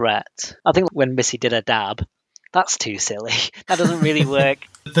the threat. I think when Missy did a dab, that's too silly. That doesn't really work.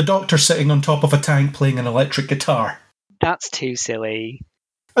 The Doctor sitting on top of a tank playing an electric guitar. That's too silly.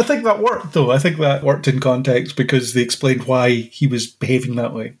 I think that worked, though. I think that worked in context because they explained why he was behaving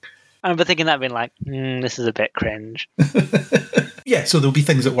that way. I remember thinking that, being like, this is a bit cringe. Yeah, so there'll be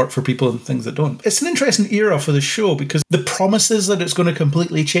things that work for people and things that don't. It's an interesting era for the show because the promises that it's going to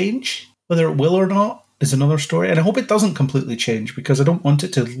completely change, whether it will or not, is another story. And I hope it doesn't completely change because I don't want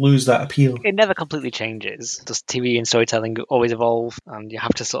it to lose that appeal. It never completely changes. Just TV and storytelling always evolve and you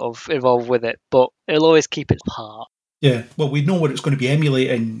have to sort of evolve with it, but it'll always keep its part. Yeah, well, we know what it's going to be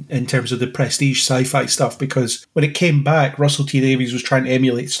emulating in terms of the prestige sci-fi stuff because when it came back, Russell T Davies was trying to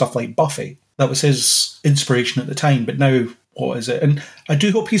emulate stuff like Buffy. That was his inspiration at the time, but now, what is it? And I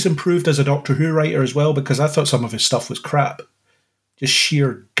do hope he's improved as a Doctor Who writer as well because I thought some of his stuff was crap. Just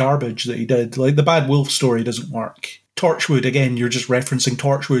sheer garbage that he did. Like, the Bad Wolf story doesn't work. Torchwood, again, you're just referencing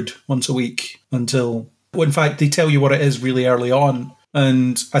Torchwood once a week until... Well, in fact, they tell you what it is really early on.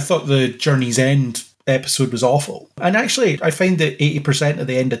 And I thought the Journey's End episode was awful. And actually, I find that 80% of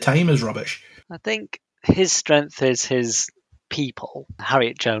the End of Time is rubbish. I think his strength is his people.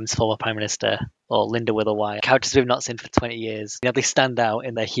 Harriet Jones, former Prime Minister, or Linda Witherwire, characters we've not seen for 20 years. You know, they stand out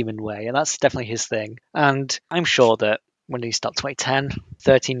in their human way, and that's definitely his thing. And I'm sure that when he stopped 2010,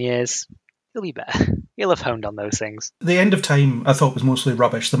 13 years, he'll be better. He'll have honed on those things. The End of Time, I thought, was mostly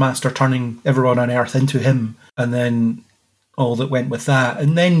rubbish. The Master turning everyone on Earth into him, and then all that went with that.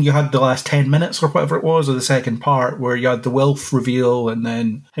 And then you had the last 10 minutes or whatever it was of the second part where you had the Wilf reveal and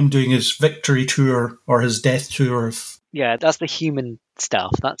then him doing his victory tour or his death tour. Yeah, that's the human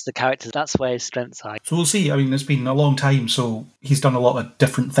stuff. That's the characters. That's where his strengths are. So we'll see. I mean, it's been a long time, so he's done a lot of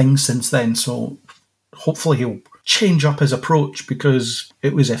different things since then. So hopefully he'll change up his approach because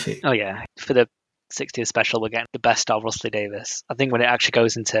it was iffy. Oh, yeah. For the 60th special, we're getting the best of Russell Davies. I think when it actually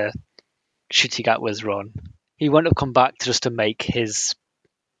goes into Ncuti Gatwa's run, he won't have come back just to make his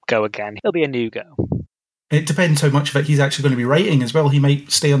go again. It'll be a new go. It depends how much of it he's actually going to be writing as well. He might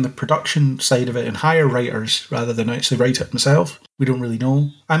stay on the production side of it and hire writers rather than actually write it himself. We don't really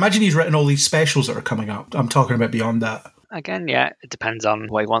know. I imagine he's written all these specials that are coming up. I'm talking about beyond that. Again, yeah, it depends on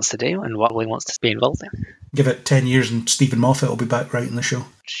what he wants to do and what he wants to be involved in. Give it 10 years and Stephen Moffat will be back writing the show.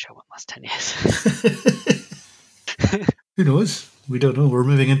 Show won't last 10 years. Who knows? We don't know. We're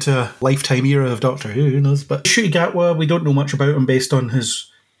moving into a lifetime era of Doctor Who. Who knows? But Ncuti Gatwa, we don't know much about him based on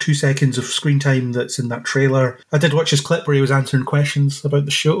his 2 seconds of screen time that's in that trailer. I did watch his clip where he was answering questions about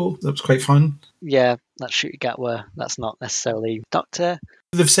the show. That was quite fun. Yeah, that's Ncuti Gatwa. That's not necessarily Doctor.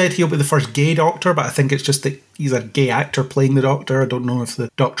 They've said he'll be the first gay Doctor, but I think it's just that he's a gay actor playing the Doctor. I don't know if the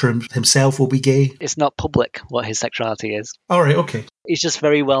Doctor himself will be gay. It's not public what his sexuality is. All right, okay. He's just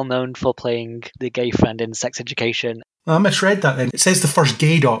very well known for playing the gay friend in Sex Education. I misread that then. It says the first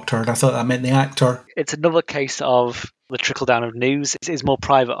gay Doctor, and I thought that meant the actor. It's another case of the trickle-down of news. It's more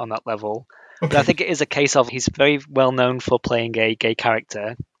private on that level. Okay. But I think it is a case of he's very well known for playing a gay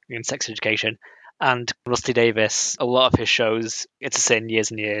character in Sex Education. And Rusty Davies, a lot of his shows, It's a Sin, Years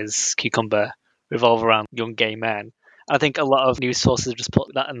and Years, Cucumber, revolve around young gay men. I think a lot of news sources just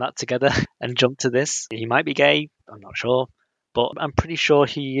put that and that together and jump to this. He might be gay, I'm not sure, but I'm pretty sure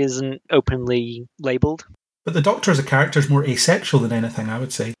he isn't openly labelled. But the Doctor as a character is more asexual than anything, I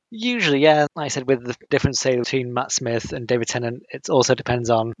would say. Usually, yeah. Like I said, with the difference, say, between Matt Smith and David Tennant, it also depends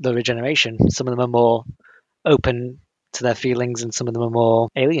on the regeneration. Some of them are more open to their feelings and some of them are more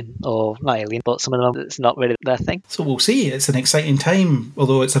alien, or not alien, but some of them it's not really their thing. So we'll see. It's an exciting time,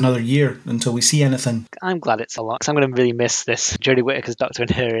 although it's another year until we see anything. I'm glad it's a lot, because I'm going to really miss this Jodie Whittaker's Doctor in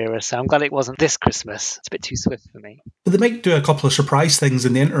her era, so I'm glad it wasn't this Christmas. It's a bit too swift for me. But they might do a couple of surprise things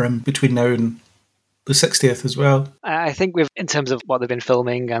in the interim between now and the 60th as well. I think in terms of what they've been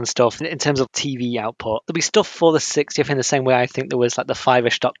filming and stuff, in terms of TV output, there'll be stuff for the 60th in the same way I think there was like the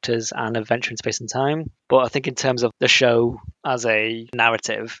 5-ish Doctors and Adventure in Space and Time. But I think in terms of the show as a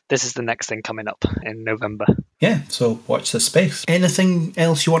narrative, this is the next thing coming up in November. Yeah, so watch this space. Anything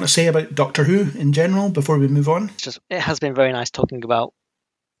else you want to say about Doctor Who in general before we move on? It has been very nice talking about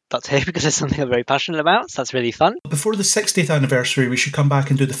Doctor Who because it's something I'm very passionate about, so that's really fun. Before the 60th anniversary, we should come back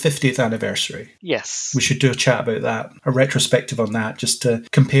and do the 50th anniversary. Yes. We should do a chat about that, a retrospective on that, just to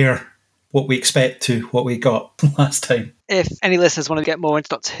compare what we expect to what we got last time. If any listeners want to get more into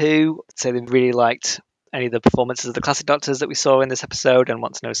Doctor Who, say they really liked any of the performances of the classic Doctors that we saw in this episode and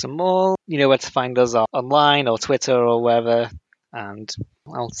want to know some more, you know where to find us online or Twitter or wherever, and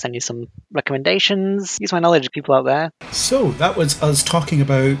I'll send you some recommendations. Use my knowledge of people out there. So that was us talking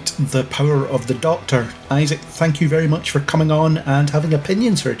about the power of the Doctor. Isaac, thank you very much for coming on and having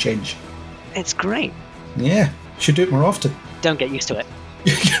opinions for a change. It's great. Yeah, should do it more often. Don't get used to it.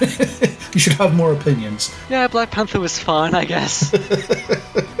 You should have more opinions. Yeah, Black Panther was fun, I guess.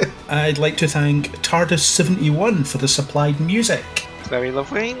 I'd like to thank TARDIS71 for the supplied music. Very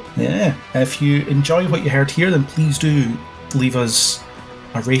lovely. Yeah, if you enjoy what you heard here, then please do leave us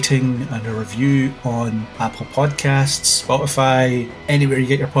a rating and a review on Apple Podcasts, Spotify, anywhere you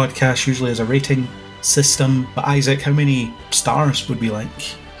get your podcasts, usually as a rating system. But Isaac, how many stars would we like?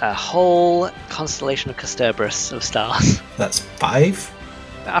 A whole constellation of Kasterborous of stars. That's 5.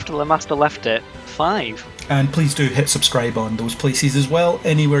 After the Master left it, 5. And please do hit subscribe on those places as well.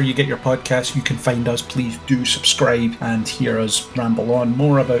 Anywhere you get your podcasts, you can find us. Please do subscribe and hear us ramble on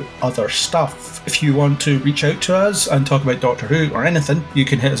more about other stuff. If you want to reach out to us and talk about Doctor Who or anything, you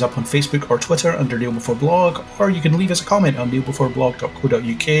can hit us up on Facebook or Twitter under Neil Before Blog, or you can leave us a comment on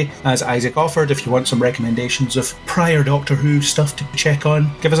neilbeforeblog.co.uk, as Isaac offered. If you want some recommendations of prior Doctor Who stuff to check on,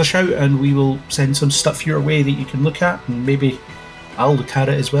 give us a shout and we will send some stuff your way that you can look at, and maybe I'll look at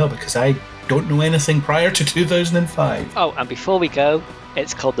it as well, because I don't know anything prior to 2005. Oh, and before we go,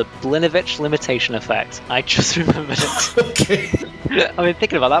 it's called the Blinovich Limitation Effect. I just remembered it. Okay. I've been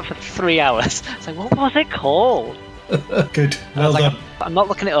thinking about that for 3 hours. It's like, what was it called? Good. Well done. I'm not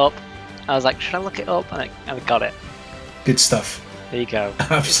looking it up. I was like, should I look it up? And I got it. Good stuff. There you go.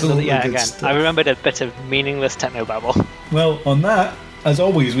 Absolutely yeah, good again, stuff. I remembered a bit of meaningless technobabble. Well, on that, as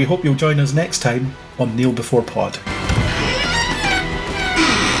always, we hope you'll join us next time on Neil Before Pod.